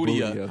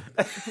 Bootia.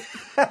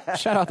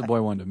 Shout out to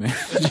Boy Wonder, man.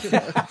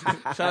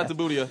 Shout out to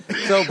Bootia.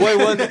 So boy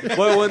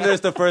Wonder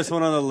is the first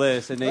one on the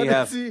list, and then you didn't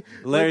have see-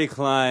 Larry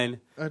Klein,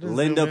 I didn't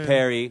Linda zoom in.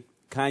 Perry,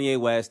 Kanye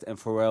West, and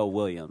Pharrell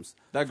Williams.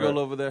 That girl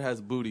over there has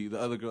booty. The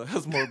other girl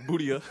has more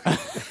bootia.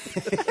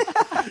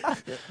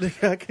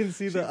 I can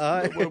see the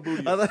eye. more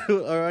booty. I thought,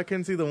 or I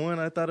couldn't see the one.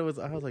 I thought it was.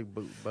 I was like,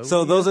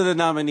 So those are the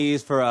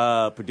nominees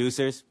for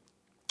producers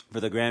for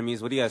the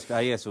Grammys. What do you guys? How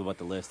do you guys feel about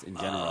the list in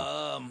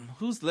general?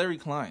 Who's Larry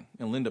Klein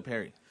and Linda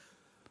Perry?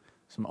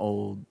 Some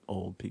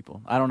old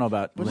people. I don't know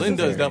about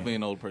Linda is Perry. definitely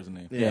an old person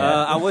name. Yeah.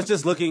 I was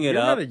just looking it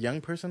You're up. not a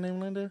young person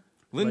named Linda.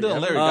 Linda Like,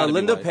 and Larry. gotta be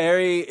Linda white.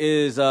 Perry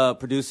is a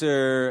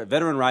producer,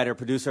 veteran writer,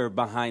 producer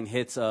behind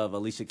hits of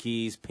Alicia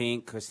Keys,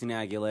 Pink, Christina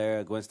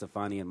Aguilera, Gwen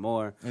Stefani, and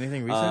more.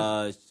 Anything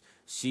recent?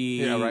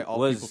 She Yeah, right. All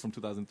was people from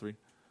 2003.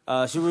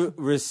 she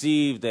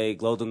received a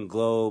Golden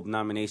Globe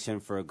nomination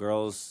for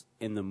Girls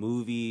in the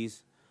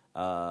Movies.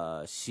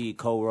 She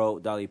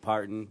co-wrote Dolly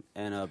Parton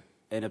and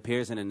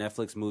appears in a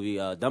Netflix movie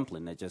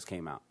Dumpling that just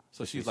came out.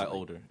 So she's like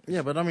older.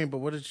 Yeah, but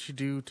what did she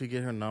do to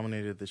get her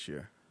nominated this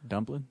year?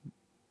 Dumpling?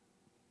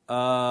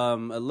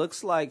 It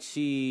looks like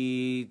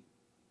she,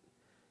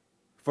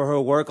 for her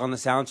work on the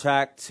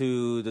soundtrack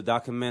to the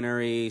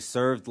documentary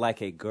Served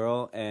Like a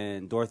Girl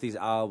and Dorothy's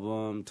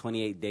album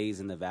 28 Days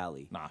in the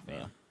Valley. Nah,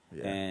 fam.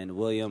 Yeah. And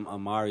William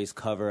Amari's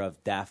cover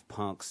of Daft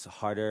Punk's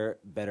Harder,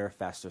 Better,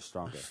 Faster,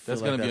 Stronger.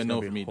 That's gonna be a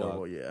no for me,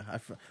 horrible. dog. Yeah,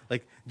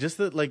 like just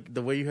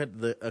the way you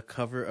had a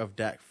cover of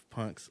Daft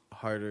Punk's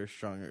Harder,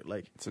 Stronger.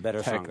 Like It's a Better,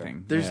 tech stronger.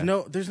 thing. there's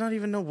Yeah. there's not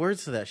even no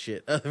words to that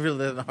shit other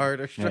than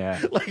Harder, Stronger.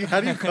 Yeah. Like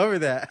how do you cover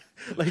that?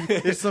 Like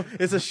it's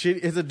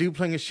a dude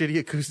playing a shitty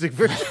acoustic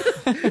version.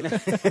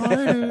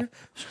 Harder,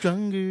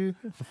 stronger,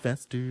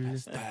 faster.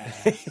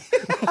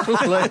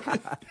 like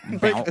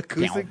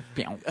acoustic.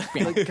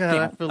 Like, God,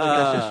 I feel like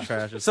that's just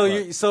trash. as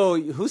fuck. So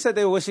who said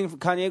they were wishing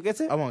Kanye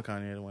gets it? I want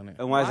Kanye to win it.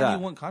 And why is Why do that? you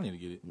want Kanye to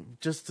get it?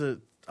 Just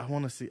to, I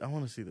want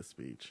to see the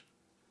speech.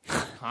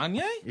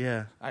 Kanye?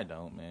 Yeah. I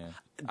don't, man.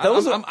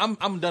 Those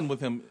I'm done with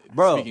him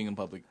Bro. speaking in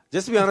public.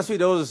 Just to be honest with you,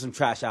 those are some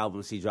trash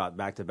albums he dropped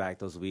back to back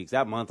those weeks.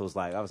 That month was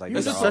like, I was like, He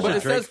was these just are such all a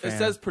But bad. it Drake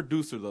says fan.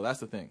 producer though. That's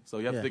the thing. So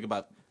you have to think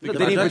about. But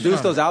did he production produce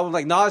on those it. albums?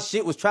 Like Nas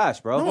shit was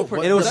trash, bro. No,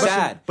 and it was production-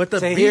 sad. But the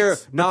to beats, hear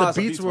but Nas,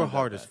 the beats beats were weren't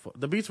hard that as fuck.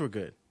 The beats were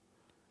good.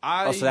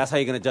 oh, so that's how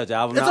you're gonna judge the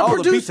album? It's Now, a oh,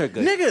 the beats producer, are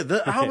good. nigga.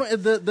 The album,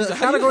 the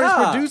how do you category is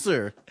not?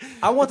 producer.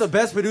 I want the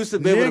best producer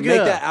to be able to Nigga,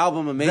 make that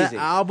album amazing.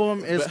 The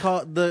album is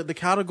called the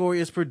category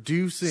is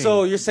producing.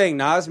 So you're saying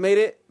Nas made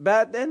it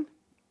bad then?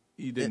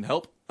 He didn't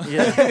help.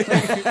 yeah,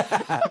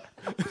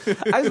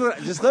 I just want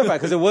to just clarify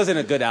because it wasn't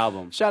a good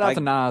album. Shout out Like,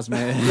 to Nas,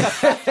 man.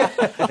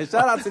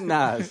 Shout out to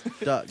Nas.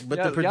 dog, but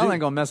y'all, y'all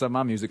ain't gonna mess up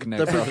my music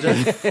connect.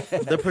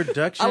 the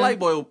production. I like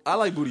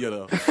Boodia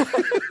though.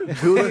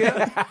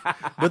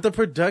 but the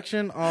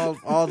production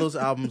all those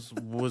albums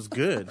was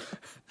good.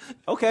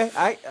 Okay,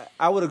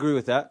 I would agree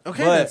with that.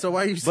 Okay, but, then, so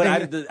why are you But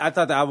saying I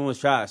thought the album was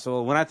trash.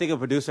 So when I think of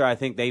producer, I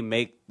think they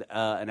make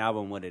an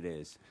album what it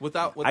is.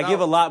 Without I give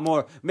a lot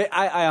more.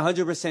 I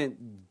 100%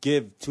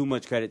 give too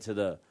much credit to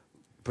the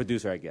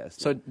producer, I guess.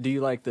 So, do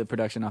you like the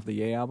production off the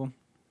Ye album?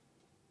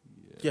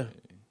 Yeah,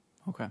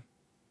 Okay.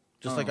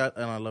 just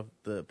I love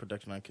the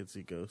production on Kids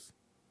See Ghosts.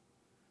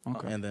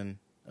 Okay. And then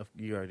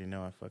you already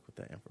know I fuck with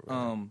that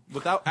Emperor.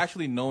 Without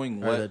actually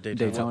knowing Or what the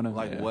Daytona.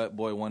 like Yeah. what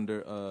Boy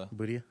Wonder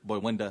Boodia. Boy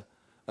Wonder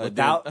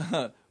Without-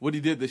 did, what he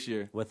did this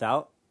year.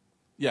 Without,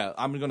 Yeah,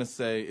 I'm gonna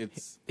say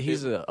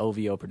He's an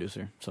OVO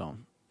producer, so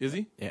is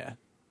he? yeah,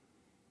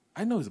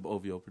 I know he's an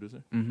OVO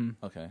producer. mm-hmm.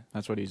 Okay.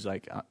 that's what he's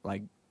like.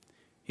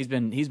 He's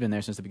been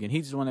there since the beginning.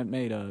 He's the one that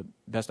made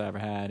Best I Ever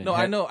Had. And No,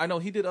 I know.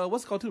 He did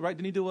what's it called too, right?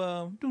 Didn't he do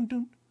dun dun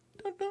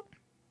dun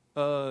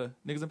dun?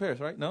 Niggas in Paris,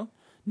 right? No,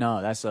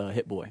 No, that's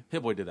Hit Boy.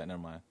 Hit Boy did that.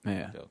 Never mind.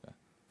 Yeah. Okay.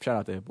 Shout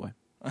out to Hit Boy.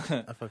 I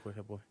fuck with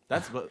Hit Boy.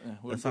 That's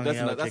song he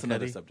had with that's Kid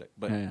another Cudi? subject.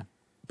 But Yeah.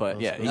 But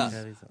Those yeah,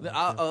 songs. he's,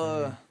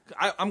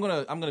 I'm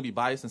gonna be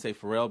biased and say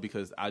Pharrell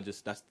because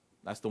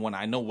that's the one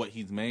I know what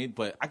he's made,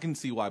 but I can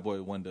see why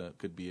Boy Wonder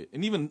could be it,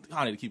 and even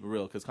Kanye, to keep it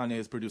real, because Kanye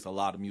has produced a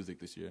lot of music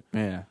this year.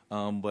 yeah.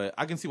 But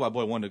I can see why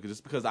Boy Wonder,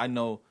 just because I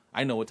know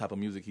what type of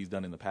music he's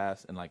done in the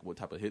past and like what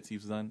type of hits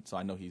he's done, so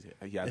I know he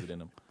has it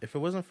in him. If it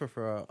wasn't for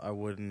Pharrell, I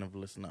wouldn't have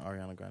listened to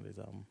Ariana Grande's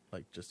album.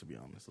 Like, just to be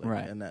honest, like,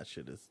 Right. And that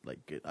shit is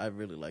like good. I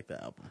really like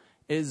that album.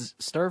 Is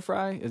Stir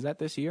Fry? Is that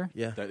this year?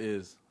 Yeah. That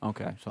is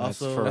Okay, so Also, that's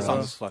that for song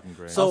is fucking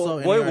great. So-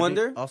 Also, Boy NERD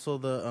Wonder? Also,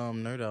 the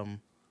Nerd album.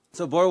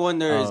 so Boy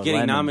Wonder is Oh, getting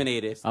Lennon.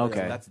 nominated.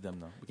 Okay. That's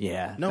them though.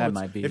 yeah. No, that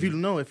it's- might be. If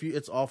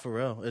it's all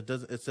Pharrell. It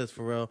does. It says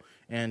Pharrell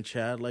and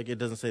Chad. Like, it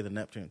doesn't say the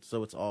Neptunes,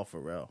 so it's all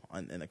Pharrell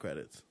in the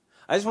credits.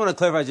 I just want to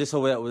clarify just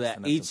so that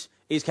And each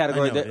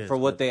category I know it is, for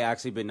what but- they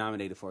actually been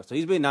nominated for. So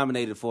he's been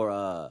nominated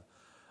for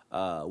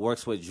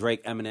works with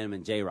Drake, Eminem,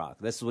 and J Rock.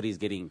 This is what he's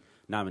getting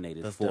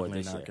nominated That's for definitely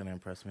this not year. gonna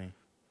impress me.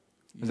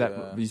 is that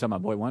you talking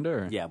about Boy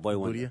Wonder? Or? Yeah, Boy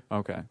Wonder. Boodia?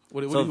 Okay.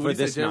 What So do for you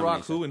say? this J Rock,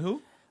 nomination. who and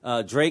who?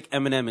 Drake,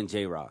 Eminem, and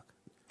J Rock.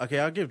 Okay,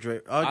 I'll give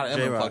Drake. J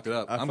Eminem Rock. fucked it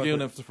up. I'm giving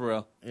it to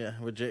Pharrell. Yeah,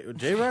 with J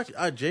Rock.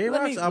 J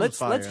Let Rock's me, album's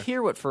fire. let's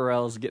hear what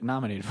Pharrell's getting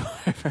nominated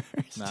for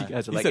first. Nah. You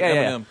guys are He like, said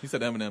yeah, Eminem. yeah. He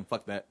said Eminem.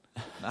 Fuck that.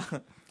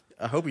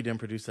 I hope he didn't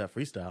produce that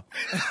freestyle.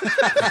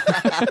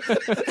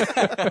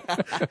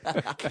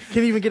 Can't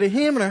even get a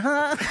him in her,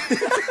 huh?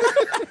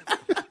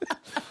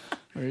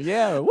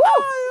 Yeah. Woo!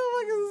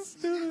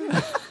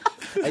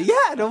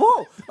 Yeah, the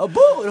whoo, a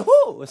boo, the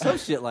whoo, or some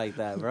shit like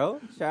that, bro.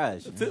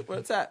 Trash. Tip, where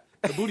it's at?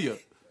 The Boodia.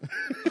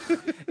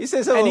 He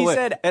said something. And he with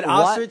said, an "Wa-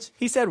 ostrich.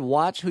 He said,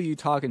 "Watch who you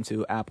talking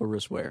to." Apple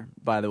wristwear.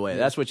 By the way,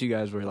 that's what you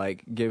guys were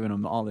like giving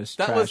him all this.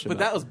 That trash was, but about.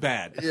 that was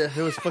bad. Yeah,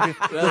 it was fucking.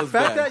 the was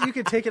fact bad. that you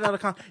could take it out of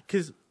context,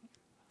 because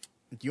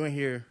you ain't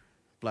hear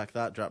Black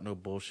Thought drop no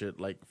bullshit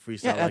like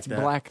freestyle yeah, like that's that.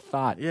 Black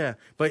Thought. Yeah,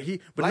 but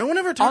no one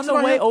ever talks On the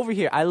about way him. over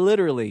here, I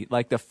literally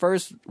like the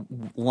first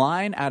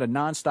line out of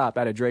nonstop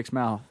out of Drake's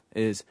mouth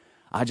is,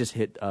 "I just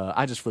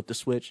flipped the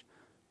switch,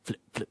 flip,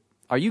 flip."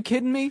 Are you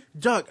kidding me?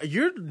 Doug,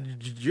 you're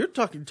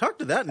talking. Talk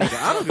to that nigga.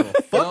 I don't give a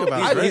fuck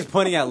about He's Drake.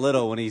 pointing at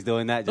Little when he's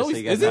doing that. Just so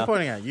you guys is he know.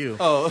 Pointing at you.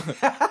 Oh,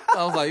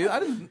 I was like, I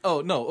didn't.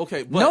 Oh no,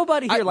 okay. But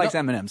Nobody here I- likes no,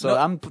 Eminem, so no,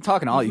 I'm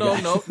talking to all you no,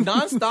 guys. no.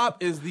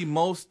 Nonstop is the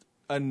most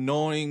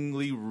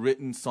annoyingly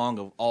written song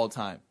of all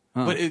time.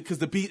 But because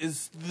the beat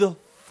is the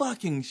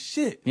fucking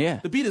shit. Yeah.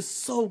 the beat is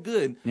so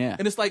good. Yeah.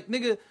 and it's like,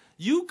 nigga,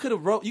 you could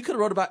have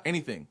wrote about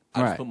anything.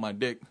 I Right. just put my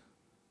dick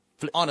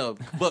on a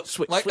book,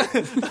 like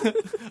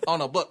on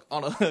a book,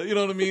 you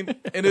know what I mean?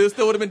 And it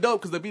still would have been dope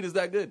because the beat is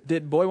that good.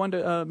 Did Boy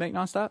Wonder make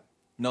nonstop?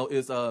 No,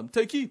 it's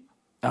Take Keith.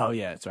 Oh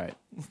yeah, that's right.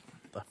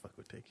 I fuck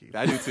with Take Heed.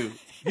 I do too.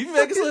 He be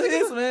making some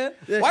hits, man.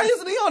 Why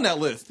isn't he on that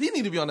list? He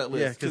need to be on that Yeah,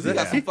 list because he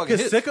got some fucking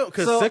hits.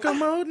 sicko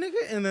mode,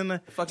 nigga, and then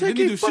Fucking, didn't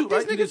he do shoot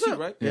right? He did shoot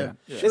right. Yeah.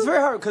 It's very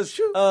hard because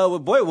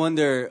with Boy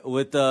Wonder,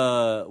 with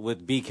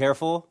Be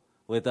Careful,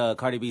 with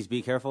Cardi B's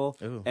Be Careful,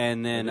 Ooh.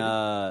 and then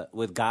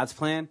with God's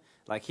Plan,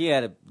 like he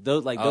had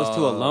those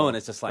two alone.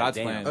 It's just like God's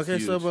damn. Plan. Okay,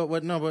 Huge. so but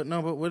what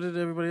did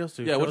everybody else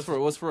do? Yeah, what's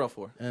Show us- Pharrell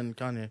for? and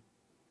Kanye?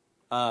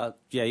 Yeah,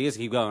 you guys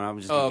keep going. I'm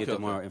just gonna Oh, get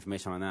okay, more okay.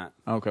 information on that.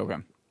 Okay.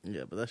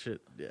 Yeah, but that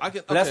shit. Yeah. I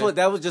can, But that's okay. what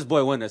that was just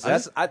Boy Wonder. So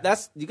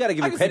that's you got to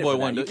give I him can see credit Boy for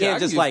that. Wonder. You Yeah, I can't can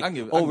just give- like I can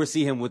give-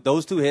 oversee him with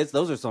those two hits.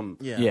 Those are some.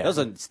 Yeah. Those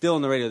are still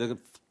on the radio. They're gonna,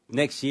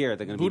 next year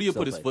they're gonna Booty be will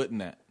put his still foot in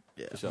that.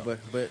 Yeah, For sure.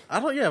 but I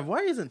don't. Yeah, why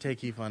isn't Tay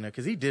Keith on there?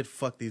 Because he did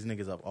fuck these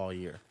niggas up all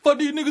year. Fuck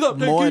these niggas up,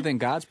 More Take than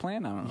God's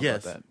plan? I don't know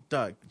Yes, about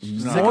dog. that.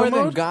 Sicko More than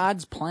mode?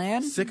 God's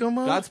plan? Sicko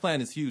mode. God's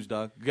plan is huge,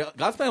 dog.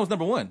 God's plan was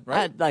number one,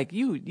 right? Like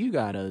you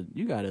gotta.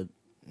 don't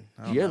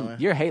know.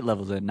 Your hate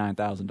level's at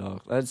 9,000,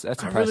 dog. That's I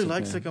impressive. really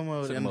like man. Sicko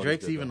mode, Sicko and mode is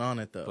Drake's good, even though. on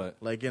it though. But-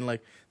 Like in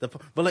like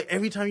but like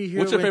every time you hear,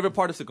 What's your when- favorite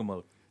part of Sicko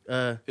Mode?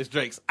 Uh, It's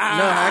Drake's. no,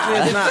 actually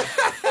it's not.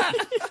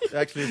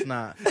 Actually, it's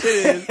not. It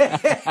is.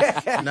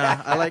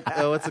 Nah, I like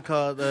what's it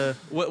called?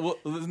 What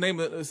let's name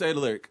it? Say the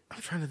lyric.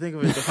 I'm trying to think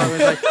of it. The part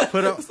where it's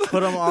like put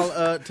them all.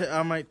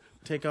 I might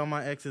take all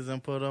my exes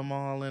and put them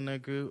all in a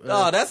group.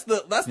 Oh, that's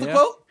the Yeah.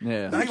 quote.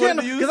 Yeah. I you can't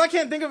wanted to use? because I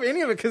can't think of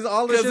any of it because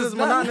all this shit Because is it's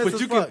not. monotonous But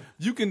as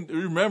you fuck. can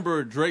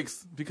remember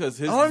Drake's because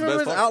his All I is the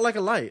remember best is part. "Out Like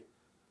a Light."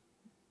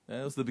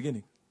 That was the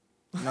beginning.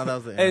 No, that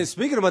was the And end.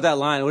 speaking about that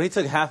line, when he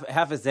took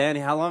half a Zan,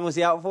 how long was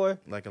he out for?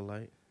 Like a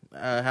light.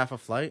 Half a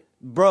flight.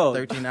 Bro,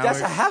 13 that's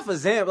hours. a half a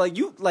Zan. Like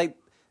you, like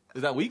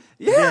Is that weak?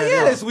 yeah,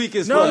 no. this week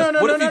is No, fuck. no,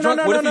 no, What no, if he no, drunk-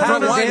 no, what no, if he no,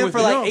 drunk no, wine no.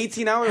 for like No.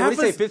 18 hours? Half What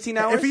do you a- say, 15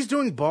 hours? If he's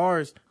doing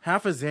bars,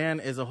 half a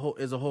Zan is a whole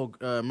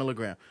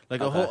milligram.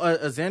 Like a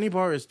Zanny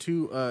bar is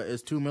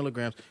 2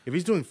 milligrams. If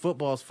he's doing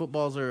footballs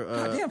are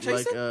Goddamn,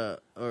 Chasen.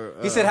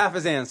 He said half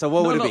a Zan, so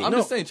what would it be? I'm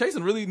just saying,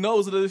 Chasen really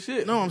knows the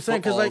shit. No, I'm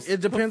saying because like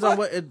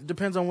Footballs. it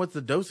depends on what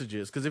the dosage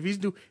is. Because if he's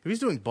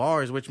doing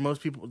bars, which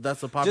most people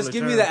that's a popular. Just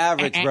give me term. the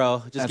average,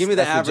 bro. Just give me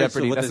the average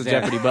Jeopardy. of what That's the the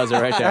Zan. Jeopardy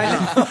buzzer right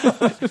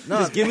there.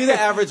 Just give me the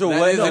average of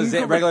what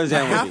a regular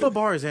Zan would half be. a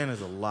bar of Zan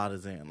is a lot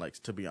of Zan. Like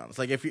to be honest,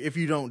 like if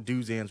you don't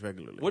do Zans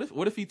regularly,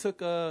 What if he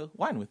took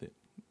wine with it?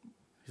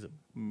 He's a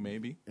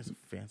Maybe. he's a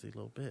fancy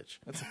little bitch.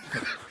 That's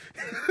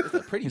a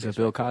pretty. He's a bitch.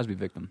 Bill Cosby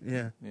victim.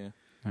 Yeah, Yeah.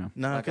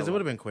 no, Like because a it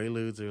would have been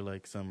Quaaludes or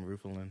like some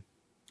Rufalin.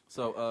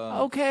 So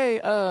Okay,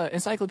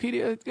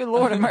 encyclopedia. Good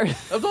Lord, America.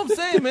 that's what I'm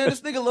saying, man. This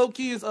nigga low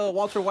key is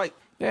Walter White.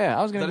 Yeah,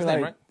 I was Is gonna that be his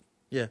name, like, right?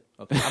 Yeah,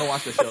 Okay. I don't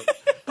watch the show.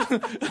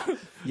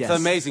 yes. It's an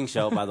amazing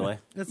show, by the way.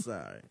 it's all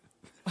right.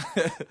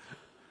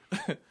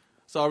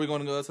 So are we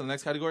going to go to the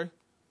next category?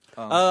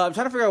 I'm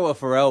trying to figure out what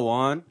Pharrell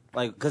won,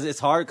 like, because it's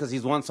hard because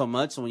he's won so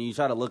much. So when you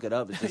try to look it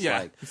up, it's just Yeah,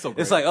 like it's so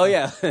it's great. like, oh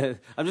yeah,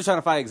 I'm just trying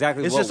to find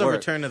exactly. It's what just a worked.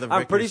 return to the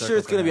I'm pretty victory sure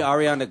it's circle gonna be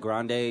for him. Ariana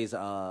Grande's,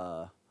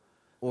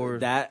 Or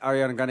that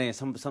Ariana Grande and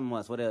something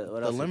else. What else?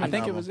 Lemon I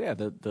think it album. was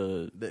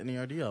the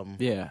NERD album.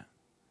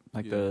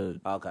 like Yeah.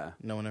 the Okay.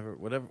 No one ever,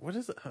 whatever. What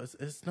is it?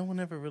 Is no one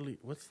ever really?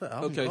 What's the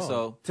album Okay, called?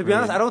 so To be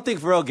honest, I don't think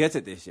Pharrell gets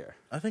it this year.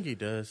 I think he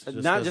does.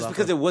 Not just off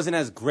because of- it wasn't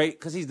as great,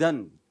 because he's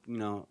done,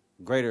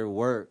 greater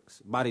works,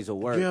 bodies of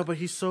work. Yeah, but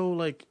he's so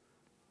like,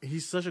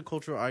 he's such a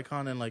cultural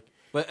icon and like.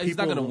 but he's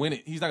not people- going to win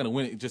it. He's not going to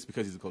win it just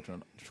because he's a cultural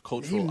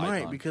He might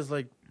icon. because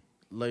like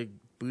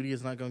Booty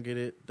is not gonna get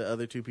it. The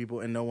other two people,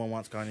 and no one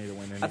wants Kanye to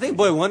win. Anything. I think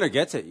Boy Wonder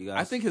gets it, you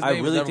guys. I think his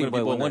name is never going to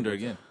be Boy Wonder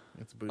gets it. again.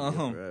 it's Booty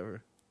Uh-huh.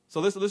 forever. So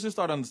let's just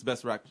start on this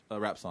best rap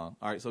song.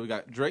 All right, so we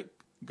got Drake,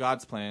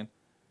 God's Plan,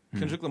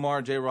 Kendrick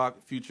Lamar, J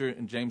Rock, Future,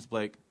 and James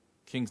Blake,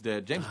 King's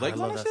Dead. James I Blake's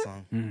on love that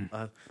that shit?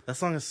 song. That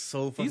song is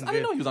so fucking I good.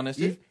 didn't know he was on that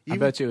shit. I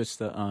bet you it's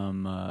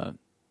the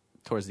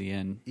towards the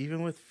end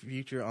Even with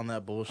Future on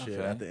that bullshit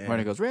Okay. at the end. when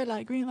it goes red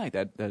light, green light.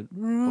 That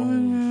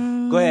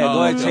Go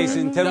ahead, okay.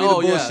 Jason. Tell me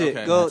Oh, the yeah, bullshit.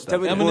 okay. Go, That's tell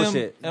me the Eminem,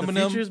 bullshit. The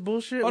Eminem. Future's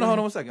bullshit. Hold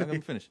on 1 second. I'm going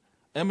to finish.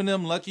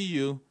 Eminem, Lucky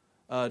You,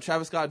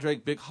 Travis Scott,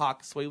 Drake, Big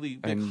Hawk, Sway Lee.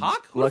 Big and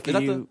Hawk? Lucky Is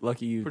that you,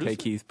 Lucky you. producer? Tay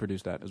Keith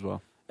produced that as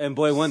well. And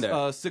Boy Wonder.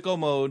 Sicko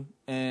Mode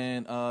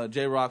and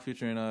J Rock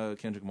featuring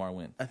Kendrick Lamar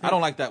win. I, think-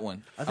 don't like that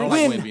one. I, don't think-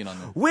 like Win. Win being on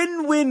there.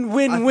 Win, win,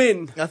 win,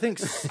 win. I think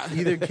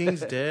either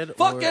King's Dead.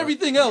 Fuck or,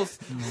 everything else.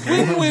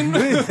 Win.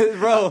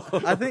 Bro,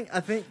 I think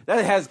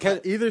that has.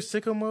 either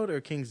Sicko Mode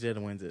or King's Dead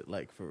wins it.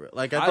 Like for real.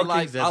 Like I think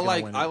King's Dead's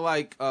gonna win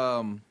it.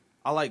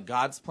 I like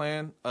God's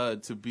Plan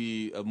to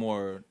be a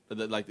more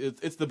like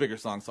it's the bigger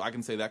song, so I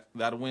can say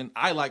that'll win.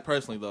 I like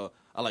personally though.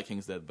 I like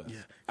King's Dead best.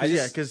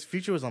 Yeah, because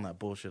Future was on that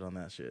bullshit on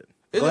that shit.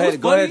 It Go was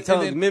ahead, go funny, ahead. Tell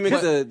and him, then- mimic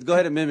but- the. Go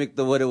ahead and mimic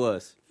the what it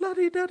was. La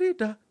di da di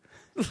da.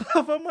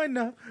 Love on my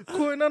knob.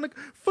 Corn on the.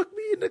 Fuck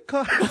me in the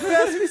car.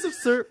 Pass me some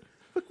syrup.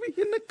 Fuck me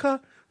in the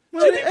car.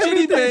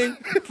 Chitty bang,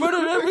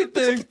 murder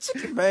everything.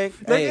 Bang.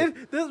 Like, Hey,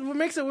 what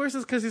makes it worse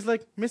is because he's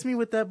like, miss me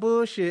with that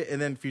bullshit, and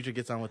then Future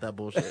gets on with that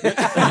bullshit.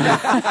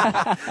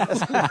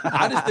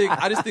 I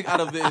just think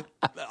out of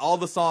all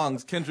the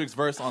songs, Kendrick's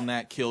verse on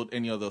that killed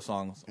any of those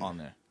songs on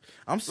there.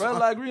 I'm Red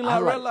light, green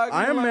light, red light.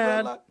 I green am light, red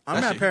mad. light. I'm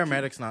That mad. shit-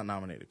 Paramedics not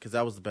nominated because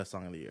that was the best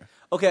song of the year.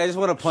 okay, I just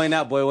want to point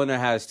out Boy Wonder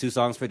has 2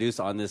 songs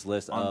produced on this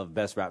list of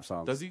best rap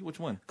songs. Does he? Which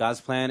one?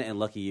 God's Plan and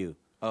Lucky You.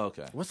 Oh,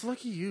 okay. What's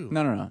Lucky You?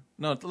 No.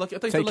 No, Lucky, I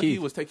think Take Lucky Keith.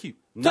 was Take Keith.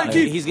 No, Take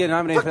Keith. he's getting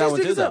nominated Fuck for that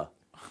these one too, niggas though. up.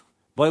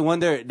 Boy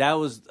Wonder, that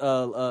was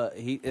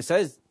it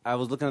says I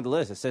was looking at the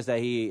list. It says that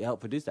he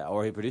helped produce that,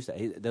 or he produced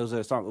that. Those are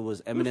the songs. It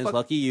was Eminem's fuck-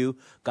 "Lucky You,"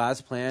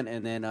 God's Plan,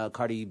 and then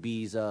Cardi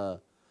B's. Who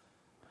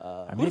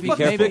Maybe, the fuck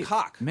is maybe, Big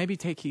Hawk? maybe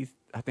Tay Keith.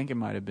 I think it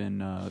might have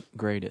been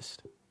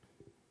greatest.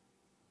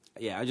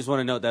 Yeah, I just want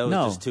to note that was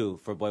No. just 2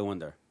 for Boy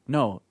Wonder.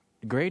 No,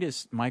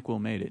 greatest Mike Will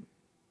made it.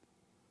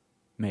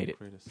 Made it.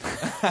 Greatest.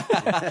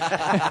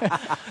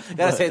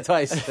 Gotta say it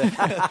twice.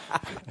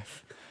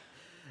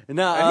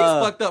 No, And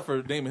he's fucked up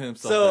for naming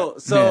himself.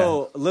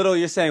 so Little,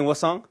 you're saying what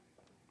song?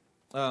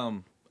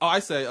 I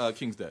say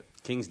King's Dead.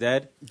 King's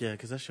Dead. Yeah,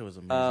 because that shit was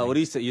amazing. What do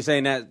you say? You're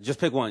saying that? Just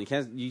pick one. You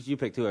can't. You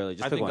pick two early.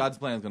 Just I pick think one. God's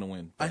Plan is gonna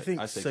win. I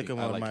think say Sicko I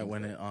Mode like might King's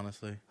win Dead. it,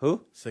 honestly.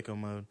 Who? Sicko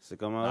Mode.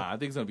 Sicko Mode. Nah, I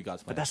think it's gonna be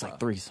God's Plan. But that's like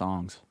 3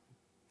 songs.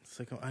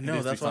 Sicko. I know,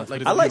 is that's three what, songs,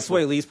 like, but I it's like beautiful.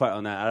 Sway Lee's part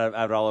on that. Out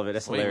of all of it,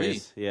 that's Sway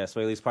hilarious. Yeah,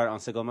 Sway Lee's part on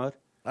Sicko Mode.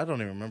 I don't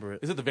even remember it.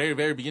 Is it the very,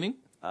 very beginning?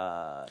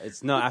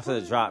 It's no after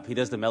the drop. He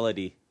does the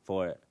melody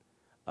for it.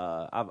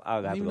 I'll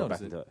have to even go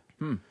back notice into it.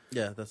 it.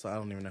 Yeah, that's. I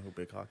don't even know who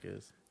Big Hawk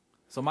is.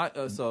 So my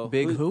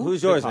Big who?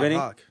 Who's yours, Hawk. Benny?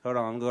 Hawk. Hold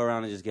on, I'm gonna go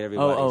around and just get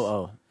everybody's.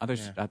 Oh.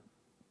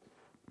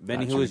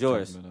 Benny, who is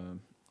yours?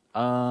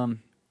 I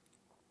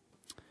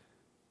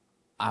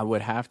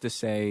would have to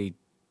say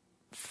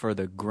for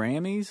the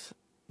Grammys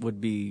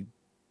would be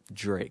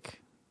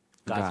Drake.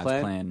 God's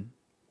Plan?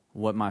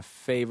 What my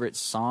favorite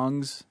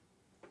songs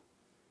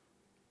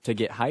to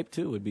get hyped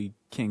to would be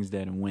King's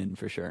Dead and Win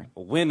for sure.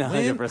 Win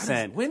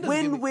 100%.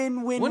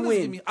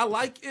 Win. I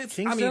like it.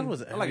 King's I mean, Dead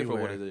was I like it for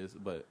what it everywhere. is,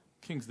 but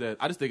King's Dead.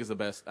 I just think it's the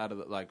best out of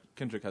the, like,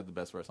 Kendrick has the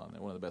best verse on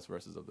there. One of the best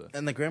verses of the.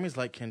 And the Grammys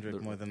like Kendrick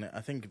more than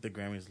I think the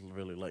Grammys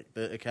really like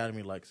the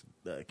Academy likes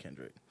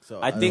Kendrick. So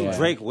I think Yeah.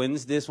 Drake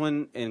wins this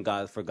one in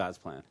for God's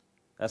Plan.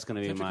 That's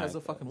gonna be Kendrick my. has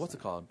a fucking what's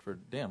it called for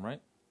Damn,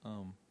 right?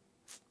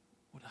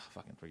 What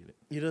fucking forget it.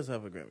 he does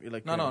have a Grammy.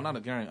 Like No, not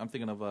a Grammy. I'm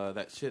thinking of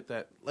that shit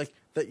that. like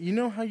that. You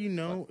know how you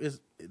know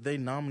is they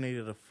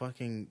nominated a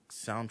fucking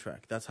soundtrack.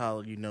 That's how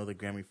you know the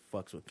Grammy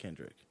fucks with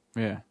Kendrick.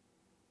 Yeah.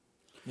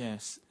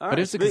 Yes. All But right,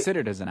 it's sweet.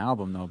 considered as an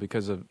album though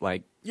because of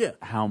like Yeah,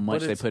 how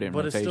much but they it's- put in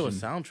but rotation. it's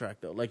still a soundtrack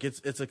though. Like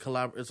it's a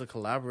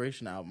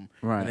collaboration album,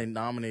 Right. And they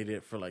nominated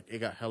it for like it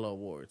got hella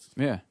awards.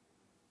 Yeah.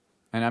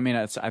 And I mean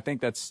I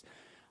think it's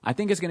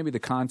going to be the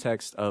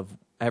context of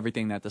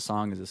everything that the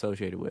song is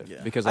associated with.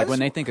 Yeah. Because like when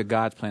they think of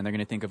God's Plan, they're going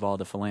to think of all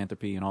the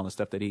philanthropy and all the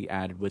stuff that he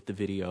added with the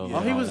video. and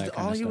All he was that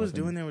kind of he was stuff.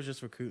 doing And- there was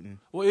just recruiting.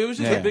 Well, it was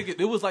just Yeah. a big.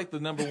 It was like the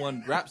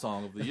 #1 rap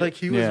song of the year. Like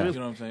he was, Yeah. really- You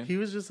know what I'm saying? He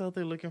was just out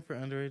there looking for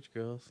underage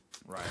girls.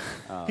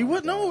 Right. He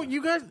was no,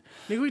 you guys.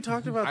 Nigga, we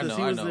talked about I this. know.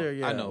 he I was know. there.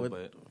 Yeah, I know. with-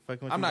 But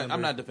fucking with I'm these not.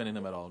 I'm not underage- defending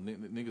him at all.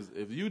 Niggas,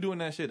 if you doing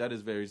that shit, that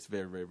is very,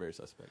 very, very, very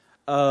suspect.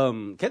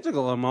 Kendrick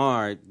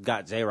Lamar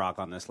got J Rock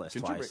on this list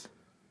Kendrick. twice.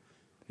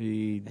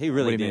 He He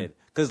really what do you did.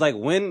 Because like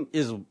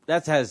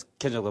that has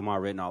Kendrick Lamar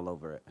written all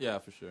over it. Yeah,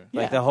 for sure.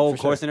 Like Yeah, the whole for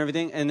sure. course and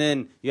everything. And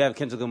then you have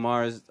Kendrick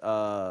Lamar's Get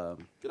out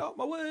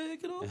my way.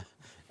 Get off.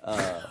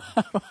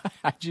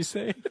 How'd you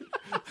say?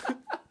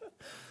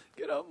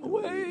 Get out my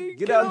way.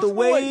 Get out the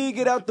way,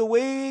 get out the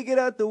way, get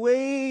out the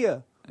way. Yeah.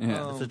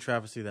 It's a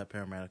travesty that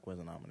Paramedic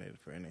wasn't nominated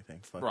for anything.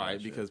 Fuck Right,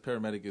 that shit. because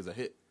Paramedic is a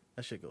hit.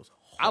 that shit goes.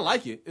 I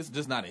like it. It's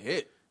just not a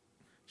hit.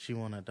 She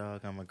want a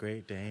dog. I'm a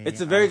Great Dane.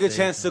 It's a very I good say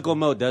chance something. Sicko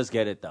Mode does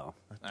get it though.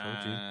 I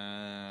told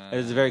you.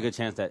 There's a very good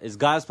chance that it's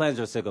God's Plans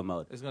or Sicko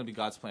Mode. It's gonna be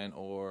God's Plan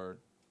or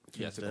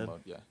King's Sicko Dead.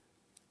 Mode. Yeah.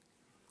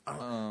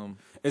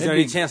 Is there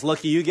any chance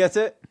Lucky You gets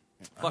it?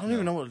 I don't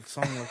even know what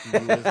song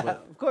Lucky You is.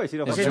 But Of course, you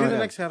don't. okay, fucking do the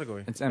know. next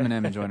category. It's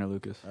Eminem and Joyner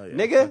Lucas. Oh, yeah,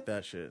 Nigga, fuck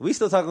that shit. We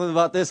still talking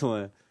about this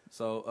one.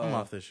 So I'm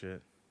off this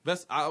shit.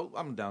 best.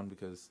 I'm down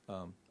because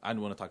I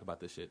didn't want to talk about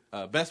this shit.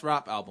 Best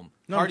rap album.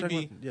 No, Cardi I'm B.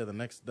 talking about- yeah, the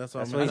next. That's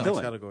That's what what I'm he's next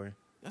doing. category.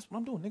 That's what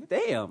I'm doing, nigga.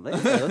 Damn,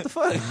 what the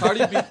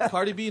fuck?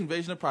 Cardi B,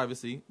 Invasion of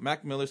Privacy,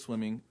 Mac Miller,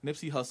 Swimming,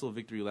 Nipsey Hussle,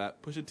 Victory Lap,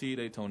 Pusha T,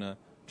 Daytona,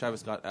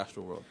 Travis Scott,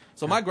 Astro World.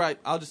 So my gripe,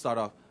 I'll just start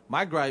off.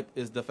 My gripe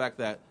is the fact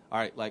that, all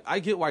right, like I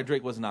get why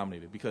Drake wasn't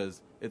nominated because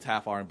it's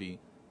half R&B. You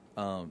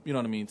know what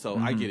I mean? So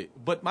I get it.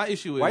 But my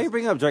issue is, Why are you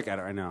bringing up Drake at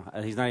it right now?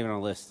 He's not even on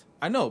the list.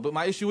 I know, but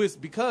my issue is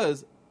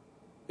because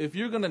if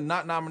you're gonna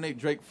not nominate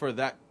Drake for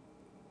that,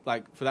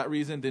 like for that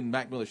reason, then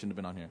Mac Miller shouldn't have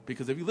been on here.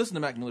 Because if you listen to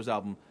Mac Miller's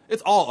album,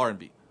 it's all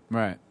R&B.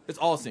 Right. It's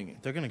all singing.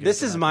 They're gonna. Give This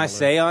it to is Mac my Miller.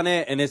 say on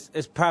it, and it's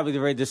probably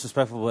very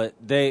disrespectful, but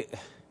They're gonna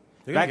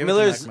Mac give it to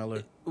Miller's, Mac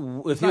Miller.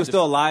 if he was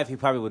still alive, he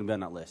probably wouldn't be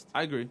on that list.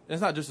 I agree.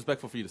 It's not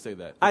disrespectful for you to say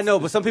that. I know,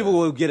 It's- but some people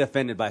would get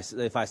offended by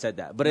if I said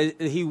that. But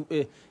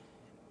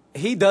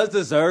he does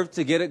deserve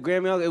to get a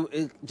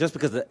Grammy just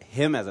because of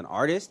him as an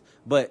artist.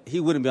 But he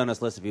wouldn't be on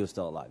this list if he was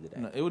still alive today.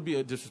 No, it would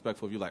be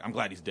disrespectful if you're like, I'm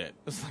glad he's dead.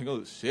 It's like,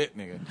 oh shit,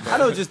 nigga. I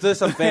know just there's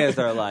some fans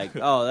that are like,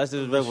 oh, that's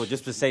disrespectful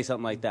just to say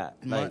something like that.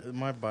 Like,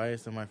 My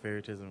bias and my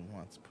favoritism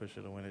wants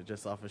Pusha to win it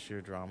just off of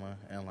sheer drama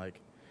and like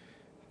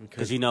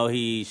because you know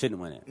he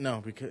shouldn't win it.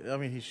 no, because I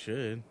mean he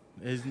should.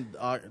 Is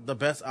the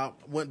best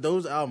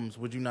those albums?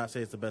 Would you not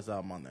say it's the best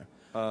album on there?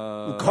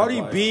 Cardi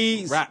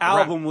B's rap,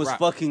 album was rap.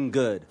 fucking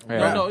good.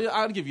 Yeah. No, yeah,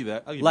 I'll give you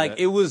that. I'll give you Like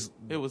that. it was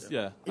It was,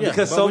 yeah.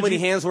 because but so would many you-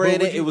 hands were but in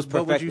would it. you- It was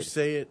But would you perfected.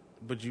 say it?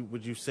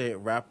 Would you say it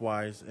rap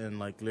wise and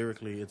like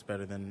lyrically, it's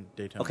better than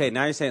Daytona? Okay,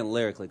 now you're saying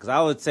lyrically because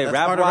I would say That's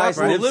rap part of rap, wise,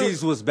 right?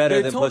 Nipsey's was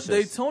better than Pusha's.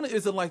 Daytona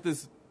isn't like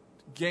this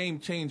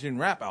game-changing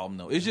rap album,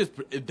 though. It's just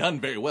done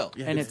very well.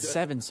 Yeah, And it's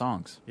 7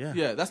 songs. Yeah.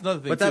 Yeah, that's another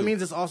thing. But that too.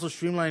 means it's also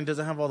streamlined.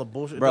 Doesn't have all the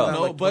bullshit. Bro. Doesn't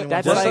have, No, but 21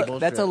 That's bullshit like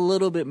bullshit. that's a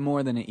little bit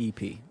more than an E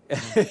EP.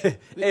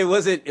 It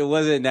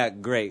wasn't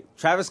that great.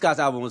 Travis Scott's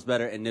album was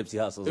better, and Nipsey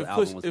Hussle's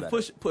album was better.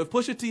 If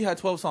Pusha T had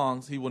 12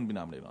 songs, he wouldn't be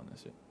nominated on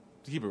this shit.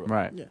 To keep it real.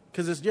 Right. Yeah,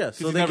 because it's So he's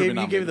they never gave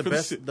been you gave the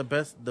nominated for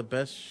best, the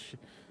best.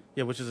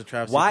 Yeah, which is a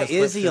Travis. Why because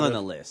is Clip he on should've-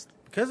 the list?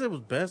 Because it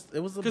was best. It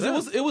was the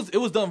Because best. it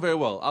was done very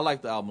well. I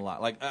like the album a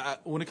lot. Like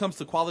when it comes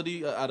to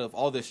quality, out of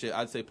all this shit,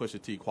 I'd say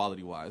Pusha T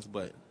quality wise.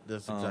 But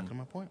That's exactly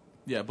my point.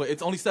 yeah, but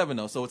it's only 7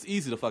 though, so it's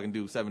easy to fucking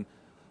do 7.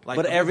 Like,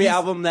 But every he's-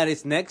 album that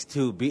it's next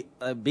to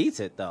beats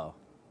it though.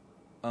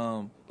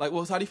 like,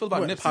 well, how do you feel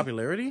about What, Nipsey?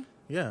 popularity?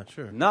 Yeah,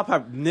 sure.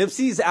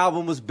 Nipsey's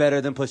album was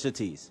better than Pusha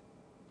T's.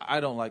 I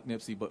don't like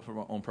Nipsey, but for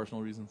my own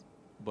personal reasons.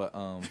 But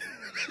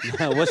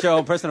What's your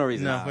own personal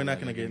reason? No, we're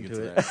not going to get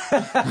into it.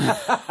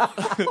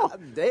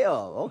 Damn.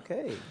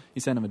 Okay.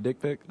 You sent him a dick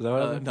pic? Is that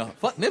what happened? No,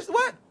 fuck Nipsey.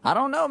 What? I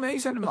don't know, man. You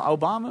sent him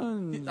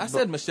Obama. And I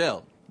said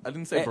Michelle. I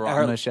didn't say Hey, Barack.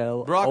 her-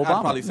 Michelle Barack, I'd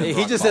Obama. probably say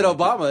He Barack just said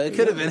Obama. Obama. It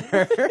could have been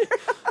her.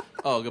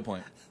 Oh, good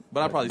point.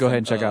 But I probably Go said, ahead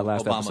and check out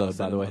last Obama episode, by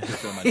sent the him way. a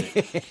picture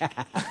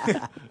of my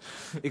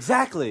dick.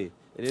 Exactly.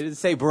 It didn't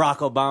say Barack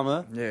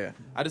Obama. Yeah.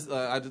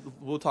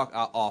 We'll talk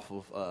off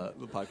of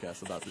the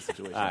podcast about this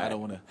situation. All right. I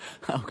don't want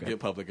to Okay. get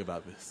public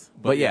about this.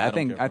 But yeah,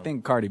 don't care I for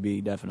think Cardi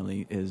B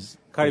definitely is.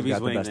 Cardi has B's got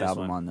the winning best this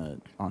album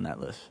one. on that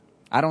list.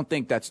 I don't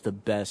think that's the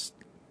best.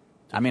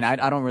 I mean, I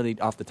don't really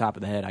off the top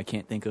of the head. I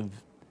can't think of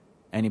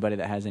anybody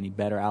that has any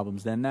better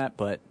albums than that.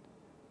 But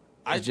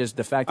it's just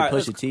the fact that All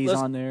right, Pusha T's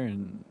let's- on there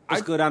and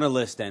Let's go down the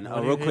list then. What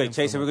are Real you quick, hating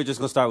Jason, for? we're just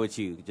going to start with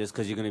you, just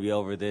because you're going to be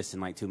over this in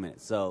like 2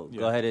 minutes. So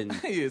go ahead and...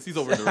 He is. He's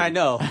over the I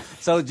know.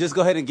 So just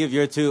go ahead and give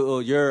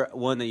your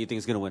one that you think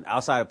is going to win,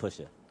 outside of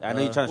Pusha. I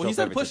know you're trying to Well, he show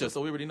said favoritism. Pusha,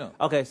 so we already know.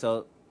 Okay,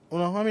 so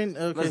Well, no, I mean,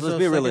 okay, let's so be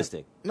second-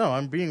 realistic. No,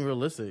 I'm being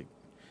realistic.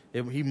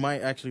 He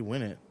might actually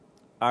win it.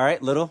 all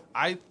right, Little.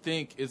 I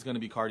think it's going to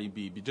be Cardi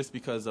B, just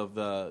because of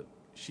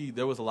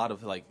there was a lot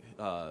of like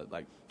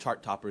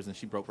chart toppers, and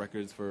she broke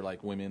records for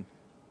like women.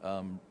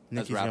 As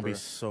Nicki's rapper. gonna be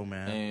so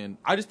mad. And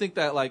I just think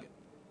that like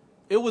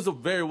it was a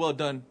very well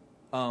done,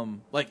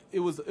 like it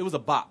was a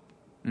bop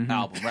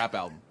album, rap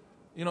album.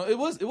 You know, it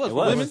was It was.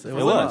 women. It for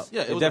was. women.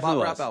 Yeah, It it was a definitely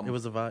bop was. rap album. It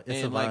was a vibe.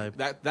 It's and a like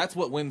vibe. that's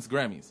what wins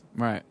Grammys.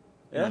 right.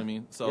 You know what I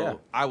mean? So Yeah.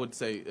 I would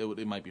say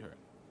it might be her.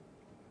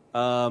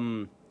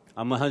 I'm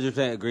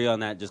 100% agree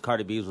on that. Just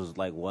Cardi B's was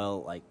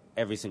like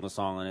every single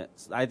song on it.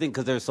 I think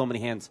because there's so many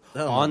hands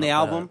Oh, on the not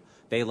album,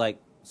 they like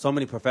so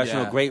many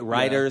professional, Yeah, great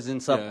writers yeah,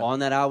 and stuff yeah. on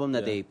that album that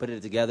Yeah. they put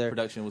it together.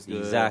 Production was good,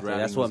 Exactly.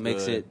 writing That's what was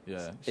makes good.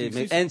 it.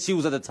 Yeah. And she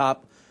was at the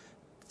top.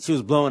 She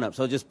was blowing up.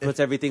 So it just puts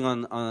everything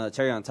on a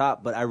cherry on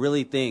top. But I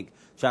really think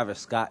Travis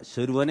Scott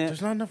should win it.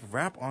 There's not enough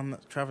rap on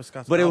Travis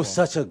Scott's But it album. was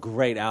such a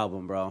great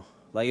album, bro.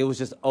 Like it was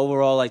just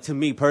overall, like to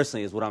me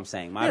personally, is what I'm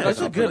saying. My Yeah, it's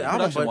a personal good opinion.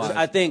 album, but Production-wise.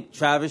 I think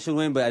Travis should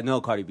win, but I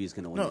know Cardi B's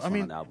gonna win No, this I one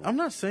mean, on the album. I'm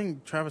not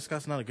saying Travis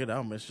Scott's not a good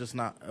album. It's just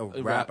not a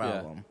rap yeah.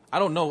 album. I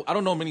don't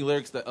know many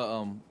lyrics that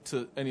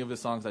to any of his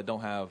songs that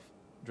don't have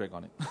Drake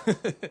on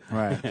it.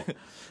 Right.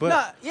 But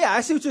No, yeah, I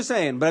see what you're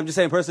saying, but I'm just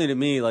saying personally to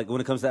me, like when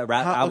it comes to that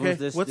rap albums,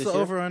 okay, what's this the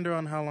year, over under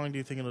on how long do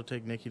you think it'll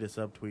take Nicki to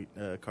subtweet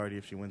Cardi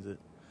if she wins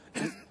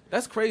it?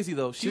 That's crazy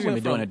though. She's gonna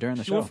be doing it during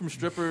the She went show. from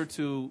stripper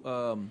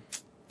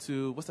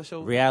to what's that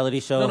show? reality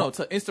show. No,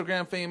 to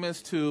Instagram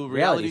famous to Reality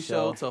reality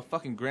show. show to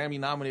fucking Grammy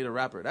nominated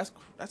rapper. That's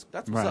what's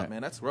Right. up,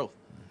 man. That's growth.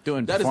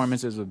 Doing That is-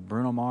 performances with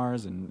Bruno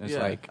Mars and it's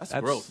Yeah, like that's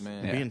growth,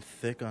 man. Yeah. Being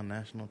thick on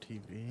national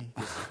TV.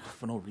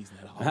 For no reason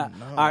at all.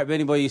 All right,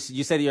 Benny Boy,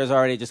 you said yours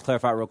already. Just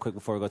clarify real quick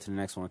before we go to the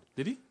next one.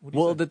 Did he? What'd he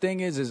Well, say? the thing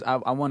is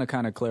I want to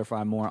kind of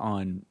clarify more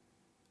on.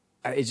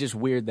 It's just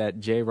weird that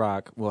J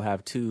Rock will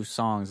have 2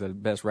 songs that are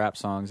best rap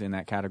songs in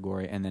that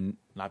category, and then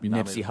Not be Nipsey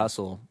nominated.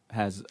 Hussle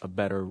has a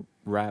better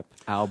rap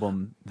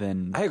album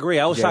than. I agree.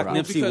 I was shocked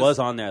J-Rock. Nipsey Because- was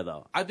on there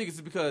though. I think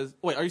it's because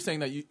are you saying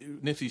that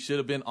Nipsey should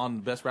have been on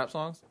the best rap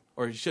songs,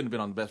 or he shouldn't have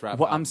been on the best rap?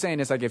 What I'm album? saying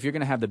is like if you're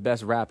gonna have the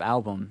best rap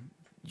album,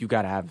 you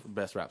gotta have.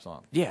 best rap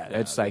song. Yeah,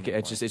 it's like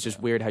that's it's my just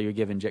point. weird how you're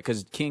giving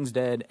because King's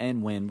Dead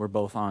and Win were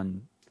both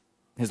on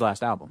his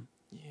last album,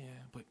 Yeah,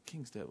 but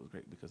King's Dead was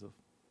great because of.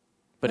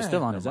 but it's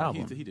still on Never his mind.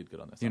 album. He did good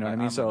on that. You know song. what I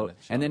mean? I'm So gonna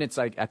shout and then him. it's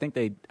like I think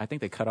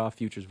they cut off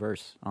Future's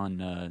verse on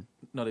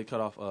no, they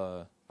cut off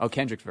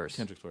Kendrick's verse.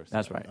 Kendrick's verse.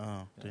 That's right.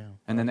 Oh, damn.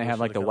 And then they I had wish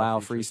like the they cut Wow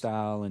off features.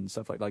 freestyle and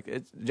stuff like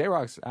J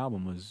Rock's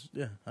album was.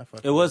 Yeah, I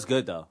fuck It was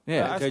good though.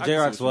 Yeah. I can see J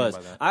Rock's what you mean was.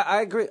 by that.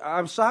 I agree.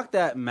 I'm shocked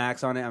that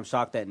Max on it. I'm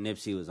shocked that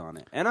Nipsey was on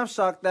it, and I'm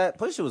shocked that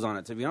Pusha was on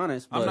it. To be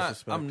honest, but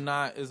I'm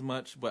not as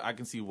much, but I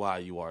can see why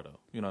you are though.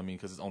 You know what I mean?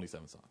 Because it's only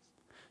 7 songs.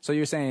 So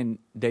you're saying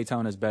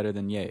Daytona's better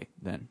than Ye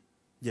then?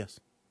 Yes.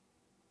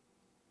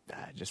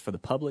 Just for the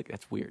public,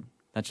 that's weird.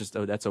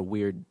 That's a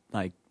weird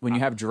like when you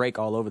have Drake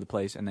all over the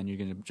place and then you're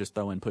gonna just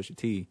throw in Pusha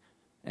T,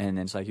 and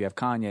then it's like you have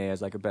Kanye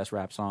as like a best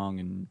rap song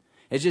and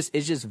it's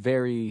just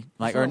very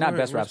like or So not where-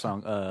 best rap where's-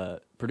 song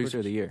producer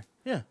of the year.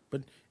 Yeah,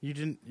 but you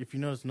didn't. If you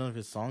notice, none of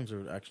his songs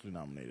are actually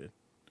nominated.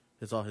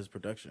 It's all his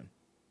production.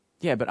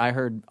 Yeah, but I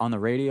heard on the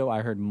radio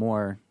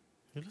more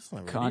You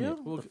listen to Kanye. radio?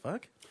 What the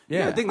fuck?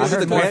 Yeah, I think I this is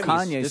heard the more Grammys.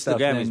 Kanye This is stuff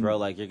the Grammys, than- bro.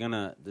 Like you're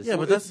gonna. This Yeah,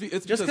 but it's that's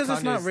it's just because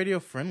it's not Kanye's- radio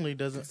friendly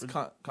doesn't.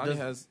 Kanye doesn't-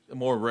 has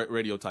more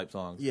radio type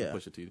songs. Yeah. than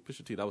Pusha T.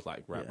 Pusha T. That was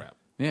like rap.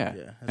 Yeah.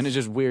 Yeah, And it's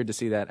just weird to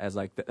see that as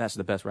like that's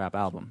the best rap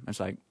album.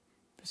 It's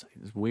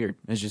weird.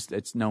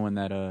 It's knowing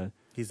that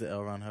He's the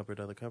L. Ron Hubbard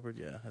of the cupboard.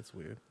 Yeah, that's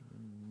weird.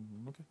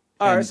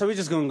 All right, so we're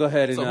just gonna go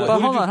ahead and. So But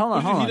who hold did on, hold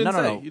on, who did- hold he on. didn't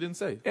No, no, say. no. He didn't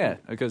say. yeah,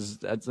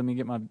 because let me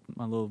get my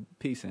little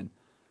piece in.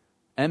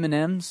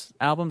 Eminem's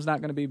album's not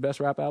going to be best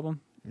rap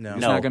album. No,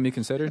 It's No. not going to be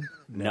considered.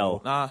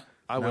 no, Nah,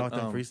 I Not would.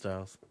 with them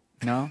freestyles.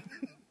 No.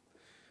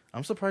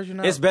 I'm surprised you're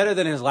not. it's better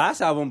than his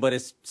last album, but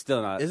it's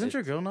still not. Isn't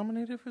your girl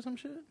nominated for some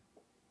shit?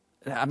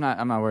 I'm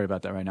not worried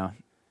about that right now.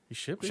 You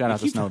should be. Shout out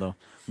to Snow though.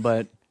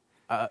 But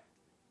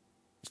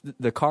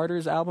the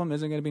Carter's album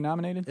isn't going to be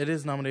nominated. It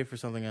is nominated for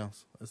something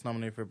else. It's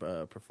nominated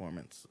for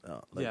performance.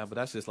 Yeah, but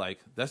that's just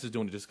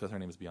doing it just because her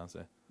name is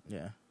Beyonce.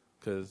 yeah.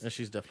 Because And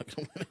she's definitely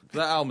gonna win it.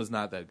 that album is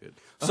not that good.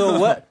 So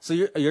what? So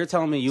you're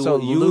telling me you So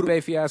you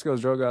Lupe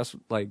Fiasco's Drogas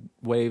like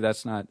Wave.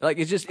 That's not like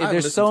it's just I haven't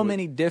there's listened so to it.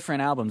 many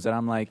different albums that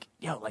I'm like,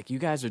 yo, like you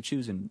guys are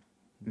choosing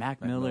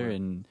Mac Miller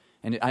and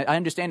I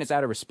understand it's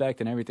out of respect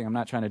and everything. I'm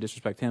not trying to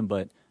disrespect him,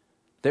 but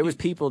there was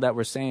people that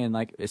were saying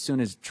like as soon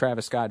as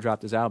Travis Scott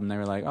dropped his album, they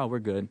were like, oh, we're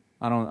good.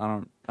 I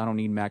don't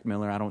need Mac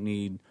Miller. I don't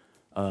need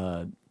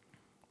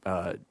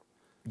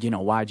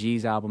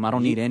YG's album. I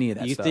don't need any of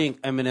that You stuff.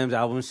 think Eminem's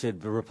album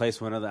should replace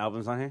one of the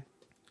albums on here?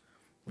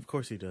 Of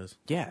course he does.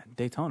 Yeah,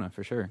 Daytona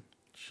for sure.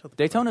 Shut the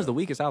Daytona's fuck the up.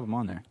 weakest album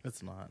on there.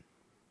 It's not.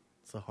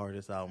 It's the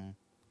hardest album.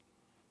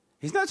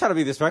 He's not trying to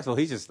be disrespectful.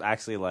 He's just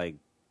actually like.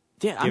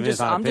 Yeah, Give his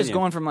own I'm just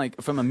opinion. going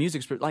from a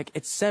music like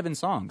it's 7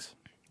 songs.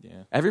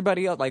 Yeah.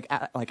 Everybody else like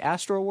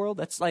Astro World,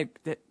 that's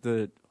like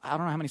the I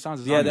don't know how many songs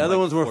is Yeah, on the there. other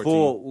Like, ones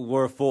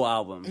were full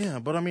albums. Yeah,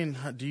 but I mean,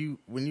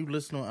 when you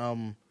listen to an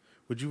album,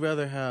 would you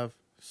rather have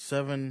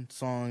 7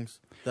 songs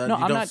that No,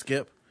 you I'm don't not-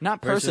 skip?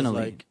 Not versus,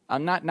 personally. like-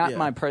 I'm not Yeah.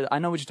 my I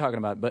know what you're talking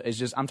about, but it's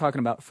just I'm talking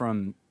about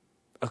from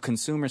a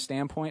consumer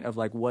standpoint of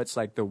like what's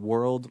like the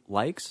world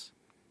likes.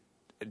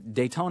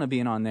 Daytona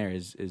being on there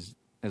is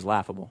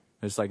laughable.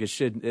 It's like that's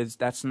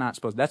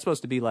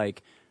supposed to be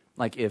like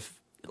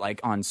if like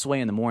on Sway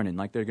in the Morning,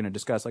 like they're going to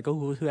discuss like,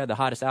 oh, who had the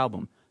hottest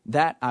album?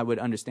 That I would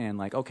understand.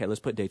 Like, okay, let's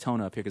put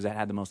Daytona up here because that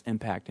had the most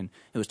impact and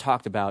it was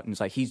talked about. And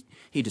it's like he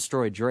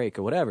destroyed Drake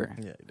or whatever.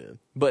 Yeah, he did.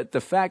 But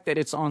the fact that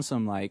it's on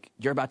some like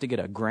you're about to get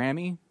a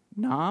Grammy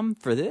nom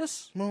for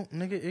this, Well,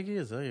 nigga, Iggy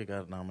Azalea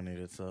got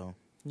nominated, so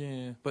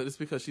Yeah, but it's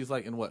because she's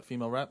like in what,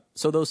 female rap?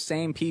 so those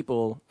same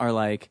people are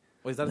like,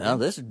 Wait, is that a no,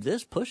 thing?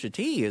 this Pusha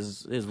T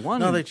is one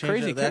no, they changed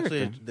crazy it. They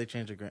character. actually they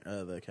changed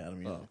the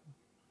Academy. Oh.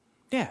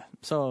 Yeah,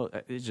 so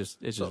it's just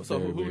So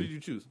very who weird. did you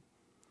choose?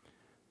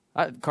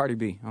 Cardi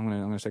B. I'm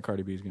gonna say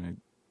Cardi B is gonna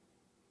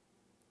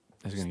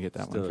get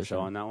that Still one a for show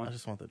sure. on that I one.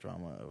 just want the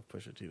drama of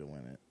Pusha T to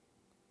win it.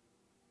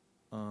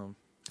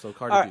 So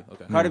Cardi All right, B.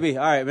 Okay. Cardi B.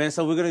 All right, man.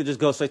 So we're gonna just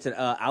go straight to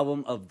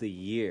album of the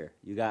year.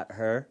 You got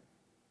her,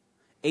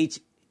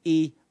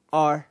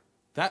 H.E.R.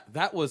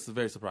 That was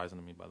very surprising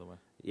to me, by the way.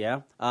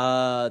 Yeah.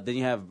 Then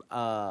you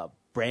have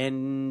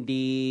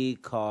Brandy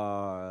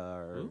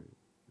Car.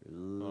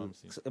 I'm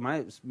seeing. Am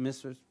I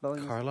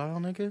misspelling? Carlisle,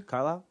 nigga.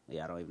 Carlisle?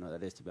 Yeah, I don't even know what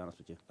that is, to be honest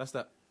with you. That's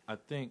that. I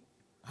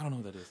don't know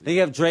who that is. Then you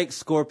have Drake,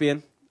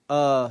 Scorpion,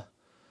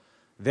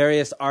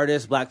 various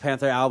artists, Black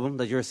Panther album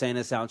that you were saying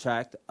is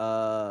soundtracked.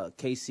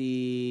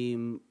 Casey,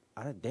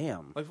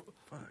 damn. Like,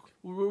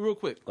 real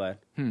quick, Go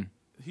ahead.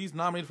 he's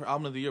nominated for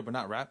album of the year, but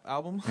not rap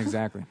album.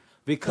 Exactly.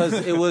 Because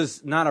it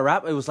was not a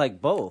rap, it was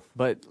like both.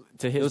 But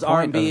to his It was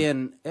point R&B of-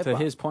 and to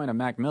hip-hop. his point of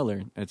Mac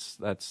Miller,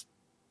 that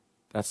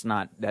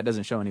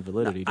doesn't show any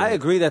validity. To I it.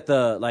 agree that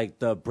the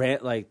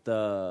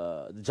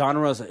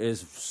genres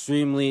is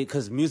extremely,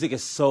 because music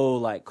is so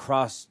like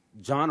cross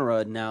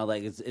genre now,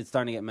 like it's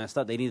starting to get messed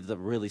up. They need to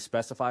really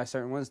specify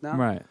certain ones now,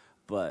 Right.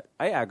 But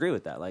I agree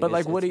with that. But it's-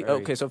 like, what do it's you?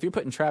 very- Okay, so if you're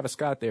putting Travis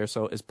Scott there,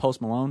 so is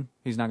Post Malone?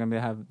 He's not going to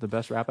have the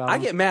best rap album. I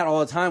get mad all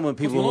the time when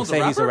people will Malone's a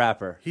say he's a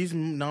rapper? rapper. He's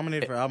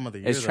nominated for album of the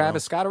year. Is though.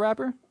 Travis Scott a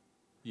rapper?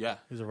 Yeah.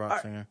 He's a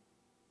rock singer.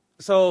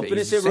 So But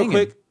finish he's it real singing.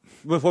 quick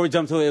before we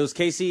jump to it. It was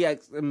Casey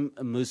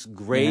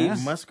Musgraves.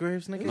 Yeah.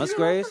 Musgraves, nigga.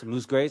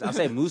 Musgraves. I'll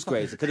say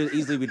Musgraves. It could have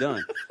easily be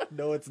done.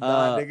 No, it's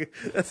not, nigga.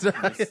 That's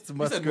not. It's You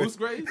said Moose Musgraves.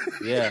 Gray?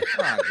 Yeah.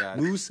 Oh, God.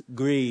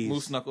 Musgraves.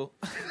 Moose Knuckle.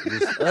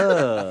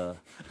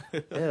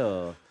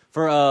 Ew.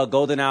 For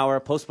Golden Hour,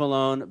 Post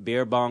Malone,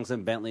 Beer Bongs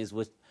and Bentleys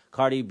with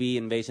Cardi B,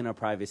 Invasion of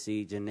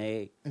Privacy,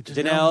 Janelle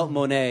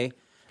Monáe,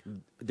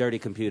 Dirty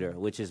Computer,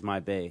 which is my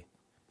bae.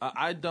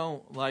 I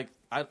don't like.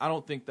 I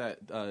don't think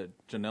that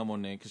Janelle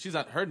Monáe, because she's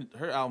not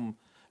her album.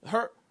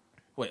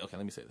 Wait, okay,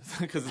 let me say this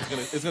because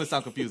it's gonna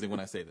sound confusing when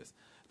I say this.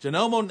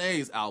 Janelle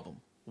Monáe's album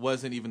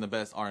wasn't even the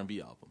best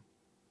R&B album.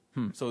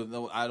 So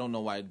no, I don't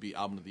know why it'd be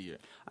album of the year.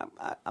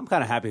 I'm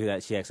kind of happy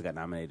that she actually got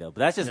nominated, though. But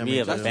that's just Yeah, me me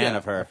as a too. fan Yeah,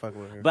 of her. I fuck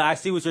with her. But I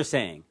see what you're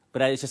saying.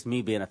 But it's just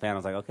me being a fan. I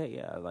was like, okay,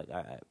 yeah, like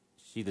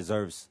she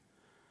deserves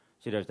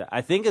that.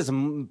 I think it's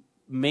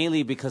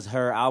mainly because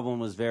her album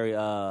was very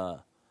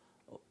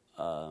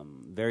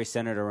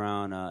centered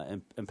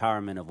around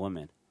empowerment of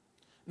women.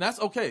 And that's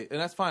okay, and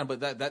that's fine. But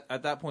that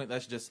at that point,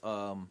 that's just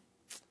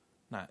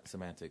not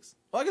semantics.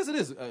 Well, I guess it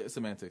is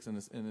semantics in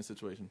this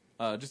situation.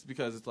 Just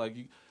because it's like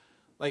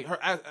like her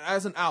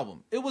as an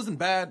album, it wasn't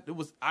bad.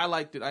 I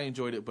liked it. I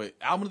enjoyed it. But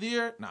album of the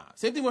year, nah.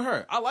 Same thing with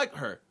her. I like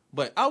her,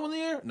 but album of the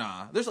year,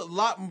 nah. There's a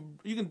lot.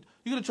 You could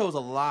have chose a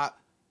lot,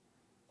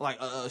 like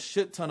a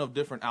shit ton of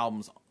different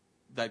albums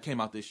that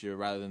came out this year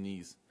rather than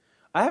these.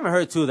 I haven't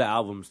heard 2 of the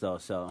albums though,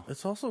 so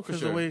It's also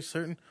because the way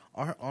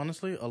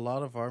honestly, a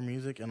lot of our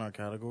music and our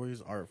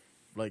categories are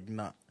like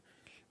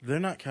they're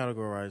not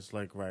categorized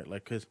like right,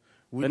 like because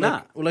we They're like,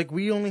 not. like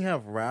we only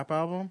have rap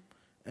album,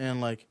 and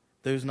like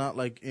there's not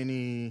like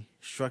any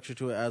structure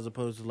to it as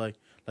opposed to like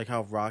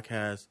how rock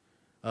has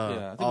I think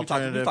we talked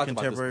alternative, about this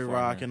contemporary before,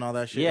 rock man. and all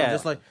that shit. Yeah.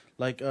 Just like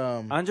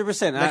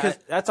 100%. Because-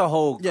 That's a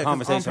whole 'cause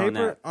conversation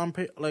on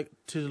that. like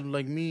to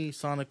like me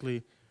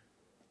sonically,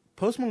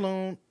 Post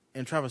Malone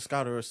and Travis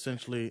Scott are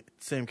essentially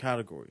same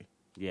category.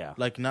 Yeah.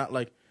 Like not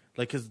like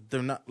because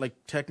they're not like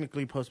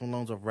technically Post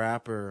Malone's a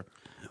rapper.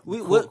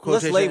 Let's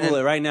Quotation label and-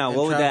 it right now. and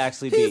What would that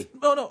Travis- actually be?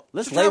 No.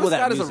 Let's Travis label that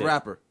Scott is music. a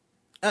rapper.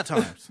 At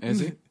times. Is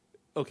he?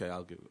 Okay,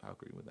 I'll agree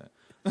with that.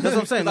 That's what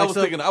I'm saying. I Like, was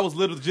so- thinking. I was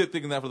legit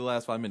thinking that for the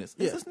last 5 minutes.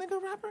 Yeah. Is this nigga a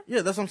rapper?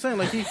 Yeah, that's what I'm saying.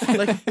 Like he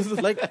like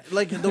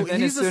the, And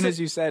then he's as soon the, as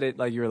you said it,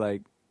 like you were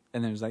like,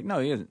 and then it was like, no,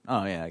 he isn't.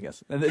 Oh yeah, I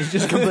guess. And then it's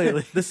just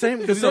completely the same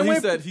So way.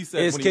 he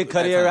said. Is when Kid he,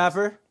 Cudi a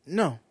rapper?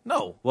 No,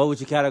 No. What would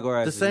you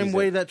categorize? the as same music?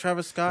 way that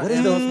Travis Scott. What is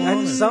and those? Post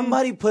Malone is.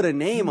 Somebody put a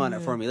name on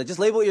it for me. Like, just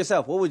label it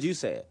yourself. What would you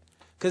say it?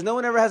 Because no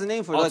one ever has a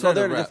name for it. Like, oh,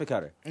 they're in a Alternative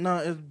different category.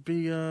 No, it'd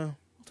be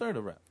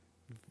Alternative rap.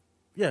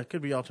 yeah, it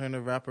could be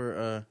alternative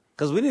rapper.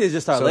 Because we need to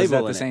just start So is that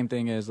labeling the it. same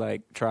thing as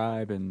like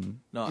Tribe and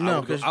No, No, I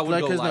would go, 'cause- I would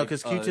like, go 'cause no, like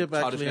 'cause Q-Tip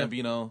Childish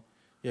actually- Gambino,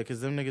 Yeah, because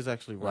them niggas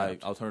actually rap.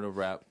 like alternative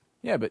rap.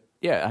 yeah, but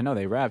yeah, I know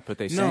they rap, but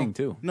they sang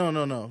too. No,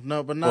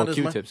 but not Well, as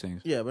Q-Tip much.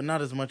 sings. Yeah, but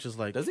not as much as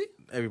like Does he?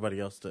 everybody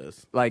else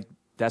does. Like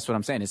that's what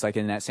I'm saying. It's like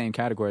in that same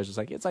category. It's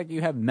like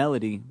you have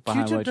melody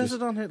behind Q-Tip what does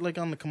just it on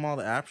on the Kamal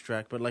the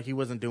Abstract, but like he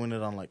wasn't doing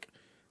it on like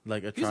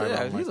a He's Tribe a,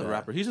 album he's like a that.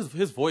 rapper. He's just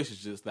his voice is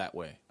just that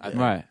way. I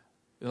think. right.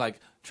 Like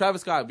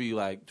Travis Scott be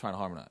like trying to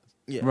harmonize.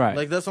 Yeah, Right.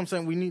 Like that's what I'm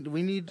saying. We need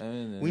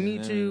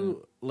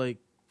to like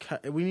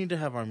we need to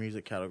have our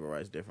music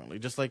categorized differently,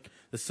 just like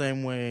the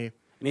same way It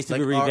needs to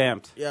like be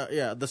revamped.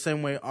 yeah, the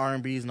same way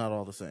R&B is not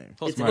all the same.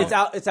 Post It's,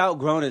 Malone. it's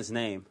outgrown its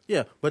name.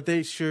 Yeah, but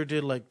they sure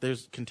did like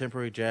there's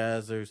contemporary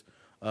jazz, there's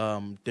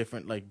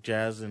different like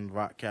jazz and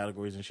rock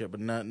categories and shit, but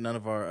none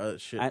of our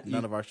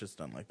none of our shit's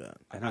done like that.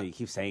 I know you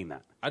keep saying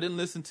that. I didn't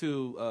listen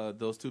to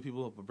those two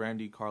people,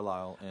 Brandy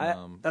Carlisle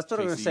and That's what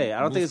I'm gonna Casey say. I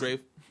don't think Musgrave.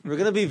 we're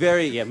gonna be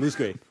very Moose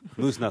Grave,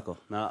 Moose Knuckle.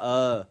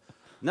 No,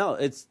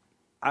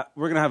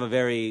 we're gonna have a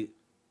very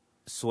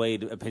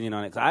swayed opinion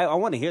on it. 'Cause I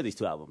want to hear these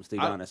 2 albums. To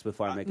be honest,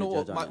 before I make a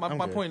judge on it.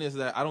 My point is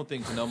that I don't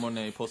think Janelle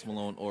Monáe, Post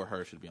Malone, or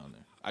her should be on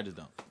there. I just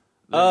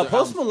don't.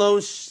 Post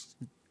Malone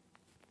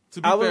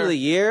To be album fair, of the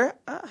year.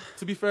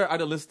 To be fair, I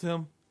didn't listen to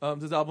him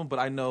this album, but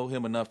I know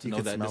him enough to You know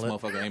could that this smell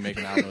it. motherfucker ain't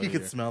making an album of You the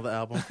could year. smell the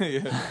album.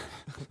 Yeah.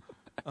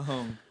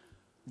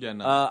 Yeah,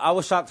 no. I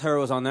was shocked her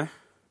was on there.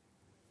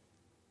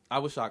 I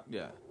was shocked.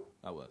 Yeah,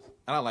 I was.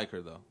 And I like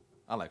her, though.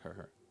 I like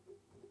her.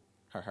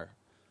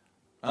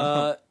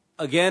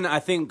 Again, I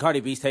think Cardi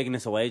B's taking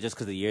this away just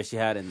because of the year she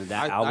had in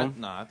that album.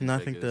 I No, I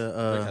Drake think is.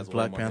 the Drake has way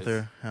Black more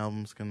Panther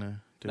album's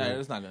gonna do hits. Nah, it.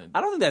 it's not gonna.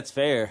 I don't think that's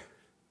fair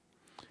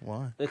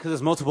Why? because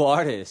it's multiple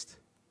artists.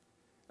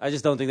 I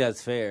just don't think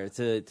that's fair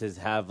to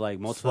have like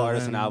multiple So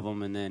artists on then- an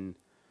album and then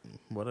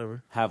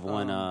Whatever. have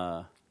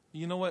one.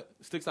 You know what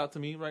sticks out to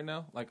me right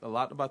now, like a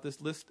lot about this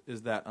list,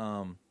 is that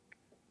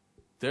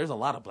there's a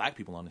lot of black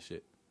people on this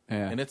shit,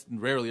 Yeah. and it's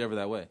rarely ever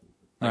that way.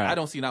 Like, Right. I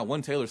don't see not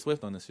one Taylor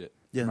Swift on this shit.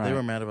 Yeah, Right. they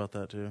were mad about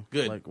that too.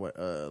 Good. Like what?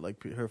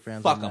 Like her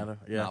fans Fuck are mad. 'em.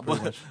 Yeah, Nah, pretty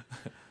but- much.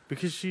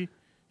 Because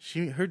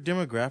her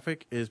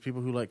demographic is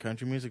people who like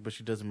country music, but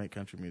she doesn't make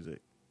country music.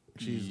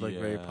 She's like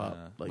very pop.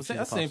 Like Well, she's a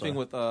that's the pop same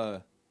thing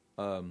star.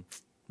 with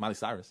Miley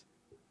Cyrus.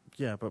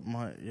 Yeah, but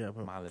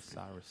Miley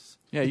Cyrus.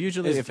 Yeah,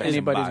 usually It's- if it's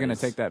anybody's gonna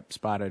biased. take that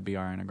spot, it'd be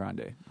Ariana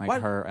Grande. Like Why-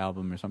 her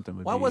album or something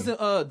would Why be.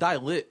 wasn't Die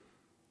Lit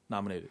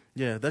nominated?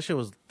 yeah, that shit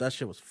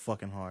was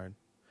fucking hard.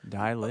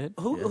 Die Lit?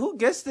 who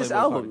gets this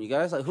Playboy album? Cardi. You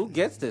guys like who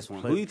gets this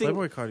one? Who you think?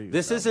 Playboy Cardi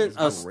This album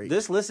isn't is a, great.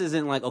 this list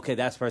isn't like okay,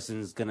 that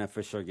person's gonna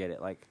for sure get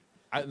it. Like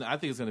I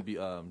think it's gonna be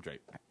Drake.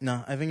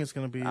 No, I think it's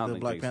gonna be I don't the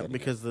think Black Drake's Panther gonna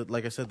because,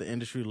 like I said, the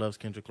industry loves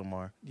Kendrick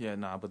Lamar. Yeah,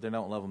 nah, but they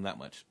don't love him that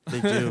much. They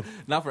do.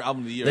 Not for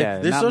album of the year. Yeah.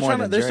 They're not still more trying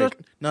to. than They're still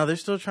Drake. they're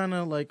still trying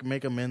to like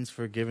make amends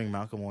for giving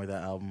Malcolm Moy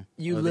that album.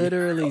 You Or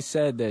literally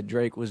said that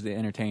Drake was the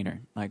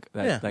entertainer, like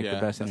that, Yeah. like Yeah,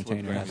 the best that's what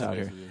entertainer Drake's that's out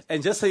here. basically is.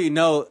 and just so you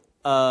know,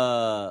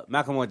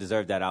 Macklemore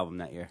deserved that album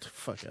that year.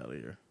 Fuck out of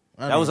here.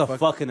 That was a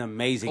fucking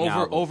amazing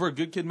album. Over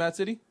Good Kid, Mad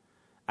City.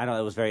 I know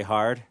it was very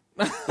hard.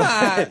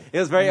 It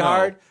was very No.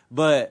 hard,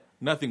 but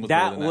Nothing was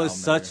better that than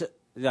was album that such.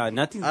 year.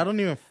 Nothing. I don't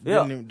even Yeah.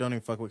 don't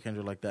even fuck with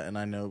Kendrick like that, and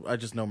I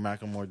just know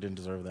Macklemore didn't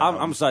deserve that. I'm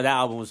album. sorry. That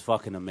album was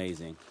fucking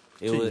amazing.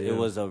 It you.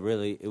 was a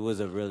really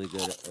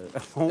good.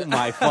 Oh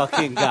my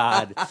fucking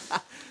god!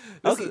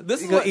 Okay, This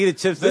is you gonna what, eat a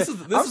chips. This there?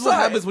 is I'm this is what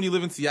sorry. happens when you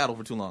live in Seattle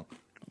for too long.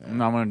 I'm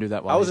gonna do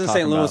that. While I was he's in St.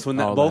 talking Louis about when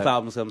all both that.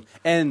 albums come,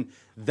 and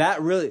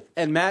that really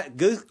and Matt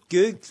good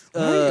Why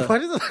does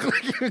it look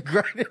like you're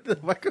grinding the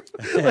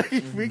microphone? Like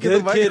you're freaking the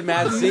Good Kid, microphone?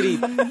 Mad City.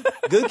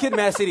 Good Kid,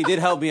 Mad City did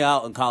help me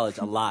out in college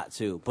a lot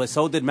too, but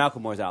so did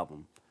Macklemore's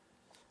album.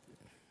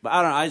 But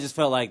I don't know. I just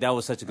felt like that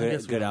was such a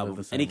guess we good don't album,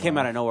 live the and he same came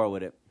out life. of nowhere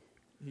with it.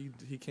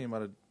 He came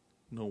out of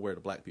nowhere to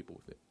black people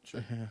with it.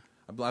 Sure.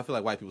 I feel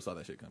like white people saw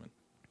that shit coming.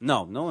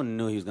 No one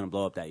knew he was gonna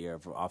blow up that year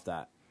off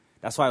that.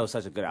 That's why it was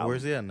such a good album.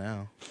 Where's he at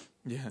now?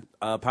 Yeah.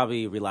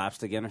 Probably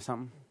relapsed again or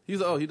something. He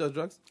does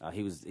drugs?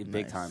 He was big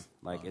Nice. time.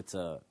 Like it's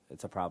a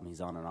problem.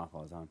 He's on and off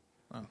all the time.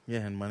 Yeah,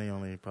 and money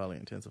only probably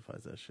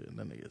intensifies that shit.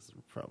 That nigga's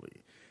probably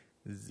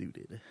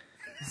zooted.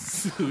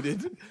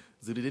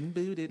 Zooted and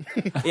booted.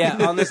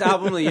 Yeah, on this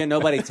album, yeah,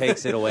 nobody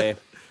takes it away.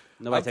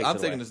 Nobody takes I'm it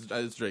taking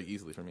away. this Drake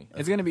easily for me.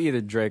 It's gonna be either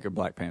Drake or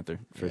Black Panther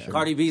for sure.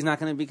 Cardi B's not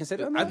going to be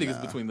considered. I think it's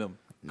between them.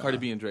 Cardi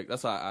B and Drake.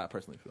 That's how I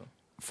personally feel.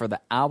 For the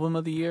album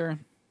of the year,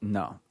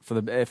 no.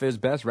 If it's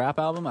best rap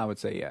album, I would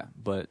say yeah.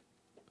 But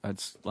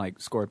it's like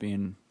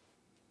Scorpion.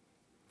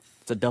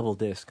 It's a double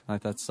disc.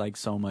 Like that's like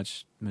so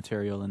much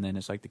material, and then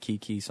it's like the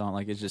Kiki song.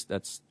 Like it's just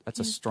that's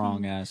a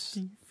strong ass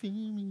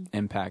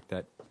impact.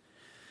 That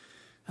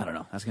I don't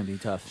know. That's gonna be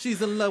tough.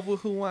 She's in love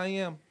with who I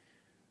am.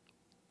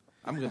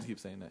 I'm going to keep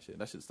saying that shit.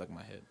 That shit's stuck in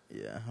my head.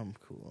 Yeah, I'm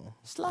cool.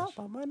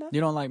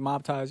 You don't like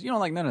Mob Ties. You don't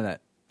like none of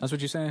that. That's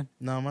what you're saying.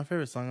 No, my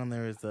favorite song on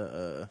there is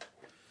the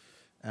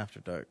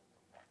After Dark.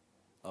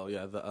 Oh,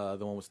 yeah,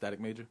 the one with Static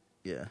Major.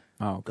 Yeah.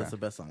 Oh, okay. That's the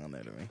best song on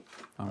there to me.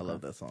 I Okay.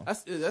 love that song.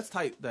 That's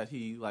tight that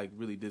he like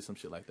really did some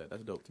shit like that.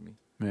 That's dope to me.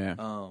 Yeah.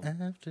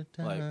 After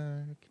Dark. like,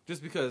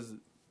 Just because,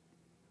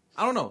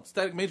 I don't know,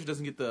 Static Major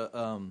doesn't get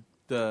the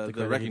credit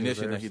he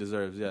recognition that he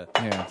deserves. Yeah,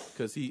 Yeah.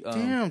 because he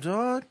Damn,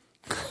 dog.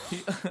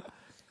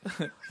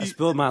 I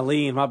spilled my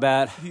lean. My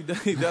bad. he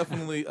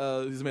definitely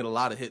he's made a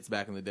lot of hits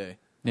back in the day.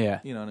 Yeah.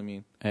 You know what I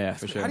mean? Yeah,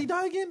 for sure. How'd he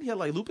die again? He had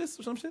like lupus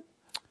or some shit.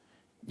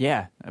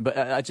 Yeah, but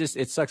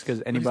it sucks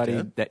because anybody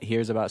dead? that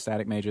hears about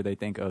Static Major, they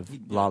think of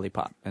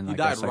Lollipop, and He like,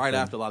 died that's, like, right the-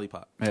 after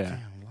Lollipop. Yeah, Damn,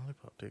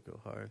 Lollipop did go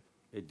hard.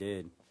 It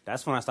did.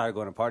 That's when I started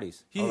going to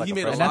parties. He- I was like he a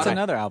made a and freshman. that's lot of-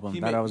 another album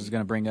he that made- I was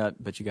going to bring up,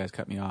 but you guys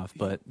cut me off.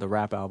 But the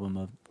rap album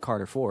of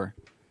Carter 4,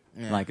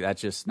 Yeah. like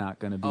that's just not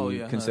going to be Oh,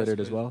 yeah, no, considered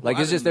that's as good. well. Well, Like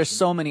I it's just didn't there's listen.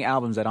 so many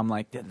albums that I'm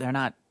like they're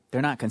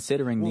not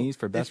considering these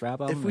for best If-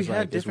 rap album. If we It's had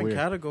like, it's different weird.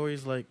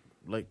 categories, like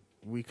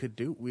we could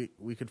do,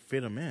 we could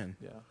fit them in.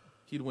 Yeah,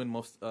 he'd win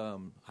most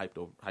hyped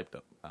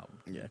up album.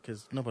 Yeah,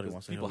 because nobody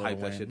wants to hear people Lil hype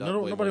that Wayne. shit up No,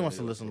 way nobody more wants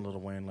than to they listen to Lil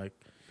Wayne. Like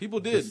People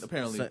did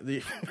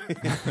apparently.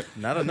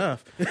 not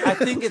enough. I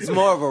think it's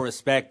more of a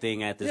respect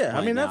thing at this Yeah,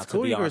 point. I mean now, that's to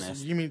cool. be You,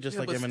 honest. you mean just Yeah,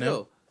 like but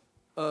Eminem?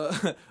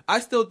 still, I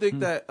still think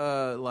that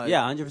like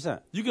Yeah,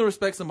 100%. you can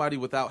respect somebody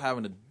without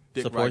having to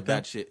dick Support ride them?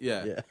 bad shit.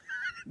 Yeah.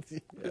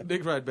 Yeah.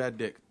 Dick ride bad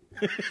dick.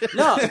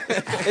 No,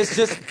 it's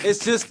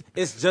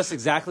just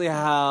exactly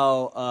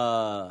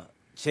how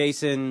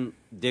Chasin,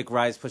 Dick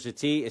Rice, Pusha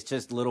T. It's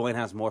just Lil Wayne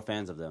has more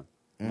fans of them.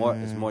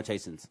 It's more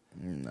Chasins.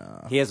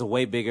 Nah. He has a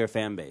way bigger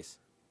fan base.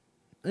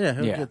 Yeah,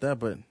 he'll Yeah. get that,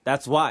 but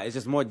That's why it's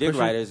just more Dick Pusha-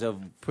 Riders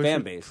of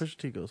fan base. Pusha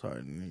T goes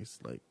hard and he's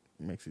like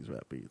makes these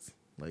rap beats.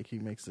 Like he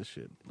makes this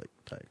shit like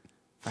tight.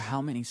 For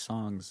how many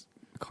songs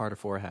Carter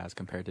 4 has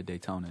compared to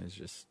Daytona is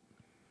just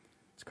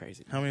it's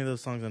crazy. How many of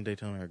those songs on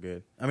Daytona are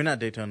good? I mean, not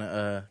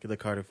Daytona. The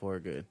Carter 4 are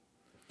good.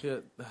 Yeah.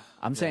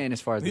 I'm saying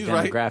as far as the He's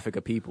right. demographic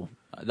of people,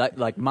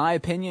 like my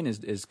opinion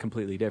is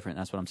completely different.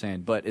 That's what I'm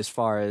saying. But as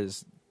far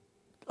as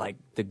like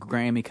the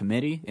Grammy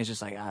committee, it's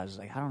just like I was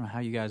like I don't know how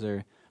you guys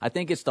are. I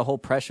think it's the whole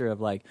pressure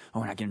of like, oh,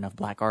 we're not getting enough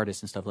black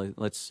artists and stuff. Like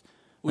let's.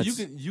 Well,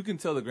 you can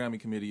tell the Grammy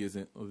committee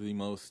isn't the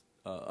most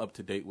up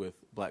to date with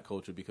black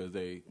culture because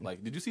they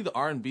like. Did you see the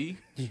R&B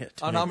Yeah,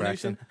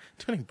 nomination?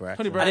 Tony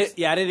Braxton. Tony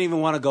Braxton. I didn't even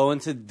want to go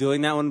into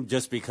doing that one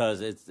just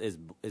because it's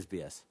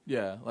BS.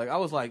 Yeah, like I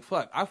was like,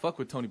 fuck, I fuck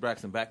with Tony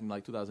Braxton back in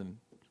like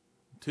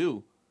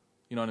 2002.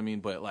 You know what I mean?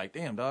 But like,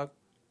 damn, dog.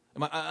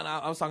 And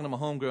I was talking to my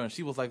homegirl and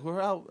she was like, "Well,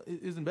 her out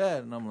isn't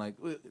bad," and I'm like,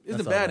 "Isn't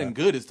That's all bad right. and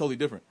good is totally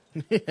different."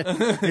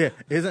 Yeah,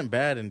 isn't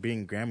bad and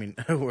being Grammy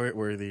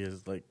worthy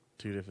is like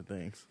two different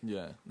things.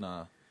 Yeah,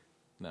 nah.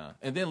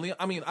 And then Leon,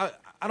 I mean, I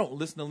don't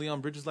listen to Leon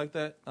Bridges like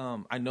that.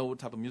 I know what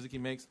type of music he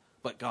makes,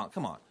 but God,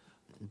 come on,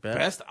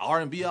 best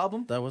R&B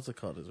album? That what's it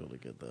called is really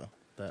good though.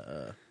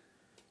 That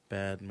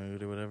Bad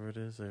Mood or whatever it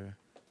is, or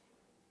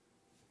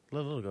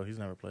let Little go. He's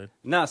never played.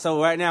 No,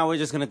 so right now we're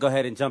just gonna go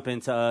ahead and jump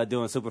into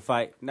doing Super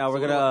Fight. Now we're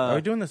Are gonna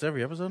we doing this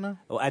every episode now?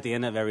 at the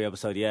end of every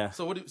episode, yeah.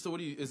 So what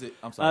do you? Is it?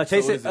 I'm sorry.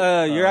 Chase so what it. is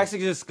it? You're actually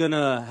just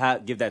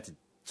gonna give that to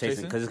Chasin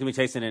Chasin? because it's gonna be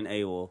Chasin and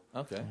AWOL,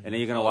 okay, and then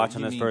you're gonna Oh, watch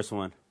on you this mean- first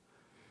one.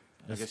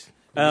 I guess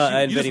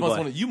and you just Benny must Boy.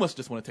 wanna, you must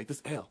just want to take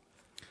this L.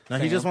 No,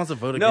 he just wants to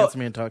vote No. against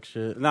me and talk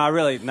shit. No,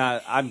 really,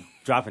 not. I'm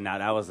dropping that.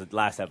 That was the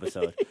last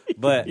episode.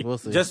 But We'll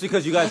see. just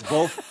because you guys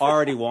both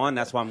already won,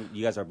 that's why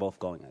you guys are both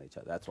going at each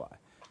other. That's why.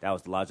 That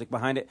was the logic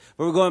behind it.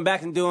 But we're going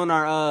back and doing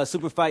our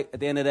super fight at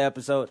the end of the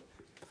episode.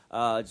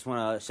 Just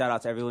want to shout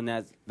out to everyone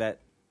that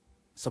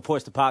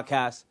supports the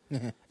podcast.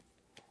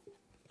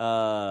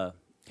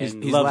 And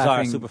and loves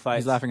our super He's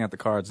fights. laughing at the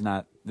cards.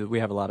 Not we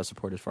have a lot of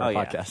supporters for our Oh,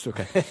 yeah. podcast.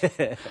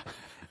 Okay.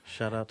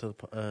 Shout out to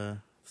the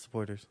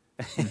supporters.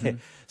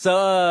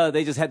 So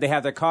they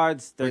have their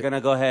cards. They're Wait.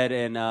 gonna go ahead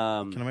and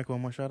Can I make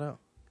one more shout out?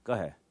 go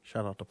ahead.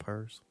 Shout out to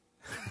Purrs.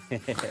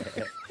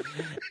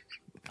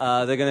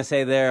 They're gonna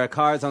say their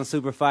cards on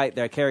Super Fight,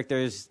 their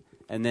characters,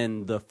 and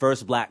then the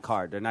first black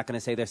card. They're not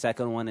gonna say their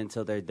second one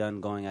until they're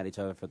done going at each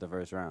other for the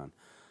first round.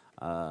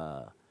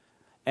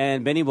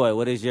 And Benny Boy,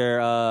 what is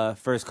your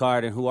first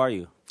card, and who are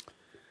you?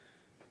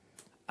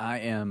 I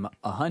am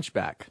a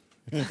hunchback.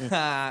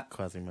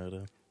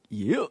 Quasimodo.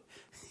 Yep.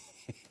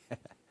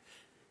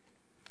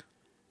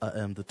 I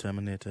am the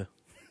Terminator.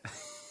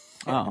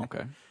 Oh,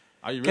 okay.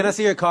 Are you? Can I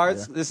see your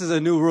cards? This is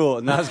a new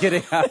rule. No, I was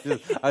kidding.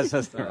 I was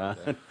just around.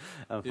 I'm It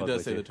fucking does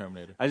with say you. the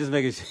Terminator. I just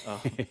making sure.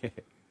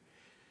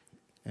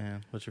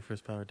 And what's your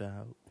first power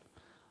dial?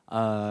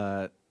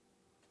 I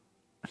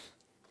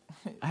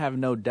have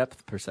no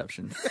depth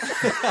perception.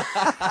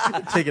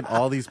 Taking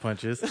all these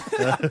punches.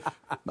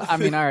 I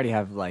mean, I already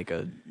have like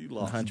a You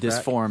lost. Hunchback.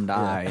 disformed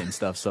eye and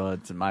stuff, so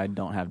I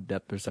don't have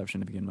depth perception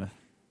to begin with.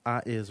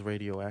 I is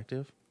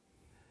radioactive.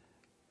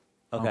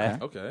 Okay.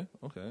 Okay.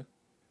 Okay.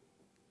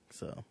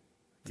 So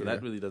So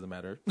that really doesn't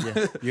matter.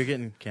 yeah, you're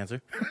getting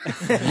cancer.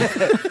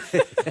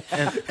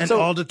 and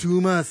all the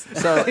tumors.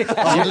 So, All the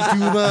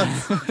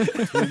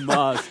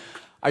tumors.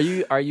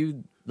 are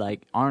you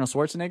like Arnold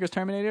Schwarzenegger's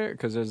Terminator?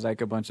 Because there's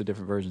like a bunch of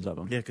different versions of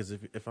him. Yeah, because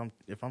if I'm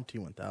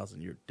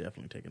T1000, you're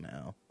definitely taking the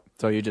L.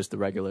 So you're just the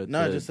regular.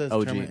 No, the it just says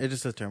OG. it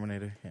just says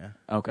Terminator. Yeah,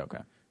 Okay.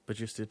 but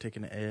you're still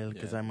taking the L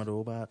because Yeah. I'm a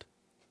robot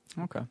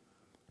Okay.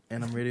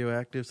 and I'm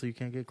radioactive, so you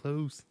can't get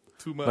close.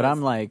 Too much. But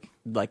I'm like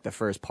the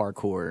first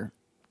parkour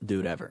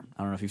dude ever.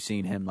 I don't know if you've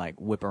seen him like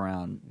whip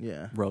around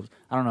Yeah, ropes.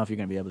 I don't know if you're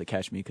gonna be able to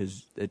catch me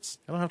because it's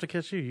I don't have to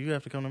catch you. You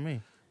have to come to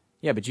me.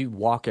 yeah, but you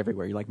walk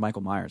everywhere. You're like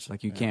Michael Myers.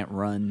 Like you can't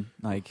run.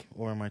 Like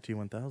Or my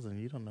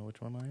T1000. You don't know which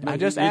one I am. I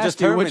just You're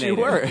asked you what you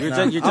Terminator. were. You're Nah,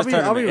 just, you're just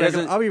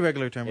Terminator. I'll be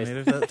regular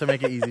Terminator to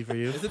make it easy for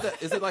you.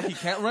 Is it like he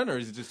can't run, or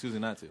is he just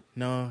choosing not to?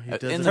 No, he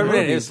does in it the for-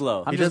 Terminator movies, is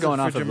slow. I'm He just does it going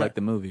for off of drama- like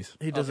the movies.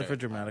 He does it Okay. for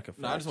dramatic effect.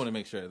 No, I just want to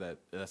make sure that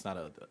that's not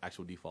an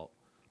actual default.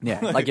 Yeah,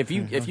 like if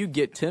you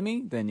get to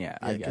me, then yeah,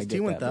 I because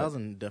get that. but-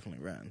 T1000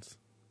 definitely runs.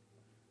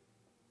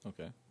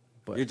 Okay.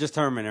 But You're just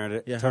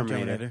Terminator. yeah, I'm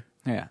Terminator. Terminator.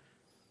 Yeah,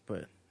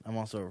 But I'm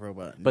also a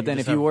robot. but then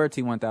just if you have- were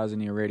T1000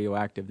 and you're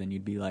radioactive, then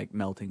you'd be like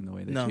melting the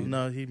way that you.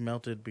 no, he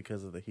melted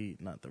because of the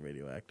heat, not the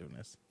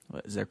radioactiveness.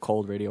 What, is there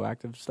cold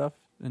radioactive stuff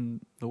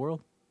in the world?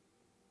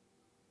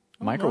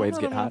 Oh, Microwaves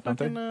no, get no, hot, don't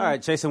they? fucking, All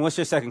right, Jason, what's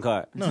your second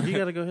card? No, he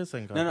got to go his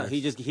second card. No,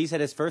 first. he said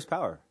his first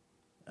power.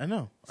 I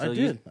know. So I you-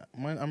 did.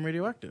 I'm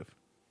radioactive.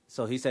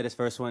 So he said his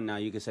first one. Now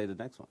you can say the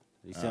next one.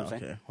 You see what I'm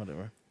saying? Okay,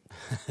 whatever.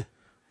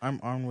 I'm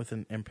armed with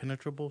an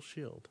impenetrable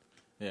shield.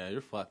 Yeah,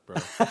 you're fucked, bro.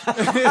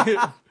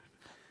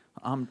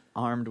 I'm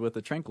armed with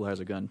a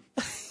tranquilizer gun.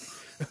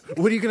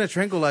 What are you gonna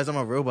tranquilize? I'm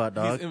a robot,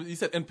 dog. You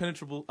said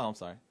impenetrable. Oh, I'm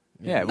sorry.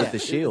 Yeah, with the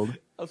shield,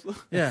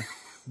 Yeah,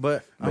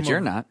 but but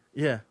you're not.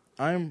 Yeah,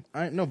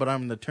 but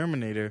I'm the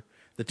Terminator.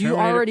 The You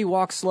Terminator, already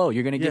walk slow.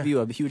 You're gonna give Yeah. you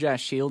a huge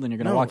ass shield, and you're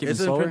gonna no, walk even it's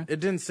slower. It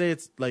didn't say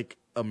it's like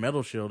a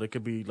metal shield. It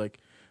could be like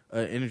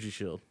an energy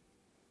shield.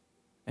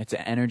 It's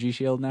an energy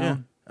shield now. Yeah,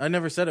 I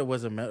never said it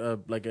was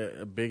like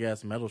a big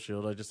ass metal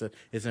shield. I just said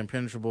it's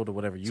impenetrable to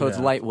whatever you. So it's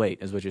have.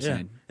 lightweight, is what you're Yeah,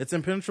 saying. it's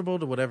impenetrable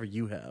to whatever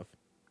you have.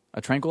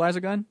 A tranquilizer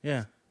gun?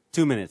 Yeah,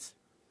 2 minutes.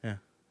 yeah.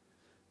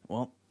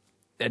 Well,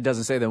 it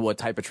doesn't say that what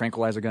type of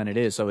tranquilizer gun it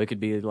is, so it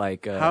could be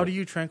like. How do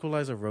you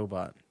tranquilize a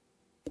robot?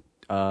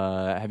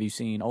 Have you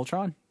seen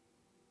Ultron?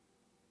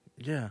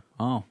 Yeah,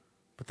 Oh,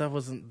 but that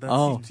wasn't. That's,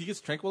 Oh. He gets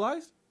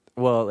tranquilized.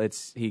 well,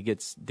 he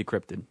gets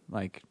decrypted.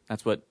 Like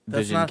that's what that's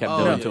Vision not. kept oh,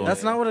 doing yeah, to him.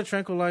 That's not what a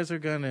tranquilizer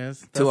gun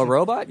is. To That's a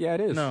robot? Yeah,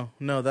 it is.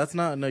 No, that's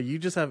not. No, you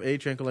just have a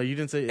tranquilizer. You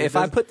didn't say. If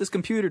I put this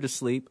computer to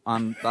sleep,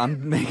 I'm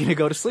making it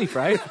go to sleep,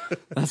 right?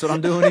 That's what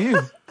I'm doing to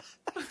you.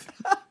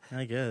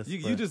 I guess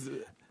You but- just,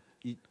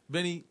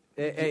 Benny.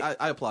 Hey.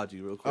 I applaud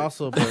you real quick.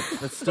 also, but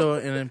it's still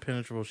an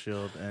impenetrable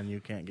shield, and you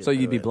can't get. So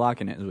you'd through be it.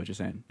 blocking it, is what you're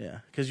saying. Yeah,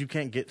 because you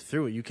can't get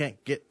through it. You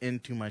can't get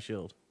into my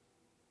shield.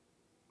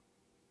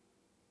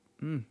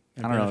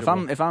 I don't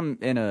know. If I'm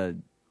in a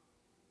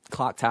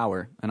clock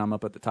tower and I'm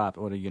up at the top,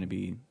 what are you going to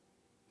be?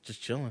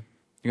 Just chilling.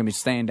 You're going to be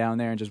staying down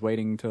there and just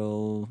waiting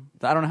till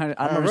I don't know how. I I'm don't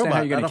a understand how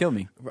robot. you're going I to kill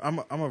don't-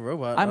 me. I'm a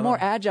robot. I'm I more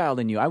don't- agile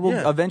than you. I will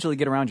Yeah. eventually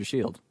get around your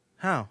shield.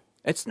 How?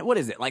 It's what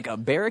is it like a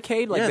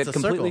barricade? Like yeah, that it's a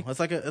completely?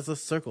 circle. It's a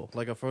circle,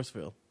 like a force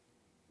field.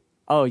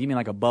 Oh, you mean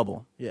like a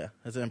bubble? Yeah,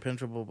 it's an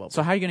impenetrable bubble.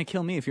 So how are you going to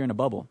kill me if you're in a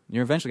bubble?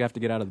 You're eventually going to have to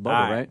get out of the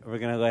bubble, All right? We're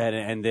gonna go ahead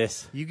and end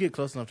this. You get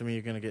close enough to me,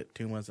 you're gonna get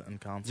 2 months in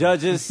council.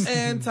 Judges,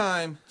 and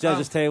time.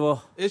 judges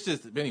table. It's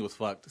just Benny was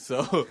fucked.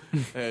 So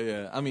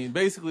yeah. I mean,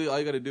 basically, all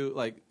you got to do,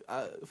 like,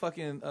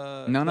 fucking.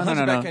 No. the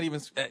Hunchback Can't even.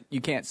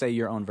 You can't say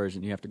your own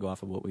version. You have to go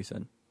off of what we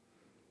said.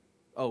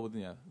 Oh, well,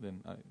 yeah.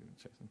 Then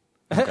Jason.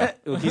 Can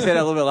you say that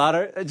a little bit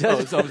louder, Oh,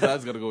 Judge? so I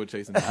was gonna go with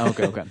Chasen.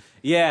 Okay.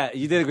 Yeah,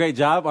 you did a great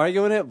job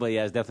arguing it, but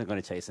yeah, it's definitely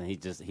going to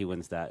Chasen. He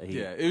wins that.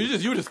 Yeah, it was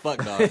just you were just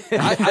fucked, dog.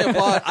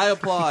 I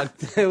applaud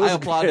It was I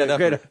applaud great,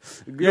 that effort.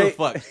 great- You're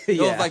fucked. It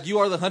Yeah. was like you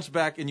are the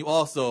hunchback, and you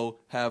also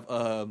have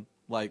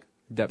like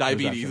Depth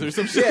diabetes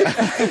perception. or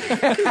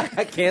some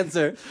shit.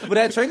 Cancer. But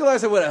that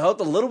tranquilizer would have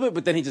helped a little bit,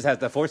 but then he just has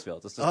that force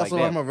field. It's just Also,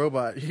 like, I'm damn. a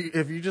robot.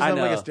 If you just I have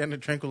like know. a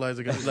standard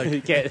tranquilizer gun, You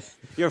like, can't.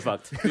 You're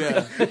fucked.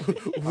 Yeah.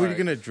 were you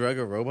gonna drug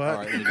a All robot?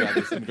 right,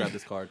 let me grab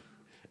this card.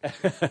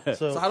 So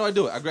So how do I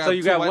do it? I grab. So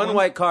you two got one ones?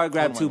 white card,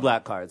 grab One two white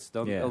black cards.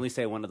 Don't Yeah. only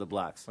say one of the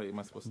blacks. Wait, am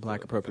I supposed to Black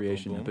do it?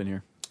 appropriation Boom, up boom. in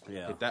here.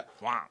 Yeah. Hit that.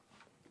 Wow.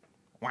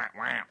 Wow.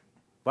 Wow.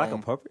 Black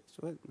appropriate?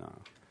 What? No.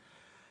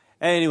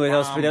 Anyway, that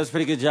was a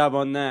pretty good job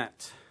on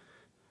that.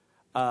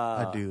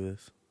 I do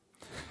this.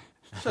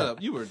 Shut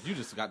up. You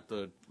just got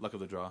the luck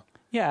of the draw.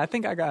 Yeah, I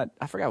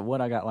forgot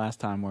what I got last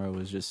time where it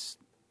was just,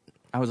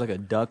 I was like a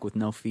duck with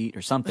no feet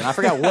or something. I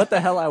forgot what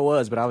the hell I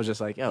was, but I was just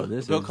like, yo,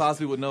 this Bill is.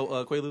 Cosby with no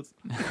Quaaludes.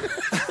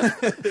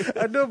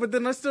 I know, but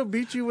then I still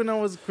beat you when I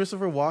was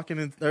Christopher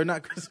Walken, or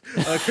not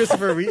Christopher.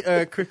 Christopher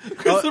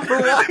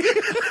Walken.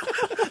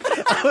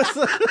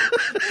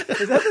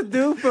 Is that the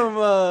dude from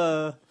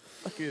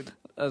Fucking.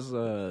 That's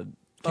King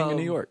of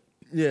New York.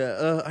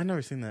 Yeah, I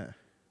never seen that.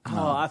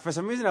 for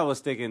some reason I was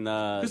thinking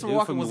Christopher dude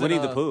Walken from was in, Winnie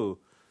the Pooh.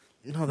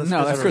 No, that's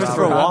No, that's Christopher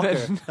Christopher Robin.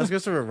 Walken. Robin. That's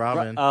Christopher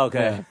Robin. Oh,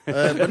 okay.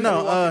 But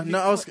no, I He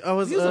was a lot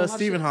was of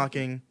Stephen shit.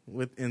 Hawking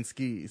in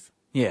Skis,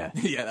 Yeah.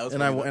 Yeah, that was.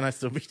 and funny. I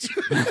still beat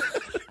you.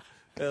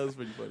 That was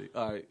pretty funny.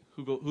 All right,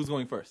 who's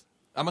going first?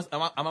 Am I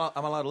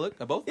allowed to look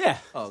at both? Yeah.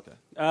 Oh,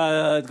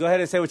 okay. Go ahead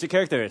and say what your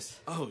character is.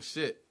 Oh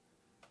shit.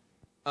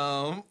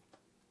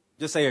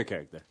 Just say your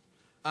character.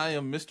 I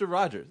am Mr.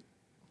 Rogers.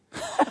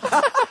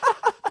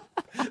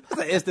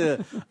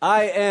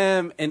 I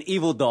am an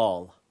evil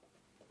doll.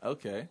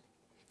 Okay.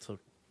 So,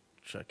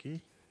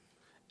 Chucky.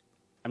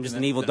 I'm just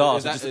And an evil that- doll.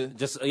 is So that-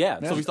 just yeah.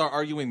 So we start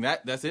arguing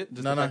that. That's it.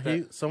 Just No, the fact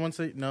that- someone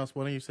say no.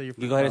 Why don't you say your?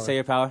 You go ahead and say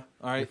your power.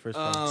 All right. first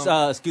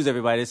Excuse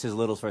everybody. This is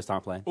Little's first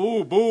time playing.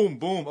 Ooh, boom,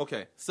 boom.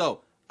 Okay.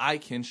 So I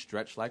can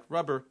stretch like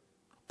rubber.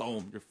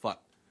 Boom. You're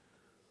fucked.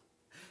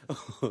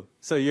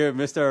 So you're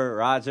Mr.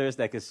 Rogers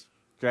that can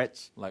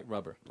stretch Like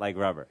rubber. like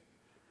rubber.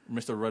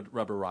 Mr.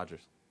 Rubber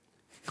Rogers.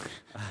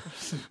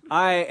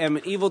 I am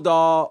an evil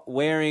doll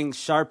wearing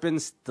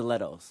sharpened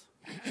stilettos.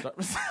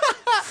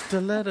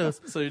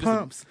 Stilettos, So you're just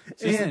pumps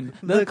In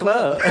the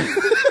club.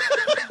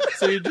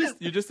 So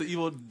you're just the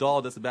evil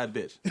doll that's a bad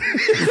bitch.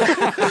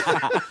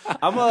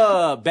 I'm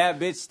a bad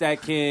bitch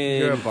that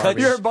can You're a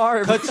Barbie. You're a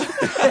Barb.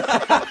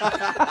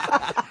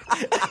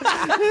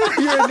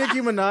 You're a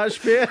Nicki Minaj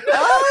fan.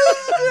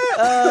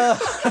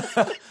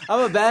 I'm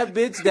a bad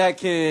bitch that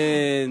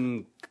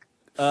can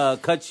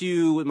cut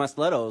you with my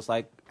stilettos.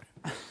 Like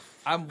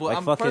I'm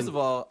fucking- first of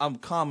all, I'm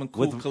calm and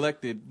cool, With-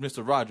 collected,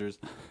 Mr. Rogers,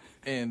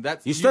 and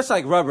that's you stretch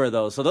like rubber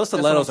though, so those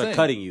that's what I'm stilettos are saying.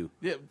 cutting you.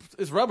 Yeah,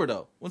 it's rubber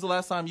though. When's the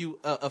last time you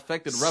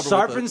affected rubber?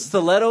 Sharpened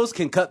stilettos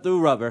can cut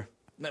through rubber.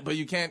 But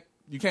you can't.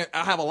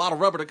 I have a lot of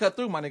rubber to cut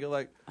through, my nigga.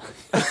 Like,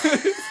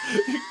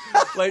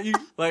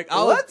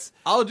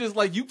 I'll just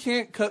like you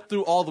can't cut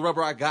through all the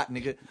rubber I got,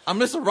 nigga. I'm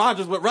Mr.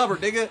 Rogers with rubber,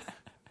 nigga.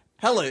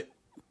 Hella it.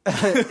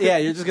 Yeah,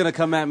 you're just gonna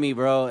come at me,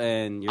 bro,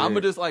 and you're, I'm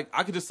just like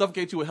I could just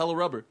suffocate you with hella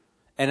rubber.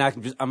 and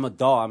I'm a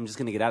doll. I'm just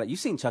gonna get out of. You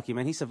seen Chucky,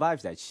 man? He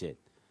survives that shit.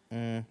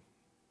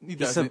 He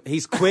doesn't.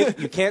 He's quick.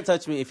 You can't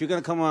touch me. If you're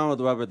gonna come around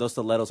with rubber, those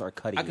stilettos are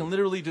cutting. I can you.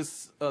 literally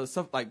just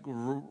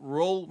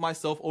roll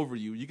myself over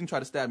you. You can try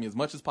to stab me as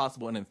much as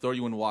possible, and then throw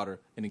you in the water,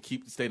 and then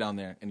stay down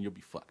there, and you'll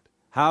be fucked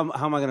How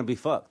am I gonna be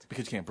fucked?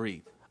 because you can't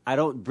breathe. I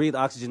don't breathe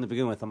oxygen to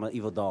begin with. I'm an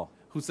evil doll.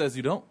 Who says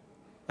you don't?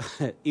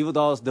 Evil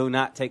dolls do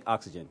not take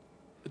oxygen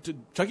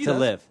Chucky to does.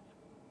 live.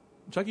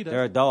 Chucky does.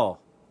 They're a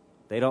doll.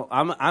 They don't.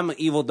 I'm an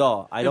evil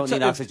doll. I don't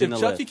need oxygen if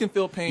to live. Chucky can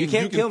feel pain, You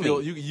can't can kill feel,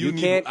 me. You You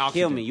need can't oxygen.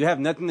 kill me. You have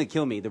nothing to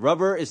kill me. The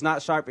rubber is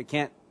not sharp. It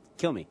can't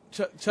kill me.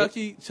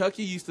 Chucky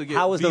used to get.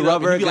 How is the beat up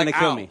and rubber he'd be gonna like,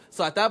 kill "Ow." me?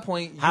 So at that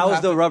point, How is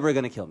have the to- rubber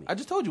gonna kill me? I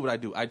just told you what I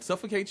do. I'd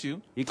suffocate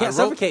you. You can't I'd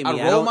roll- suffocate me. I'd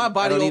I roll don't- my I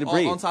body don't need to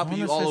breathe. on top I of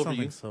you, wanna all say over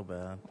something you. so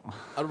bad.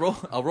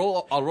 I'll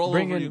roll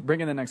Bring over in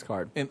you. the next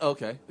card. And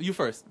okay, you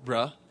first,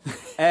 bruh.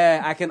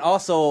 And I can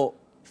also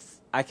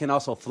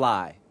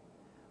fly,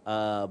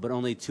 but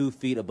only 2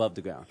 feet above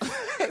the ground.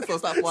 So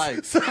stop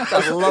flying.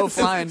 Low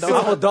flying I'm a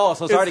dog. doll,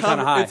 so it's already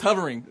kind of high. It's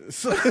hovering.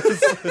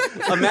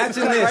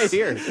 Imagine this. Right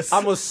here.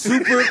 I'm a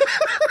super.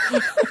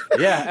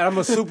 Yeah, and I'm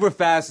a super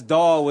fast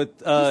doll with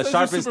says you're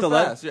sharpened super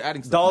stilettos. fast? You're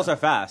adding stuff Dolls now. are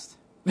fast.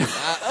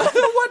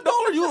 What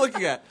doll are you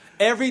looking at?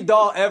 Every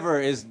doll ever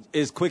is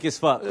quick as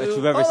fuck that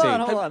you've ever seen.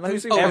 Hold on. Let me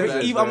see. Oh, what Every, that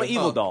is evil, I'm an fair.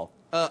 evil Oh. doll.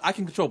 I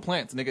can control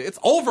plants, nigga. It's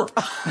over.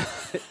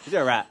 It's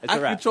a rat. It's I a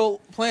can rat. control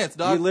plants,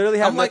 dog. You literally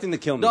have I'm like- nothing to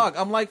kill me. Dog,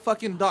 I'm like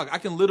fucking dog. I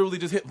can literally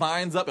just hit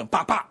vines up and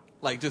pop, pop.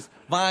 Like just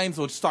vines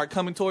will start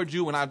coming towards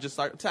you and I just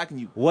start attacking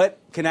you. What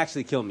can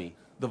actually kill me?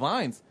 The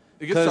vines.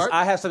 It gets Because sharp.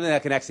 I have something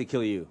that can actually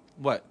kill you.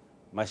 What?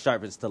 My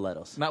sharpened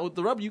stilettos. Not with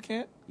the rubber, you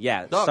can't.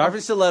 Yeah, Dog,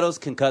 sharpened stilettos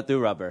can cut through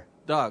rubber.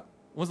 Dog,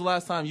 when's the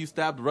last time you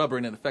stabbed rubber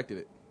and it affected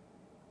it?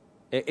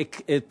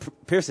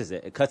 It pierces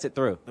it. It cuts it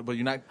through. But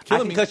you're not I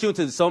killing can me. cut you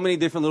into so many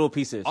different little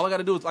pieces. All I got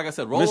to do is, like I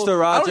said, roll. Mr. I don't even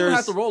Rogers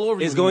have to roll over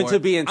you is going anymore. to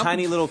be in I'm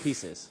tiny con- little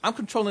pieces. I'm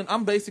controlling.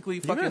 I'm basically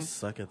fucking. guys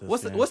suck at this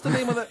what's game. what's the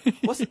name of that?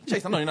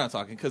 Chase? I know you're not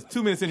talking because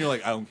 2 minutes in you're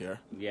like, I don't care.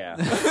 Yeah.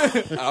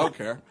 I don't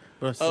care.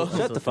 But I still- I Shut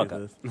still the fuck say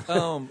up.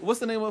 this. What's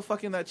the name of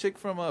fucking that chick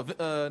from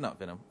not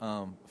Venom?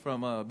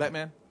 From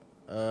Batman.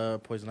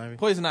 Poison Ivy.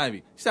 Poison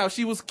Ivy. See how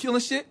she was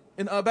killing shit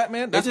in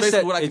Batman? That's It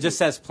basically what I it can just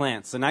do. says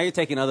plants. So now you're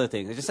taking other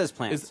things. It just says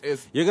plants.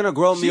 It's- You're gonna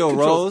grow she me a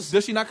controls- rose.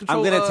 does she not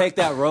control, I'm gonna take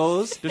that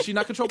rose, Does she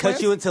not control cut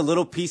plants? you into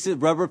little pieces,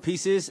 rubber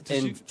pieces,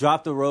 and she-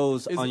 drop the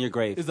rose Is- on your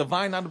grave. Is a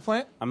vine not a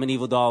plant? I'm an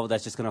evil doll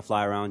that's just gonna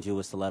fly around you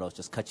with stilettos,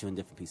 just cut you in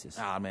different pieces.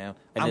 Ah, man. End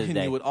I'm of the hitting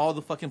day. you with all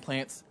the fucking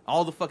plants,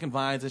 all the fucking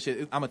vines and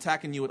shit. I'm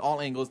attacking you at all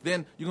angles.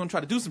 Then you're going to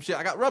try to do some shit.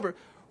 I got rubber.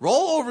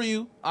 Roll over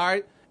you, all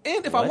right?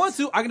 And if I What? want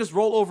to, I can just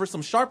roll over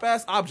some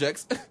sharp-ass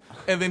objects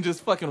and then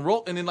just fucking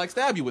roll and then, like,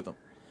 stab you with them.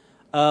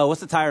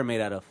 What's the tire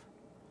made out of?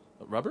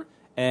 Rubber?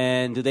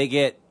 And do they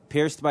get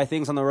pierced by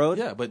things on the road?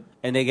 Yeah, but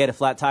And they get a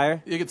flat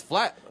tire? it gets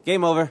flat.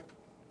 Game over.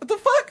 What the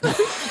fuck?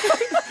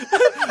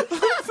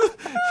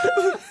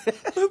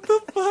 What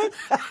the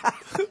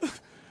fuck?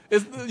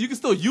 You can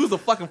still use a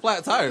fucking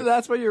flat tire.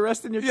 That's why you're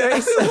resting your Yeah,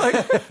 case.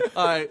 like,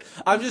 all right.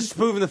 I'm just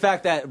proving the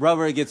fact that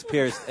rubber gets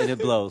pierced and it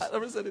blows. I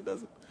never said it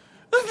doesn't.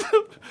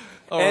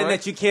 And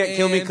that you can't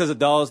kill me because the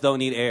dolls don't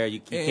need air. You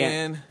can't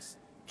and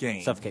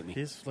game. suffocate me.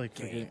 He's like,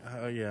 forgetting,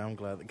 oh yeah, I'm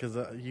glad because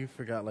you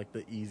forgot like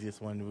the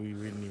easiest one. We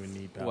didn't even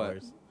need What?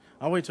 powers.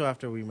 I'll wait till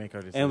after we make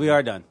our decision. And we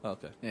are done.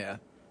 Okay. Yeah,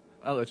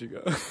 I'll let you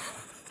go.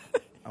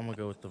 I'm gonna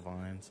go with the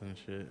vines and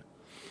shit.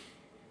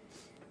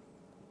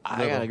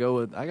 I gotta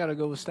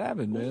go with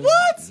stabbing, man.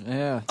 What?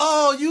 Yeah.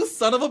 Oh, you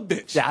son of a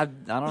bitch. Yeah, I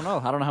don't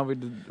know. I don't know how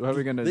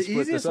we're gonna The split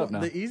this easiest up one, now.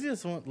 the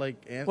easiest one, like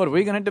What are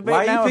we gonna debate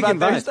Why are now you picking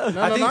about vines? stuff?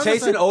 No, I no, think I'm just Jason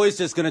saying- always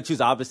just going to choose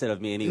opposite of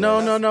me anyway.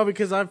 No,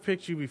 because I've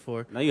picked you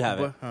before. No, you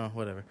haven't. But,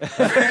 whatever.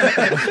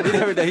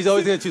 He's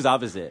always going to choose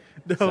opposite.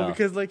 No, So.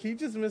 because like he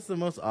just missed the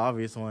most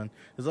obvious one.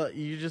 It's like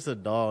you're just a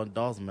doll.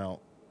 Dolls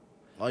melt.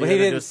 All you But he gotta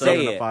do didn't is throw them say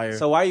in the it. Fire.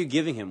 So why are you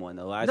giving him one,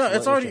 though? no,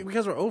 it's already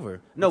because we're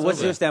over. No, It's what's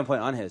over. your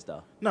standpoint on his,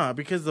 though? No,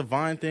 because the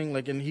vine thing,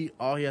 like, and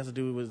all he has to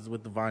do was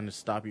with the vine to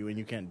stop you, and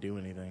you can't do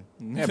anything.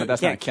 Yeah, but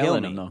that's Can't not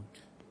killing kill him me. though.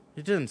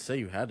 He didn't say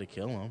you had to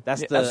kill him.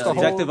 That's Yeah, the that's the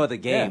objective whole- of the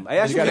game. yeah. I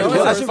actually You gotta really-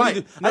 kill I him. should fight.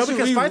 redo- I No, should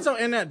because re- fights don't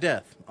end at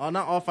death. Not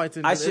all fights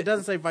end. I It should-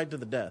 doesn't say fight to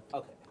the death.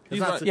 Okay. It's He's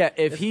not not- to- Yeah,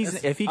 if he I'm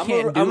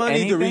can't gonna do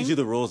need to read anything, you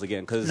the rules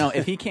again because no,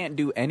 if he can't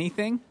do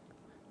anything,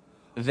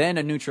 then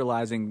a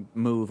neutralizing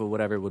move or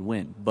whatever would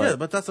win. But yeah,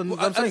 but that's I'm saying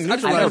I just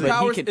neutralize know, it. but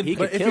powers he and- could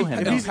But kill him.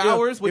 if though. he's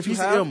powers, ill, what if you he's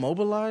have-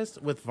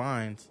 immobilized with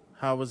vines,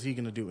 how is he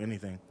going to do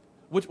anything?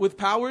 With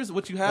powers,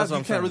 what you have, That's what you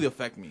I'm can't saying. really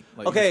affect me.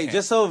 Like, you Okay, can't.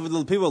 just so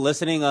the people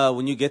listening,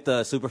 when you get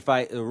the super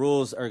fight, the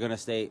rules are going to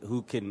state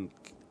who can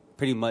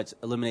pretty much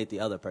eliminate the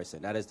other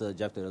person. That is the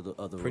objective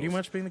of the Pretty rules.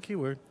 much being the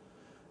keyword.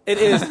 It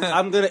is.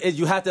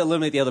 You have to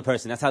eliminate the other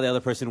person. That's how the other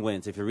person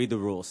wins. If you read the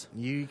rules.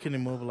 You can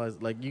immobilize,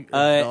 like you.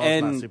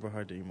 and- It's not super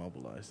hard to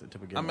immobilize it to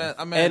begin with.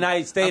 I'm mad, And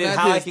I stated I'm mad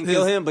how I his- can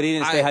kill his- him, but he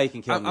didn't say how he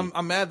can kill me.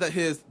 I'm mad that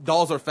his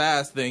dolls are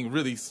fast thing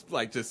really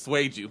like just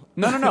swayed you.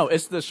 no,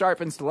 it's the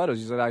sharpened stilettos.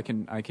 You said I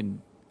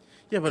can.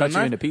 Yeah, but cut a you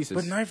knife, into pieces.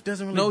 But knife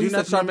doesn't really No, do he said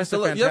nothing. sharpened to Mr.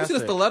 stiletto. You ever seen a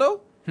Fantastic.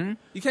 stiletto?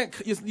 You can't.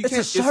 You It's can't.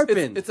 a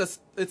sharpen.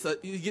 It's a.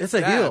 You get It's a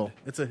stabbed.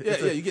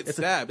 heel. You get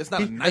stabbed. It's not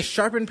a A knife.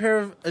 sharpened pair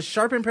of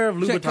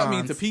You can't cut me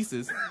into Louboutins.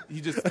 pieces.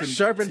 You just A can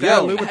sharpened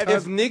stab pair me. of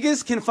If Louboutins.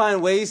 niggas can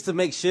find ways to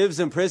make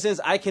shivs in prisons,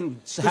 I can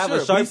have sure, a but he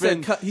said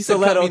sharpened cut- he said cut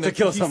stiletto me to into-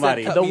 kill he said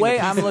somebody. cut The me way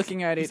into I'm pieces.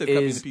 looking at He it said cut me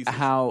into is pieces.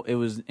 how it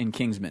was in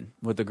Kingsman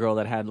with the girl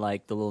that had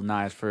like the little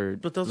knives for.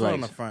 But those were on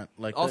the legs. front.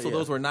 Like Also, yeah.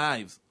 those were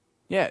knives.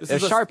 Yeah, This they're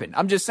is a- sharpened.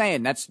 I'm just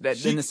saying that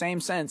She- in the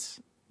same sense.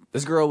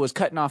 This girl was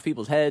cutting off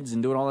people's heads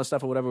and doing all that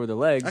stuff or whatever with her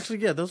legs. Actually,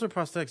 yeah, those were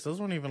prosthetics. Those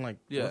weren't even like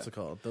Yeah. what's it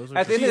called? Those were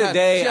At the end She of the had-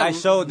 day, she had I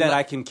showed that no-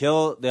 I can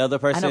kill the other I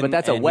person. know, but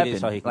that's a and he didn't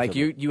show weapon. he can Like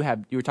kill me.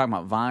 you were talking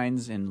about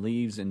vines and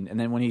leaves, and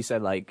then when he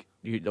said like,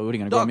 what are you gonna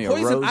grow Dog, me a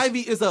Poison rose?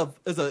 Ivy is a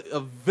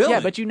villain. Yeah,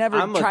 but you never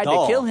I'm a tried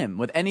doll. to kill him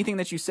with anything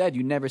that you said.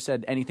 You never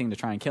said anything to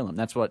try and kill him.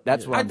 That's what I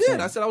I'm did.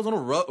 saying. I said I was gonna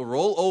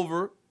roll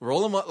over,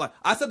 roll him up. Like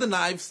I said, the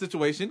knives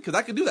situation because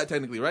I could do that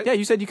technically, right? Yeah,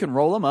 you said you can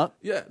roll him up.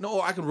 Yeah.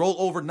 No, I can roll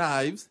over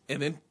knives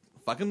and then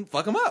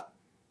fuck him up.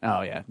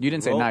 Oh yeah, you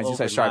didn't say Roll knives. You over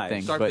said sharp knives.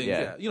 things. Sharp but things,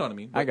 yeah, you know what I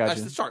mean. I got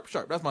That's you.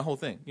 Sharp. That's my whole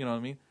thing. You know what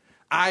I mean.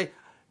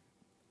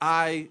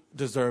 I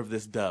deserve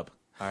this dub.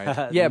 All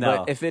right. Yeah, No.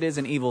 but if it is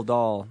an evil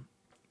doll,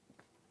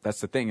 that's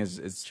the thing.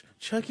 Is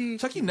Chucky.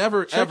 Chucky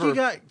never ever.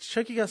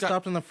 Chucky got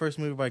stopped in the first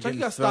movie by Chucky getting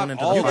got thrown stopped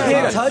into all the the fire.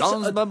 time. can't touch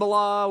Zones, blah, blah,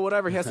 blah,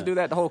 whatever. He has to do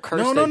that whole curse.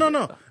 No, thing.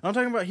 I'm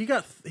talking about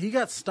he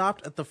got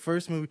stopped at the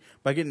first movie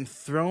by getting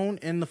thrown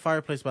in the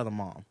fireplace by the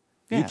mom.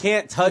 You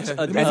can't touch He an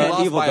was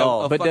lost evil by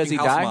doll. But does fucking he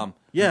house die? mom.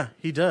 Yeah,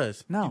 he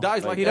does. No, He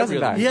dies like he doesn't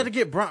every die. other He had to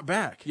get brought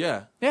back.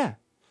 Yeah. Yeah,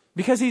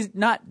 because he's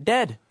not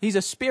dead. He's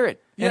a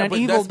spirit Yeah, and but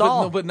an evil that's-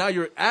 doll. But now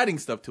you're adding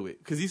stuff to it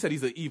because he said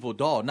he's an evil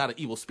doll, not an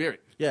evil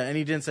spirit. Yeah, and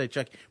he didn't say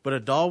Chucky, but a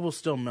doll will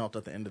still melt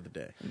at the end of the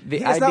day. the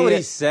That's not what idea-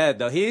 he said,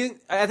 though. He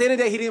didn't. At the end of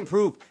the day, he didn't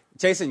prove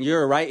Jason,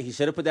 you're right. He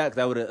should have put that because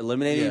that would have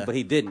eliminated Yeah. me, but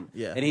he didn't.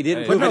 Yeah. And he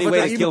didn't Hey, prove but any no, way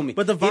but to kill me.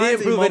 But the he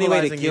didn't prove any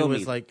way to immobilizing kill you me.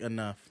 was like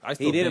enough. I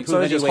still He didn't think prove So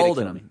any he's just way to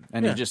holding kill him, me.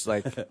 and Yeah. he just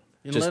like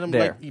You just let him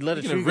there. you let a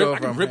I tree can grow rip, I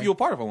can from rip it. you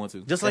apart if I want to.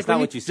 Just That's like not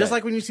when what you just said.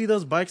 like when you see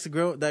those bikes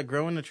that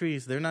grow in the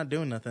trees, they're not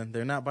doing nothing.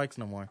 They're not bikes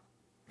no more.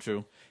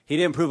 True. He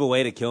didn't prove a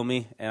way to kill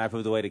me, and I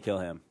proved a way to kill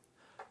him.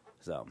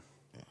 So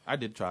I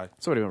did try.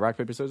 So what do we do? Rock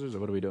paper scissors, or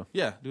what do we do?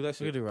 Yeah, do that We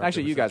shit. could do rock,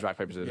 Actually, paper, you guys scissors. rock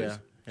paper scissors.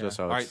 Yeah. Just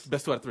so All right, it's,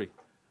 best 2 out of 3.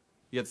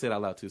 You have to say it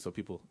out loud too, so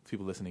people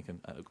listening can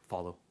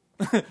follow.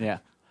 yeah.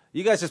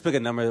 you guys just pick a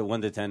number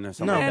 1 to 10 or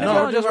something. No, like Man, that.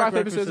 no, no, just rock,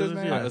 paper, scissors,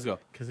 man. All right, let's go.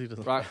 Because he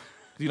doesn't. Rock.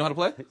 Do you know how to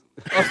play?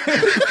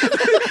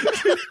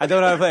 I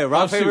don't know how to play.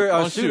 Rock, paper,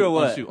 on shoot, or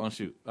what? On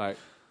shoot. All right.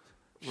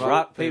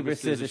 Rock, paper,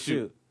 scissors,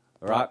 shoot.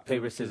 Rock,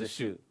 paper, scissors,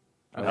 shoot.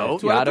 No,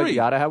 2 out of 3.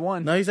 gotta have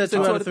one. No, he said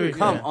 2 out of 3.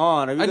 Come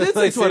on. Are we I gonna did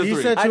play say 2 out of scissors? 3.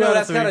 He said I 2 know out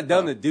that's of kind 3. of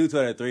dumb to do 2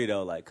 out of 3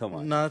 though. Like, come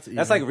on. No,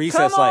 That's like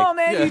recess. Come like, on,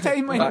 man. Yeah. You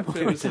take my Rock,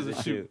 paper,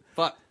 scissors, shoot.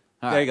 Fuck.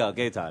 there you go.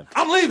 Game time.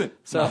 I'm leaving.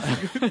 So,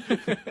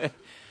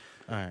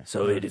 All right.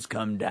 so it has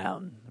come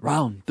down.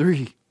 Round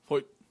 3.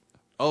 Point.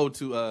 Oh,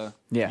 to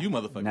Yeah. you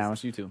motherfuckers. Now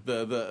it's you two.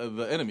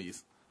 The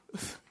enemies.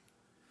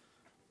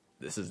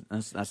 This is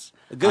that's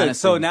Good. honestly-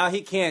 So now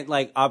he can't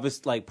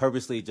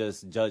purposely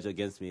just judge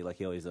against me like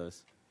he always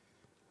does.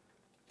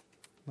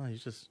 No, you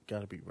just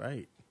got to be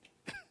right.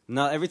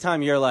 No, every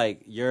time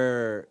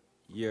you're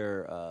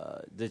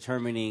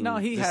determining. No,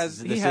 he this has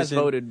decision-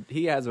 voted.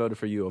 He has voted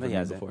for you over No, he me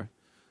hasn't. before.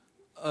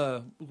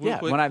 Real Yeah,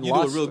 quick, when I you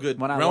lost- do a real good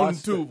when I round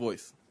lost 2 it.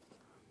 voice.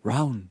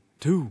 Round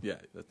 2. Yeah,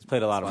 that's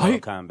Played a lot of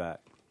Fight. Mortal Kombat.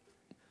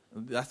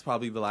 That's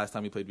probably the last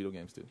time he played video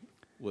games too.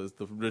 Was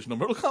the original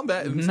Mortal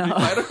Kombat and No. Street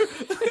Fighter?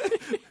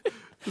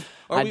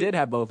 I did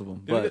have both of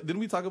them, but Didn't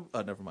we talk about?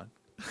 Oh, never mind.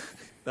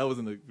 That was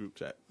in the group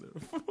chat.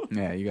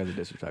 yeah, you guys are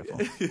disrespectful.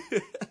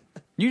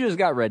 You just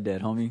got Red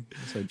Dead, homie.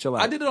 So chill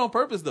out. I did it on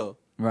purpose though.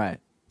 Right.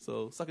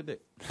 So suck a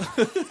dick.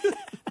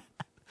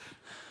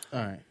 All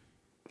right.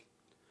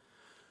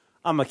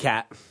 I'm a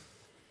cat.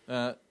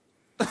 I'm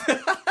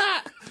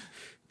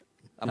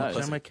a Nice.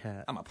 pussy. I'm a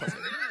cat. I'm a pussy.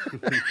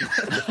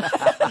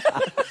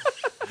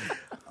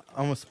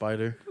 I'm a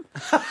spider.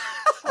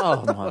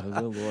 Oh my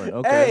good lord.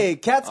 Okay. Hey,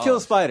 cats kill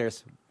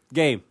spiders.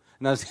 Game.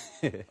 No,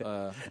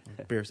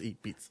 Bears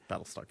eat beats.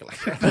 Battlestar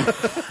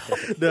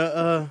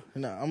Galactica.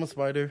 No, I'm a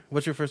spider.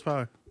 What's your first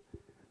power?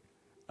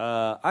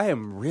 I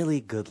am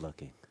really good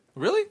looking.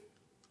 Really?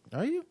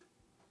 Are you?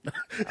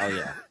 Oh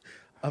yeah.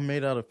 I'm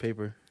made out of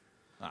paper.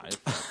 All right.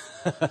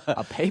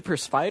 A paper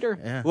spider?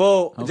 Yeah.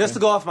 Well, Okay. just to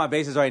go off my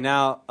bases right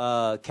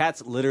now,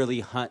 cats literally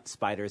hunt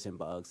spiders and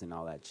bugs and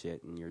all that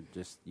shit, and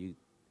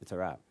it's a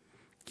wrap.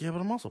 Yeah,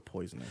 but I'm also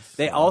poisonous.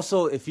 They so-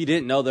 also, if you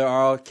didn't know, there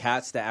are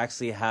cats that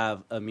actually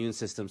have immune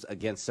systems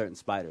against certain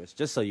spiders.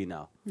 Just so you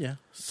know. Yeah.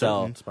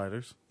 So- Certain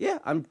spiders. Yeah,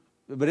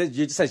 but it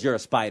just says you're a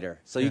spider,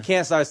 so you Yeah.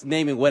 can't start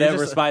naming whatever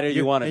You're just a- spider you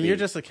you're- want to be. And you're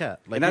just a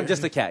cat. and I'm you're-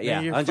 just a cat.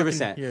 Yeah, you're 100%.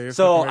 fucking- yeah, you're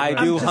So fucking I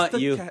right do about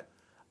hunt you cat.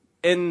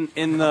 in Just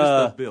the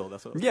the bill.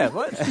 That's what. Yeah,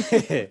 what?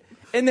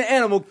 in the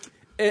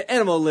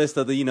animal list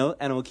of the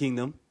animal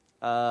kingdom.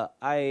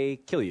 I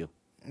kill you.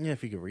 that. Yeah,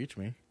 if you could reach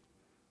me.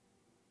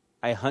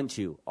 I hunt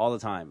you all the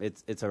time.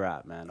 It's a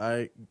wrap,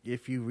 man.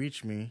 If you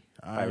reach me,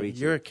 I reach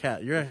you're you. a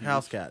cat. You're a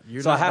house cat.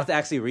 You're So I not have to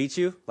actually reach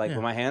you, like Yeah.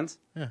 with my hands.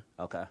 Yeah.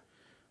 Okay.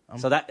 I'm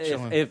So that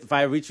chilling. if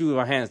I reach you with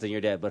my hands, then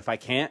you're dead. But if I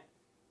can't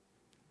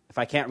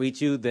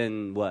reach you,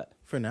 then what?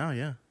 For now,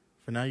 yeah.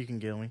 For now, you can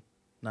kill me.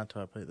 Not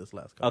till I play this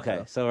last card.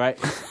 Okay. So right.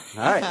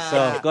 All right.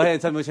 So go ahead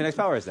and tell me what your next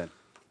power is then.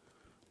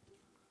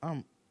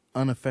 I'm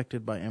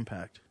unaffected by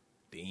impact.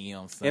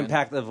 Damn. Son.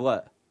 Impact of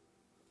what?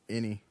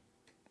 Any.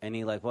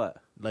 Any like what?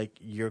 Like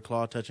your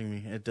claw touching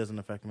me, it doesn't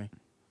affect me.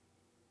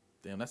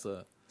 Damn. That's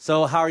a.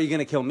 So how are you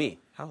gonna kill me?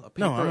 How a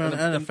No, paper I'm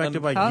and-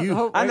 unaffected by Huh? you.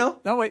 Oh, I wait. know.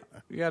 No, wait.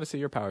 You got to see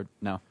your power.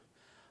 No.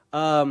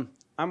 I'm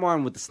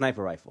armed with the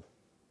sniper rifle.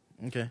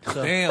 Okay.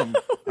 So Damn.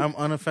 I'm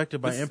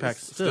unaffected by This is impact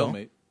still.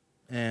 stalemate.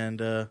 And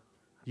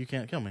you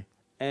can't kill me.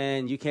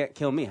 And you can't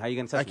kill me. How are you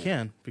gonna touch I me?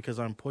 can because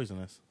I'm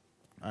poisonous.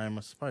 I am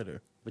a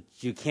spider. But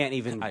you can't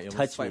even I am a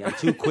touch me. spider. I'm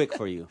too quick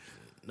for you.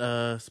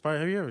 Spider.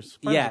 Have you ever? Spiders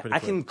are Yeah, pretty I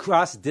quick. can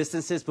cross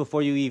distances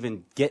before you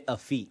even get a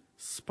feet.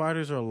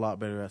 Spiders are a lot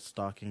better at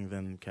stalking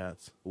than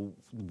cats.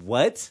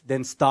 What?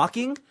 Then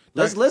stalking?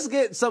 Let's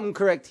get something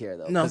correct here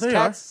though. No, 'Cause they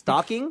cats are.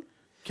 stalking?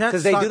 Cats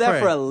 'Cause they stalk do that prey.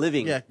 for a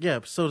living. Yeah.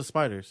 So do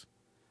spiders.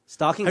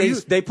 Stalking. Have you-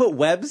 They put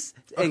webs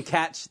and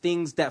catch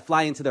things that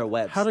fly into their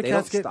webs. How do They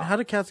cats don't get? stalk. How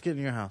do cats get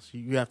in your house?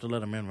 You have to let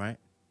them in, right?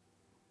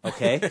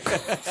 Okay.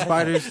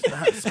 Spiders.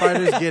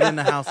 Spiders get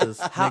into houses.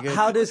 Nigga.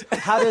 how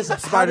does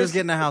Spiders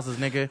get into houses,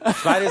 nigga.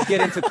 spiders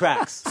get into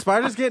cracks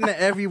Spiders get into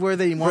everywhere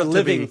they want for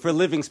to be.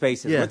 living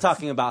spaces? Yeah. We're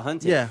talking about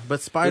hunting. Yeah, but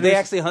Do spiders. they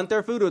actually hunt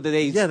their food, or do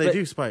they? Yeah, they split-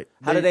 do. Spite.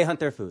 How do they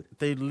hunt their food?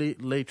 They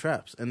lay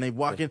traps and they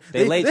walk in.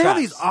 They lay have traps.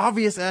 these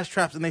obvious ass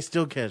traps and they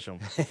still catch them.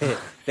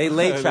 They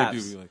lay They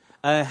traps. do,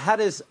 like- How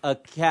does a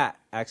cat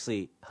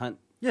actually hunt?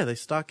 Yeah, they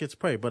stalk its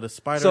prey, but a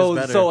spider So, is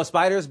better. so a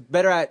spider's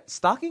better at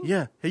stalking?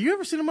 Yeah, have you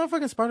ever seen a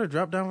motherfucking spider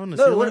drop down from the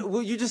No, ceiling?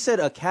 well, you just said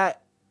a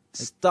cat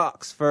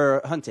stalks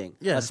for hunting.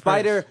 Yeah, a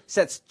spider spiders.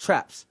 sets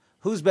traps.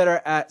 Who's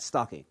better at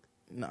stalking?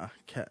 Nah,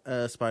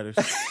 spiders.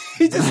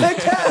 He just said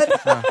cat.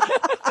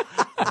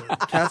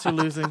 Cats are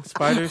losing.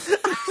 Spiders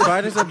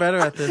are better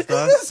at this,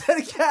 dog. He just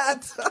said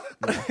cat.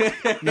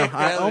 No,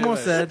 I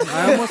almost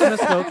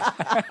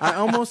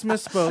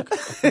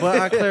misspoke, but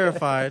I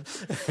clarified.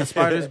 The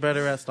spider's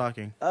better at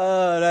stalking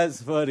Oh,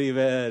 that's funny,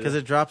 man. because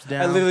it drops I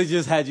down. literally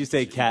just had you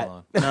say cat.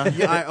 No,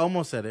 yeah, I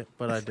almost said it,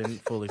 but I didn't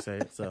fully say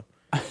it, so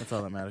that's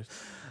all that matters.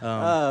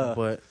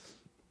 But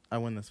I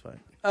win this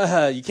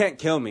fight. You can't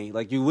kill me.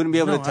 Like you wouldn't be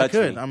able No, to touch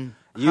I could. me.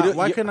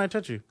 Why couldn't I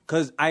touch you?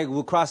 Because I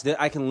will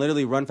I can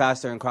literally run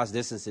faster and cross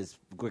distances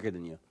quicker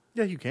than you.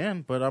 Yeah, you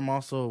can, but I'm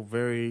also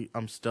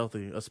I'm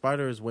stealthy. A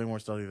spider is way more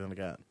stealthy than a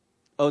cat.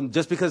 Oh,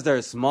 just because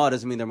they're small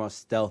doesn't mean they're more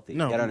stealthy.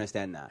 No. You gotta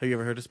understand that. Have you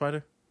ever heard a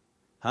spider?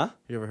 Huh?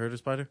 You ever heard a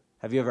spider?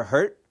 Have you ever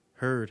Heard.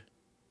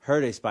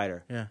 heard a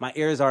spider? Yeah. My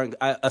ears aren't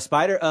a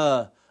spider.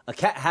 A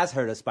cat has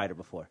heard a spider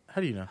before.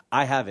 How do you know?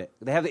 I haven't.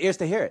 They have the ears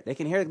to hear it. They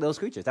can hear those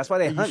creatures. That's why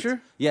they Are you hunt.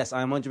 sure? Yes,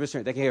 I'm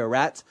 100%. They can hear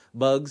rats,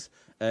 bugs,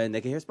 and they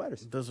can hear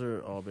spiders. Those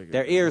are all bigger.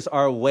 Their ears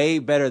are way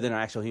better than our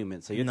actual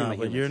humans. So you're No, thinking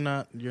but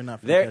humans. you're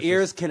not. Their catch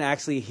ears this. can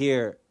actually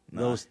hear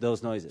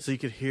those noises. So you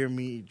could hear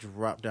me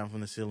drop down from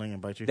the ceiling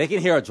and bite you. They can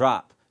hear a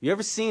drop. You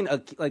ever seen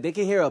they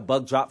can hear a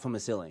bug drop from a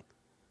ceiling?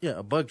 Yeah,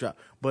 a bug drop,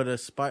 but a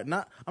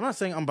spider. I'm not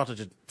saying I'm about to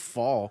just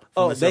fall. From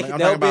Oh, the ceiling. I'm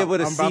they'll talking be about- able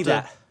to I'm about see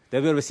that.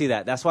 They'll be able to see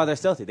that. That's why they're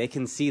stealthy. They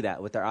can see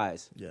that with their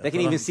eyes. Yeah, they can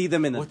but even I'm- see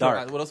them in the What their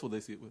dark. eyes- What else would they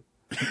see it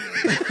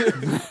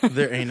with?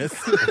 Their anus.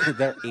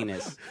 Their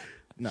anus.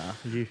 Nah,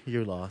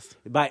 you're lost.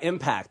 By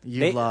impact.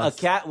 You lost.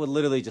 A cat would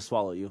literally just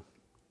swallow you.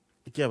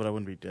 Yeah, but I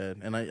wouldn't be dead,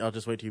 and I'll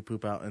just wait till you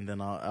poop out, and then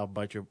I'll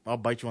bite you. I'll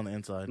bite you on the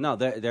inside. No,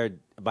 they're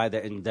by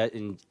their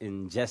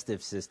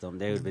ingestive system,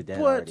 they would be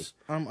dead already.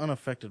 But I'm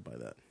unaffected by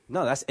that.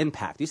 No, that's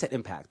impact. You said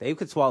impact. They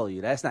could swallow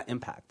you. That's not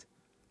impact.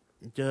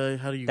 Yeah,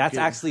 how do you? That's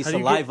actually how do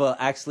you saliva.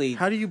 Actually,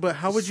 How do you? But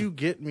how would you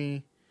get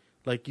me?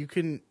 Like you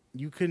couldn't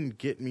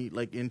get me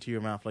like into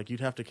your mouth. Like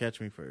you'd have to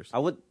catch me first. I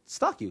would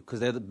stalk you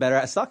because they're better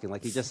at stalking,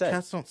 like you just said.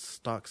 Cats don't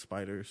stalk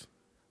spiders.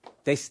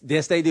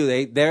 Yes, they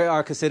do. They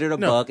are considered a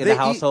bug in the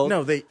household.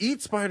 They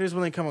eat spiders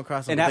when they come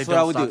across them. And but that's they what I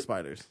don't would stalk do.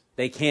 Spiders.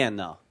 They can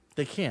though.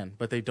 They can,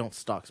 but they don't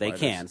stalk They spiders.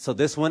 can. So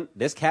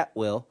this cat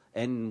will,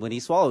 and when he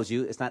swallows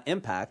you, it's not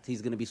impact.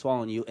 He's going to be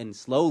swallowing you and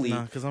slowly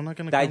No, because I'm not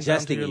going to come down to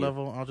digesting your you.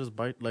 level. I'll just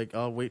bite. Like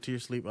I'll wait till you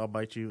sleep. I'll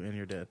bite you, and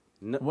you're dead.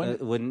 No, When-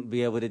 wouldn't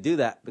be able to do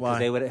that because Why?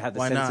 they wouldn't have the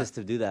Why not? senses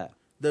to do that.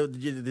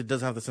 It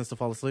doesn't have the sense to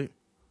fall asleep.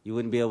 You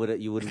wouldn't be able to.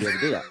 You wouldn't be able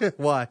to do that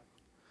Why?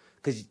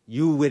 because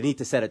you would need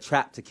to set a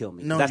trap to kill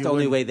me. No, that's you the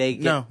only wouldn't. way they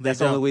get. No, they that's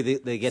the only don't. way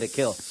they get a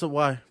kill. So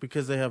why?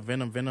 Because they have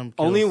venom. Venom.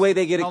 Kills. Only way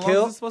they get a How long is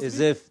kill this supposed to is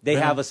be? if they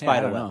Venom. have a Yeah, I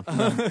spider don't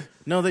web. know.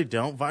 No, they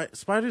don't.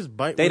 Spiders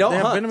bite. They don't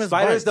have hunt. venomous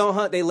Spiders bites. don't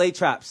hunt. They lay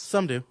traps.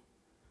 Some do.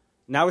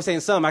 Now we're saying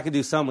some. I can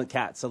do some with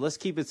cats. So let's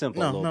keep it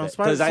simple a No, little no, bit.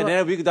 spiders- Because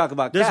then we can talk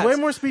about There's cats. way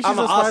more species I'm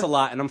an of spider-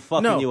 ocelot and I'm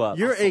fucking No, you up.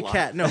 you're a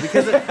cat. No,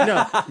 because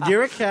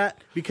you're a cat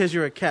because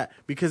you're a cat.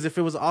 Because if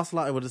it was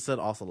ocelot, it would have said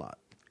ocelot.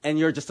 And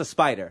you're just a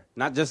spider.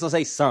 Not just to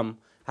say some.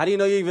 How do you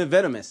know you're even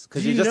venomous?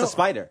 Because Do you're you just know- a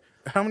spider.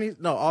 How many?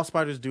 No, all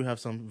spiders do have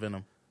some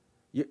venom.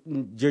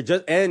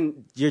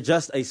 You're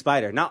just a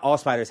spider. Not all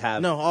spiders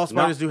have. No, all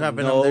spiders do have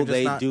venom. No, They're just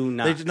they not, do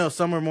not. No,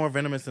 some are more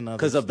venomous than others.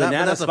 Because a That-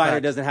 banana that's a spider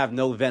fact. doesn't have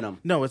no venom.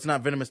 No, it's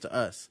not venomous to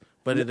us,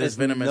 but it There's is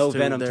venomous. no to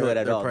venom their, to it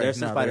at their all. prey. There's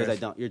some No, spiders there that is.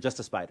 don't. You're just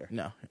a spider.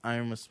 No, I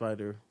am a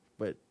spider,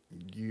 but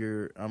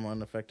I'm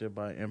unaffected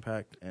by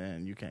impact,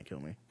 and you can't kill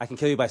me I can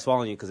kill you by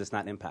swallowing you because it's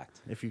not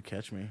impact. if you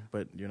catch me.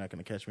 But you're not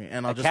going to catch me,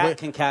 and I'll A just cat wait.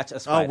 can catch a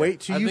spider. I'll wait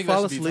till I you think that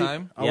fall should be asleep.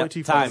 time. I'll Yep, wait till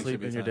you fall time asleep, should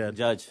be and you're time. dead.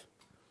 Judge.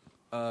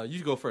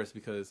 You go first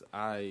because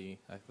I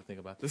have to think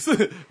about this.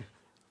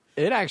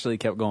 It actually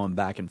kept going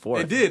back and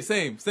forth. It did,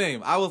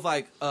 same. I was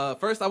like,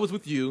 first I was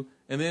with you,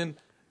 and then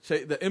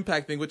the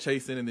impact thing with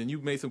chasing, and then you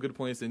made some good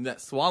points, and that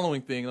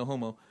swallowing thing, no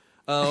homo.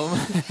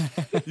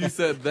 You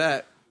said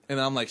that, and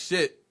I'm like,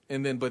 shit.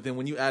 And then, but then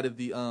when you added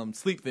the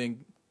sleep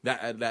thing,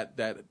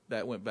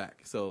 that went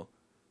back. So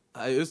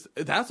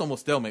that's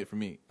almost stalemate for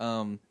me.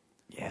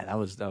 Yeah, that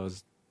was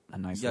a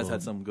nice. You guys little-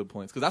 had some good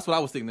points because that's what I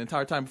was thinking the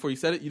entire time before you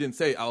said it. You didn't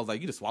say it. I was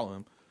like, you just swallow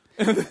him.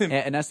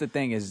 and that's the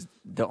thing is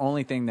the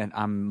only thing that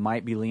I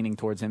might be leaning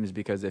towards him is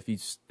because if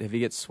he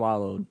gets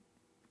swallowed,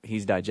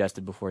 he's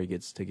digested before he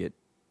gets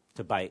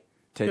To bite.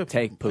 to Yep.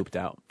 take pooped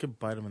out. Could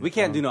bite him in We the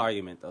can't tongue. do no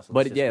argument though. So let's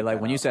But just yeah, get like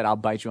that when you out. said I'll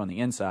bite you on the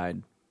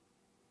inside,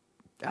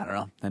 I don't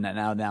know. And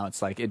now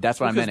it's like that's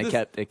what I meant.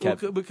 It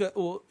kept.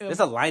 there's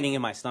a lining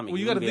in my stomach. Well,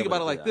 you got to wouldn't be think able about it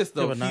to like do this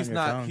though. Yeah, but not in your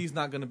tongue. He's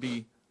not going to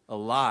be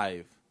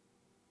alive.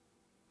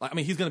 I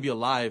mean, he's going to be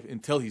alive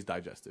until he's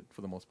digested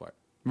for the most part.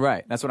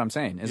 Right. That's what I'm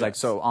saying. It's like Yes.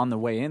 so on the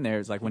way in there.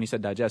 It's like when you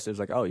said digestive, it's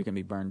like oh you can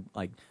be burned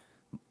like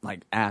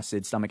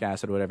acid, stomach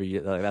acid, or whatever.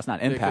 That's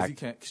not Because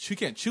impact. he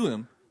can't chew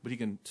him, but he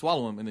can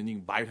swallow him, and then you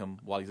can bite him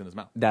while he's in his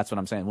mouth. That's what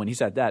I'm saying. When he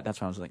said that, that's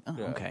when I was like, oh,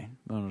 Yeah. okay.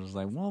 I was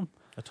like, well,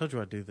 I told you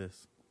I'd do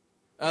this.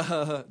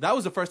 That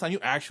was the first time you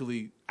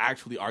actually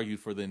argued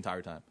for the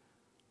entire time,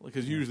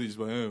 because you usually just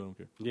go, I don't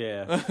care.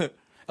 Yeah.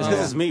 It's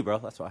because it's me, bro.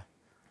 That's why.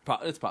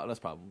 That's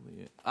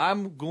probably it.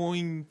 I'm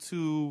going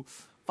to.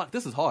 Fuck,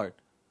 this is hard.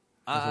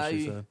 That's what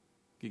she said.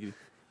 Giggity.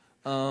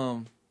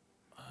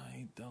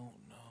 I don't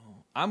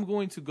I'm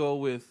going to go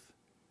with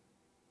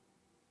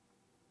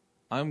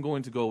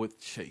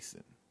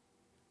Chasen.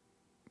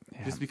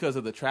 Yeah. Just because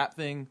of the trap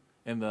thing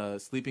and the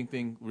sleeping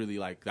thing, really,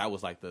 like, that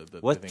was, like, the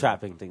What thing.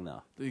 trapping thing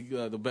though?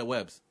 The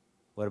webs.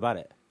 What about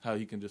it? How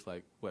he can just,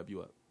 like, web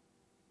you up.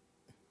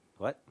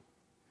 What?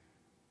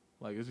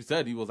 Like, as we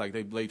said, he was like,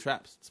 they lay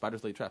traps.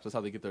 Spiders lay traps. That's how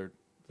they get their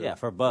Yeah,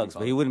 for bugs,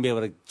 but he wouldn't be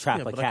able to trap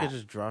Yeah, a but I cat. could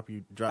just drop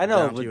I know,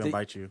 down but to you the- and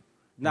bite you.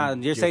 Nah,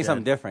 and you're saying dead.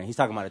 something different. He's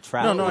talking about a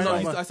trap. No, I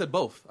No, know, I said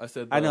both. I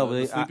said I know,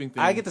 the but sleeping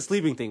thing. I get the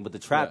sleeping thing, but the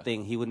trap Yeah.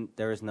 thing, he wouldn't.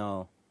 There is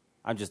no.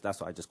 That's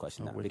why I just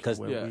questioned that Which because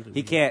web Yeah. we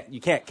he do. can't. You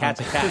can't catch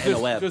a cat in a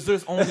web. Because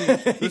there's only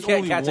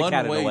can't catch a one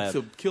cat in a way web.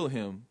 to kill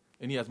him,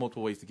 and he has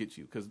multiple ways to get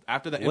you. Because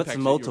after that What's impact,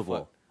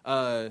 multiple?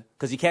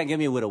 Because you can't get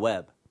me with a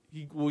web.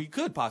 he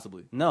could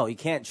possibly. No, you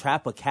can't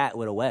trap a cat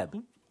with a web.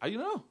 I you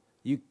know.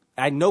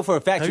 I know for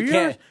a fact Have you you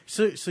can't.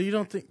 ever, so you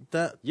don't think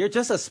that? You're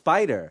just a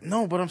spider.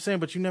 No, but I'm saying,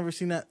 but you never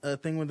seen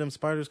that thing when them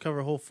spiders cover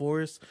a whole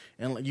forest,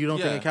 and like, you don't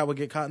Yeah. think a cat would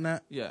get caught in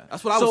that? Yeah,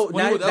 that's what I So was.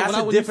 when now, he was- that's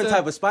when a when he different said-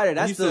 type of spider. when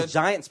That's he those said-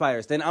 giant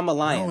spiders. Then I'm a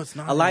lion. No, it's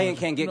not A lion a-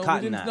 can't get No,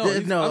 caught we in didn't- that. no, No,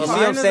 he's- a I'm You see sorry. what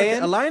I'm lion,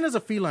 saying? a lion is a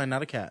feline,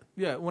 not a cat.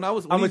 Yeah, when I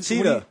was. I'm a when he-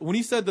 cheetah. When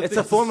he said the It's thing,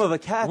 a form of a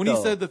cat, When he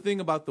though. said the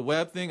thing about the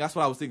web thing, that's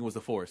what I was thinking was the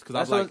forest. Because I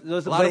was That's like,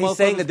 what- a lot but of he's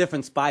saying a motherfuckers-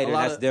 different spider. a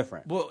lot That's of-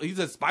 different. Well, he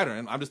said spider,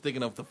 and I'm just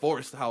thinking of the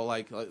forest. How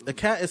like A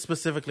cat is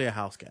specifically a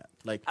house cat.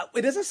 Like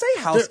It doesn't say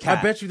house cat.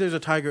 I bet you there's a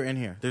tiger in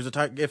here. There's a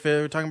tiger. If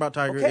they were talking about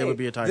tiger, Okay, it would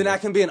be a tiger. Then I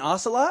can be an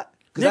ocelot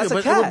because Nigga, that's a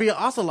but cat. it would be an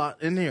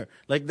ocelot in here.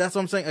 Like that's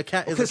what I'm saying. A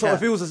cat is Okay, a so cat.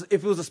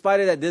 if it was a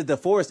spider that did the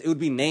forest, it would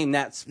be named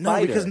that no,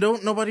 spider. because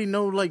nobody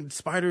know like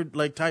spider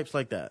like types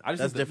like that. I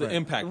just That's think the different.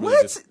 impact. really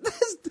What? just-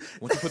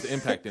 once you put the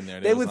impact in there,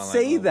 They then would it's not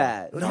say like,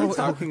 that. What are you No,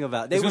 talking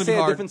about? They It's would gonna say be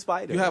a hard. different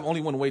spider. You have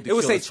only one way to It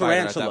would kill say the spider at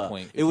tarantula. that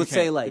point. It would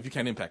say, like- if you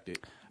can't impact it.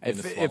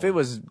 If it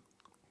was,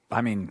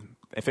 I mean,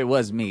 if it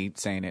was me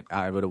saying it,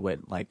 I would have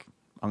went like,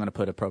 I'm gonna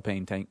put a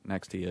propane tank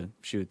next to you,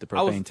 shoot the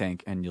I was- propane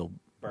tank, and you'll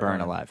burn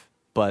Burn. alive.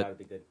 That would But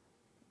be good.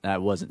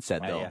 that wasn't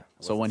said though. yeah, it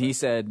So wasn't when he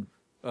said,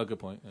 Oh, good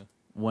point. Yeah.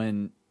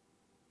 when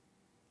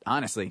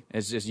honestly,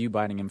 it's just you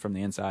biting him from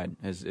the inside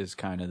is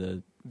kind of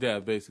the Yeah,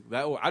 basically.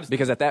 That I just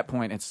because at that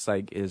point it's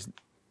like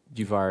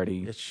you've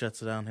already It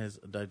shuts down his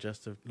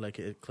digestive. Like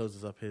it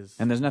closes up his.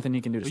 and there's nothing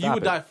you can do to you stop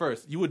would it. die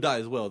first. You would die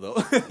as well, though.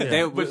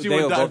 They, But you they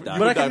would would die- both die. you but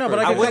would I can die no, but first.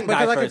 I I can wouldn't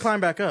because die I can first.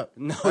 climb back up.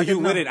 No, I you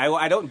can- no. wouldn't.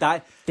 I don't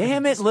die.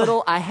 Damn it,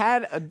 little! I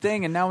had a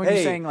thing, and now when Hey,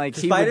 you're saying like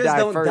he would spiders die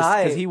don't first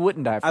die. because he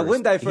wouldn't die first. I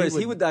wouldn't die first.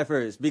 He would die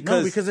first No,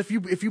 because because if you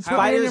put me in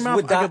spiders your mouth,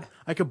 would die.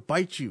 I could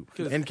bite you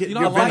and get you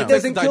know your how long It it venom. takes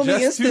doesn't to kill me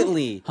digest you?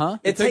 instantly. Huh?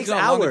 It takes you know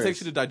how long hours. It takes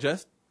you to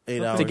digest.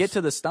 8 hours to get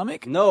to the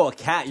stomach. No, a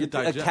cat. A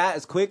digest. cat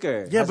is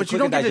quicker. Yeah, Has a but you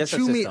quicker don't get to digestive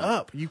chew me system.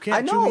 up. You can't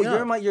I chew know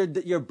me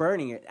up. you're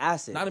burning it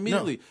acid. Not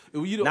immediately.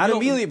 You don't- Not you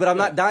don't- immediately, but I'm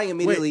not dying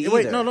immediately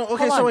Wait, either. no. Okay, Hold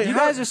so on, wait, you how-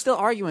 guys are still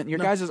arguing. Your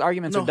guys'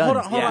 arguments No, are done.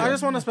 hold on. Yeah. I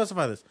just want to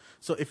specify this.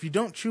 So if you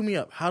don't chew me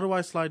up, how do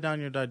I slide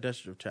down your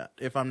digestive tract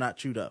if I'm not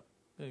chewed up?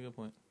 Yeah, good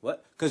point.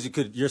 What? Because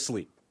you're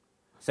asleep.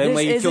 Same This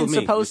way you isn't killed me.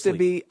 supposed to you're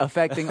asleep. be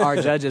affecting our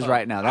judges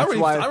right now. That's I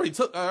why.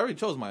 already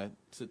chose my.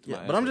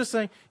 Yeah, but I'm just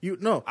saying you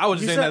no. I was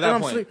just you saying said at that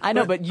I'm point. sleep- I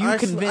know, but you I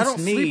convinced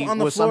don't me sleep on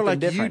the with floor something like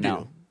different you now.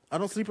 do. I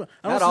don't sleep. I Not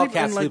don't all sleep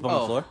cats in, like, sleep on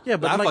the floor. Yeah,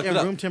 but I like fucked in it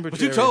up. room temperature. But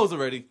you area. chose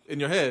already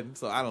in your head,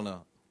 so I don't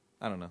know.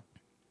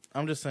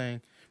 I'm just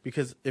saying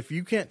because if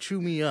you can't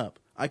chew me up,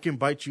 I can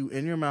bite you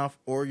in your mouth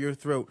or your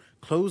throat,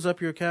 close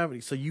up your cavity,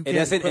 so you It can't.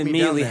 doesn't put me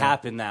immediately down there.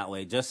 happen that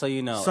way, just so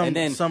you know. Some- and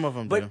then some of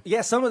 'em but do.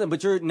 yeah, some of them.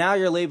 But you're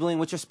labeling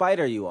which your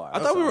spider you are. I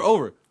thought we were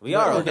over. We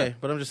are Okay,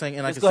 but I'm just saying,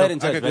 and I Let's could go ahead still-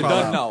 and I judge, could man. crawl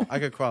You're done out. now. I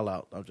could crawl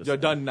out. I'm just You're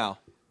saying. done now.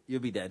 You'll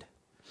be dead.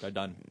 You're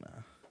done.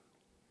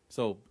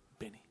 So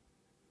Benny.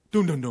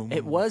 Dum dum dum.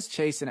 It was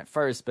chasing at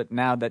first, but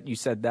now that you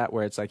said that,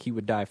 where it's like he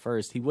would die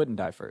first, he wouldn't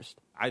die first.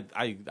 I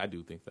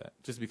do think that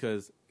just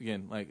because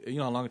again, like you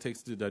know how long it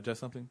takes to digest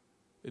something.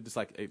 It just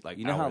like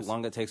You know hours. how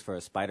long it takes for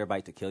a spider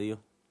bite to kill you?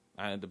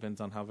 It depends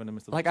on how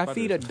venomous the Like I spider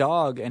feed a is.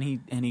 dog and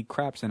he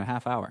craps in a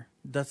half hour.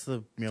 That's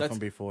the meal That's- from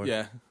before.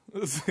 Yeah.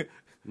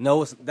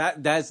 No,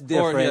 that's Or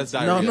different. he has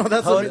No,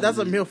 diarrhea. that's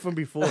a meal from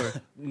before.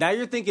 Now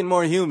you're thinking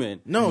more human.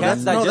 No,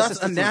 Cats' that's digestive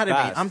system's anatomy.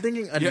 fast. I'm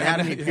thinking Yeah,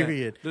 anatomy. yeah.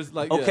 Period. There's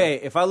like Okay,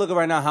 if I look at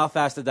right now how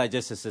fast the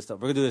digestive system,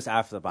 we're gonna do this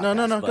after the podcast.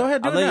 No, but go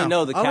ahead, do I'm it letting now. you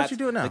know the I'll let cat's, you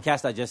do it now. The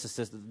cat's digestive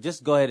system.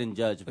 Just go ahead and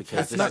judge because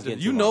Cat's this not- is getting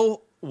you too know long.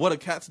 what a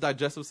cat's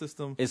digestive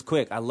system? It's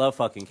quick. I love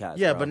fucking cats.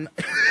 Yeah, bro.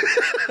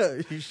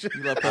 but you should.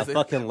 You love I pussy?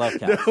 fucking love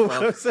cats. What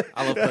I'm saying-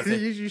 I love pussy.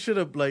 You should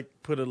have like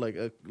put a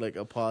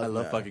a pause. I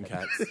love there. fucking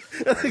cats.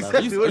 love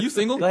Are you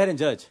single? Go ahead and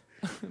judge.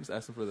 I'm just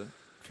asking for the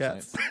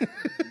Cats. science.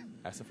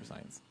 Asking for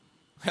science.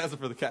 Asking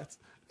for the cats.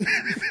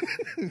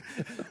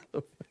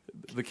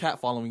 The cat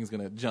following is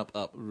gonna jump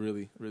up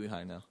really, really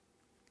high now.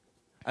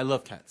 I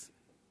love cats.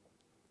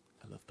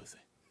 I love pussy.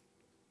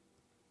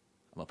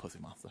 I'm a pussy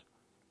monster.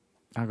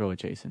 I'll go with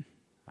Jason.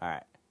 All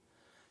right.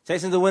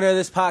 Jason's the winner of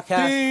this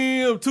podcast.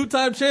 Damn,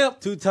 two-time champ.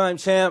 Two-time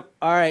champ.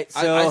 All right,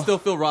 so I still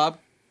feel robbed.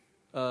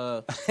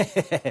 so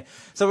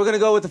we're gonna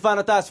go with the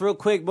final thoughts real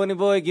quick. Bunny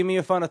Boy, give me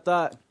your final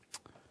thought.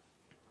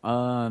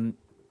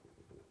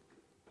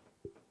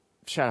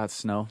 shout out to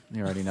Snow.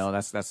 You already know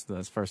that's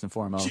first and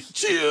foremost.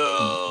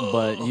 Chill.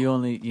 But you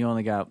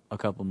only got a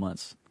couple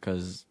months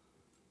because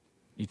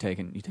you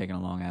taking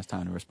a long ass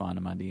time to respond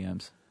to my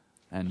DMs.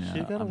 And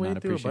You gotta I'm wade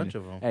not through a appreciating bunch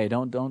of 'em. Hey,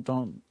 don't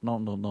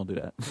do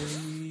that.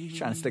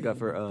 Trying to stick up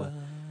for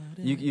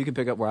you can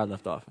pick up where I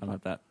left off. How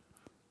about that?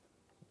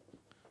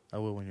 I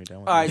will when you're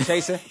done with All it. right,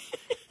 Chaser,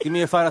 give me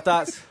your final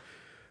thoughts.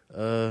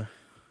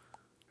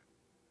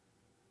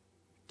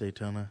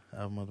 Daytona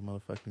album of the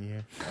motherfucking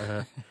year.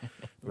 Rap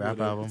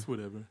Whatever, album. It's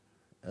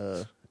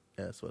whatever.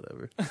 Yes,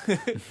 whatever.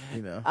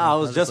 You know. I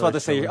was just about to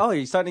say, chilling.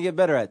 you're starting to get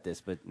better at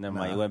this, but never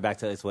mind. Nah. You went back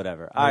to it's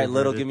whatever. All right,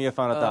 Little, give me your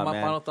final thought, my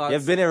man. final thoughts-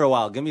 You've been here a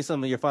while. Give me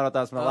some of your final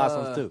thoughts from the last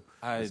ones, too.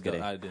 I Just kidding.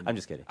 didn't. I'm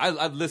just kidding.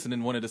 I've listened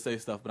and wanted to say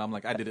stuff, but I'm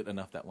like, I did it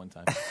enough that one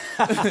time.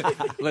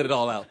 Let it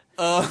all out.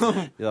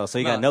 So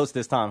you got notes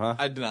this time, huh?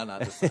 I did not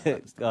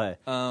this. Go ahead.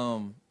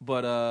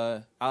 But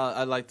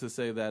I'd like to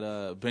say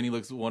that Benny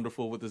looks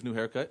wonderful with his new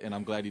haircut, and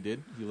I'm glad he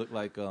did. He looked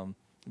like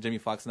Jamie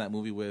Foxx in that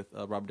movie with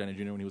Robert Downey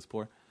Jr. when he was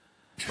poor.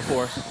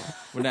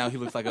 But now he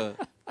looks like a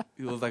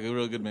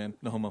real good man.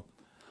 No homo.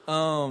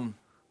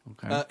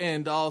 Okay.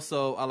 And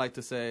also, I like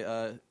to say,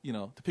 to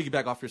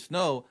piggyback off your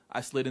Snow, I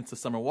slid into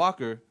Summer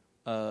Walker's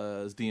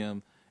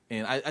DM,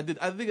 and I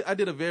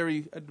did a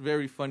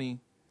very funny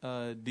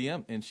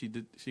DM, and she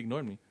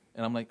ignored me,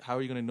 and I'm like, how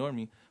are you going to ignore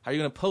me? How are you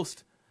going to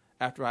post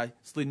after I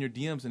slid in your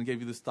DMs and gave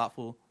you this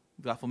thoughtful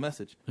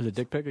message? Was it a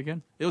dick pic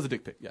again? It was a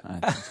dick pic, yeah.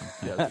 I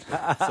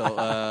think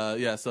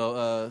so.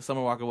 So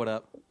Summer Walker, what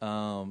up?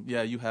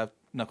 Yeah, you have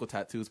knuckle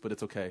tattoos, but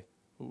it's okay.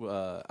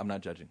 I'm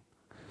not judging.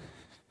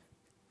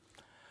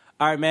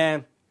 All right,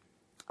 man.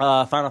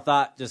 Final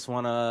thought. Just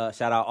want to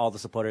shout out all the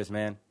supporters,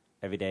 man.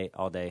 Every day,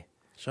 all day.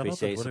 Shout out to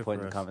Appreciate Twitter supporting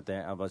for the us. comment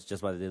there. I was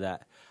just about to do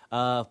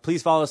that.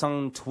 Please follow us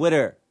on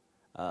Twitter.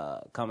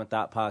 Comment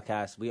Thought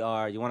Podcast. We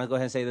are. You want to go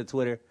ahead and say the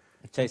Twitter,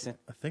 Chasen?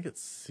 I think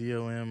it's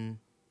COM.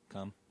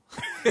 Come.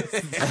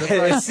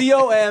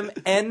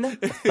 COMN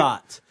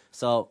Thought.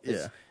 So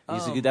Yeah.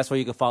 that's where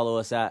you can follow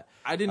us at.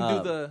 I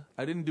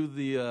didn't do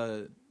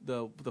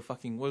the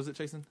fucking, what was it,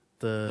 Jason?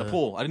 The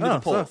poll. I didn't do the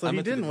poll. So I he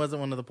meant to didn't do- wasn't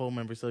one of the poll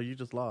members, so you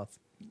just lost.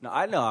 No,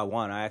 I know I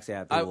won. I actually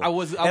have people. I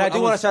was- and I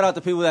do want to shout out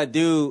the people that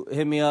do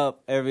hit me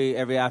up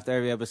after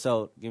every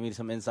episode, give me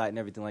some insight and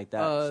everything like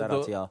that. Shout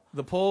out to y'all.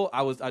 The poll,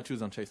 I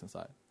choose on Chasen's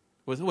side.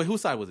 Wait,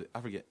 whose side was it?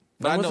 I forget.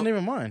 But That I wasn't know-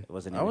 even mine. It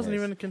wasn't. I wasn't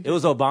his. even. It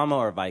was Obama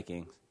or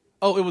Vikings.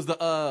 Oh, it was the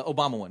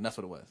Obama one. That's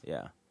what it was.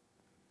 Yeah.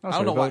 I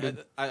don't know why.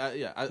 voted.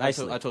 I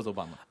chose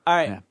Obama. All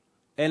right.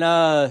 Yeah. And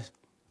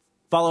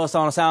follow us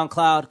on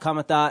SoundCloud,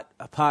 Comment Thought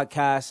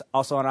Podcast,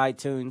 also on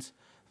iTunes.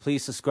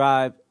 Please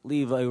subscribe,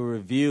 leave a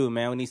review,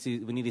 man. We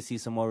need to see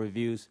some more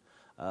reviews.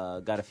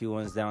 Got a few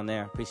ones down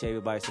there. Appreciate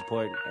everybody's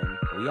support, and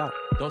we out.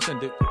 Don't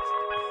send dick pics.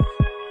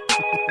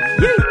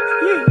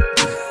 Yeah.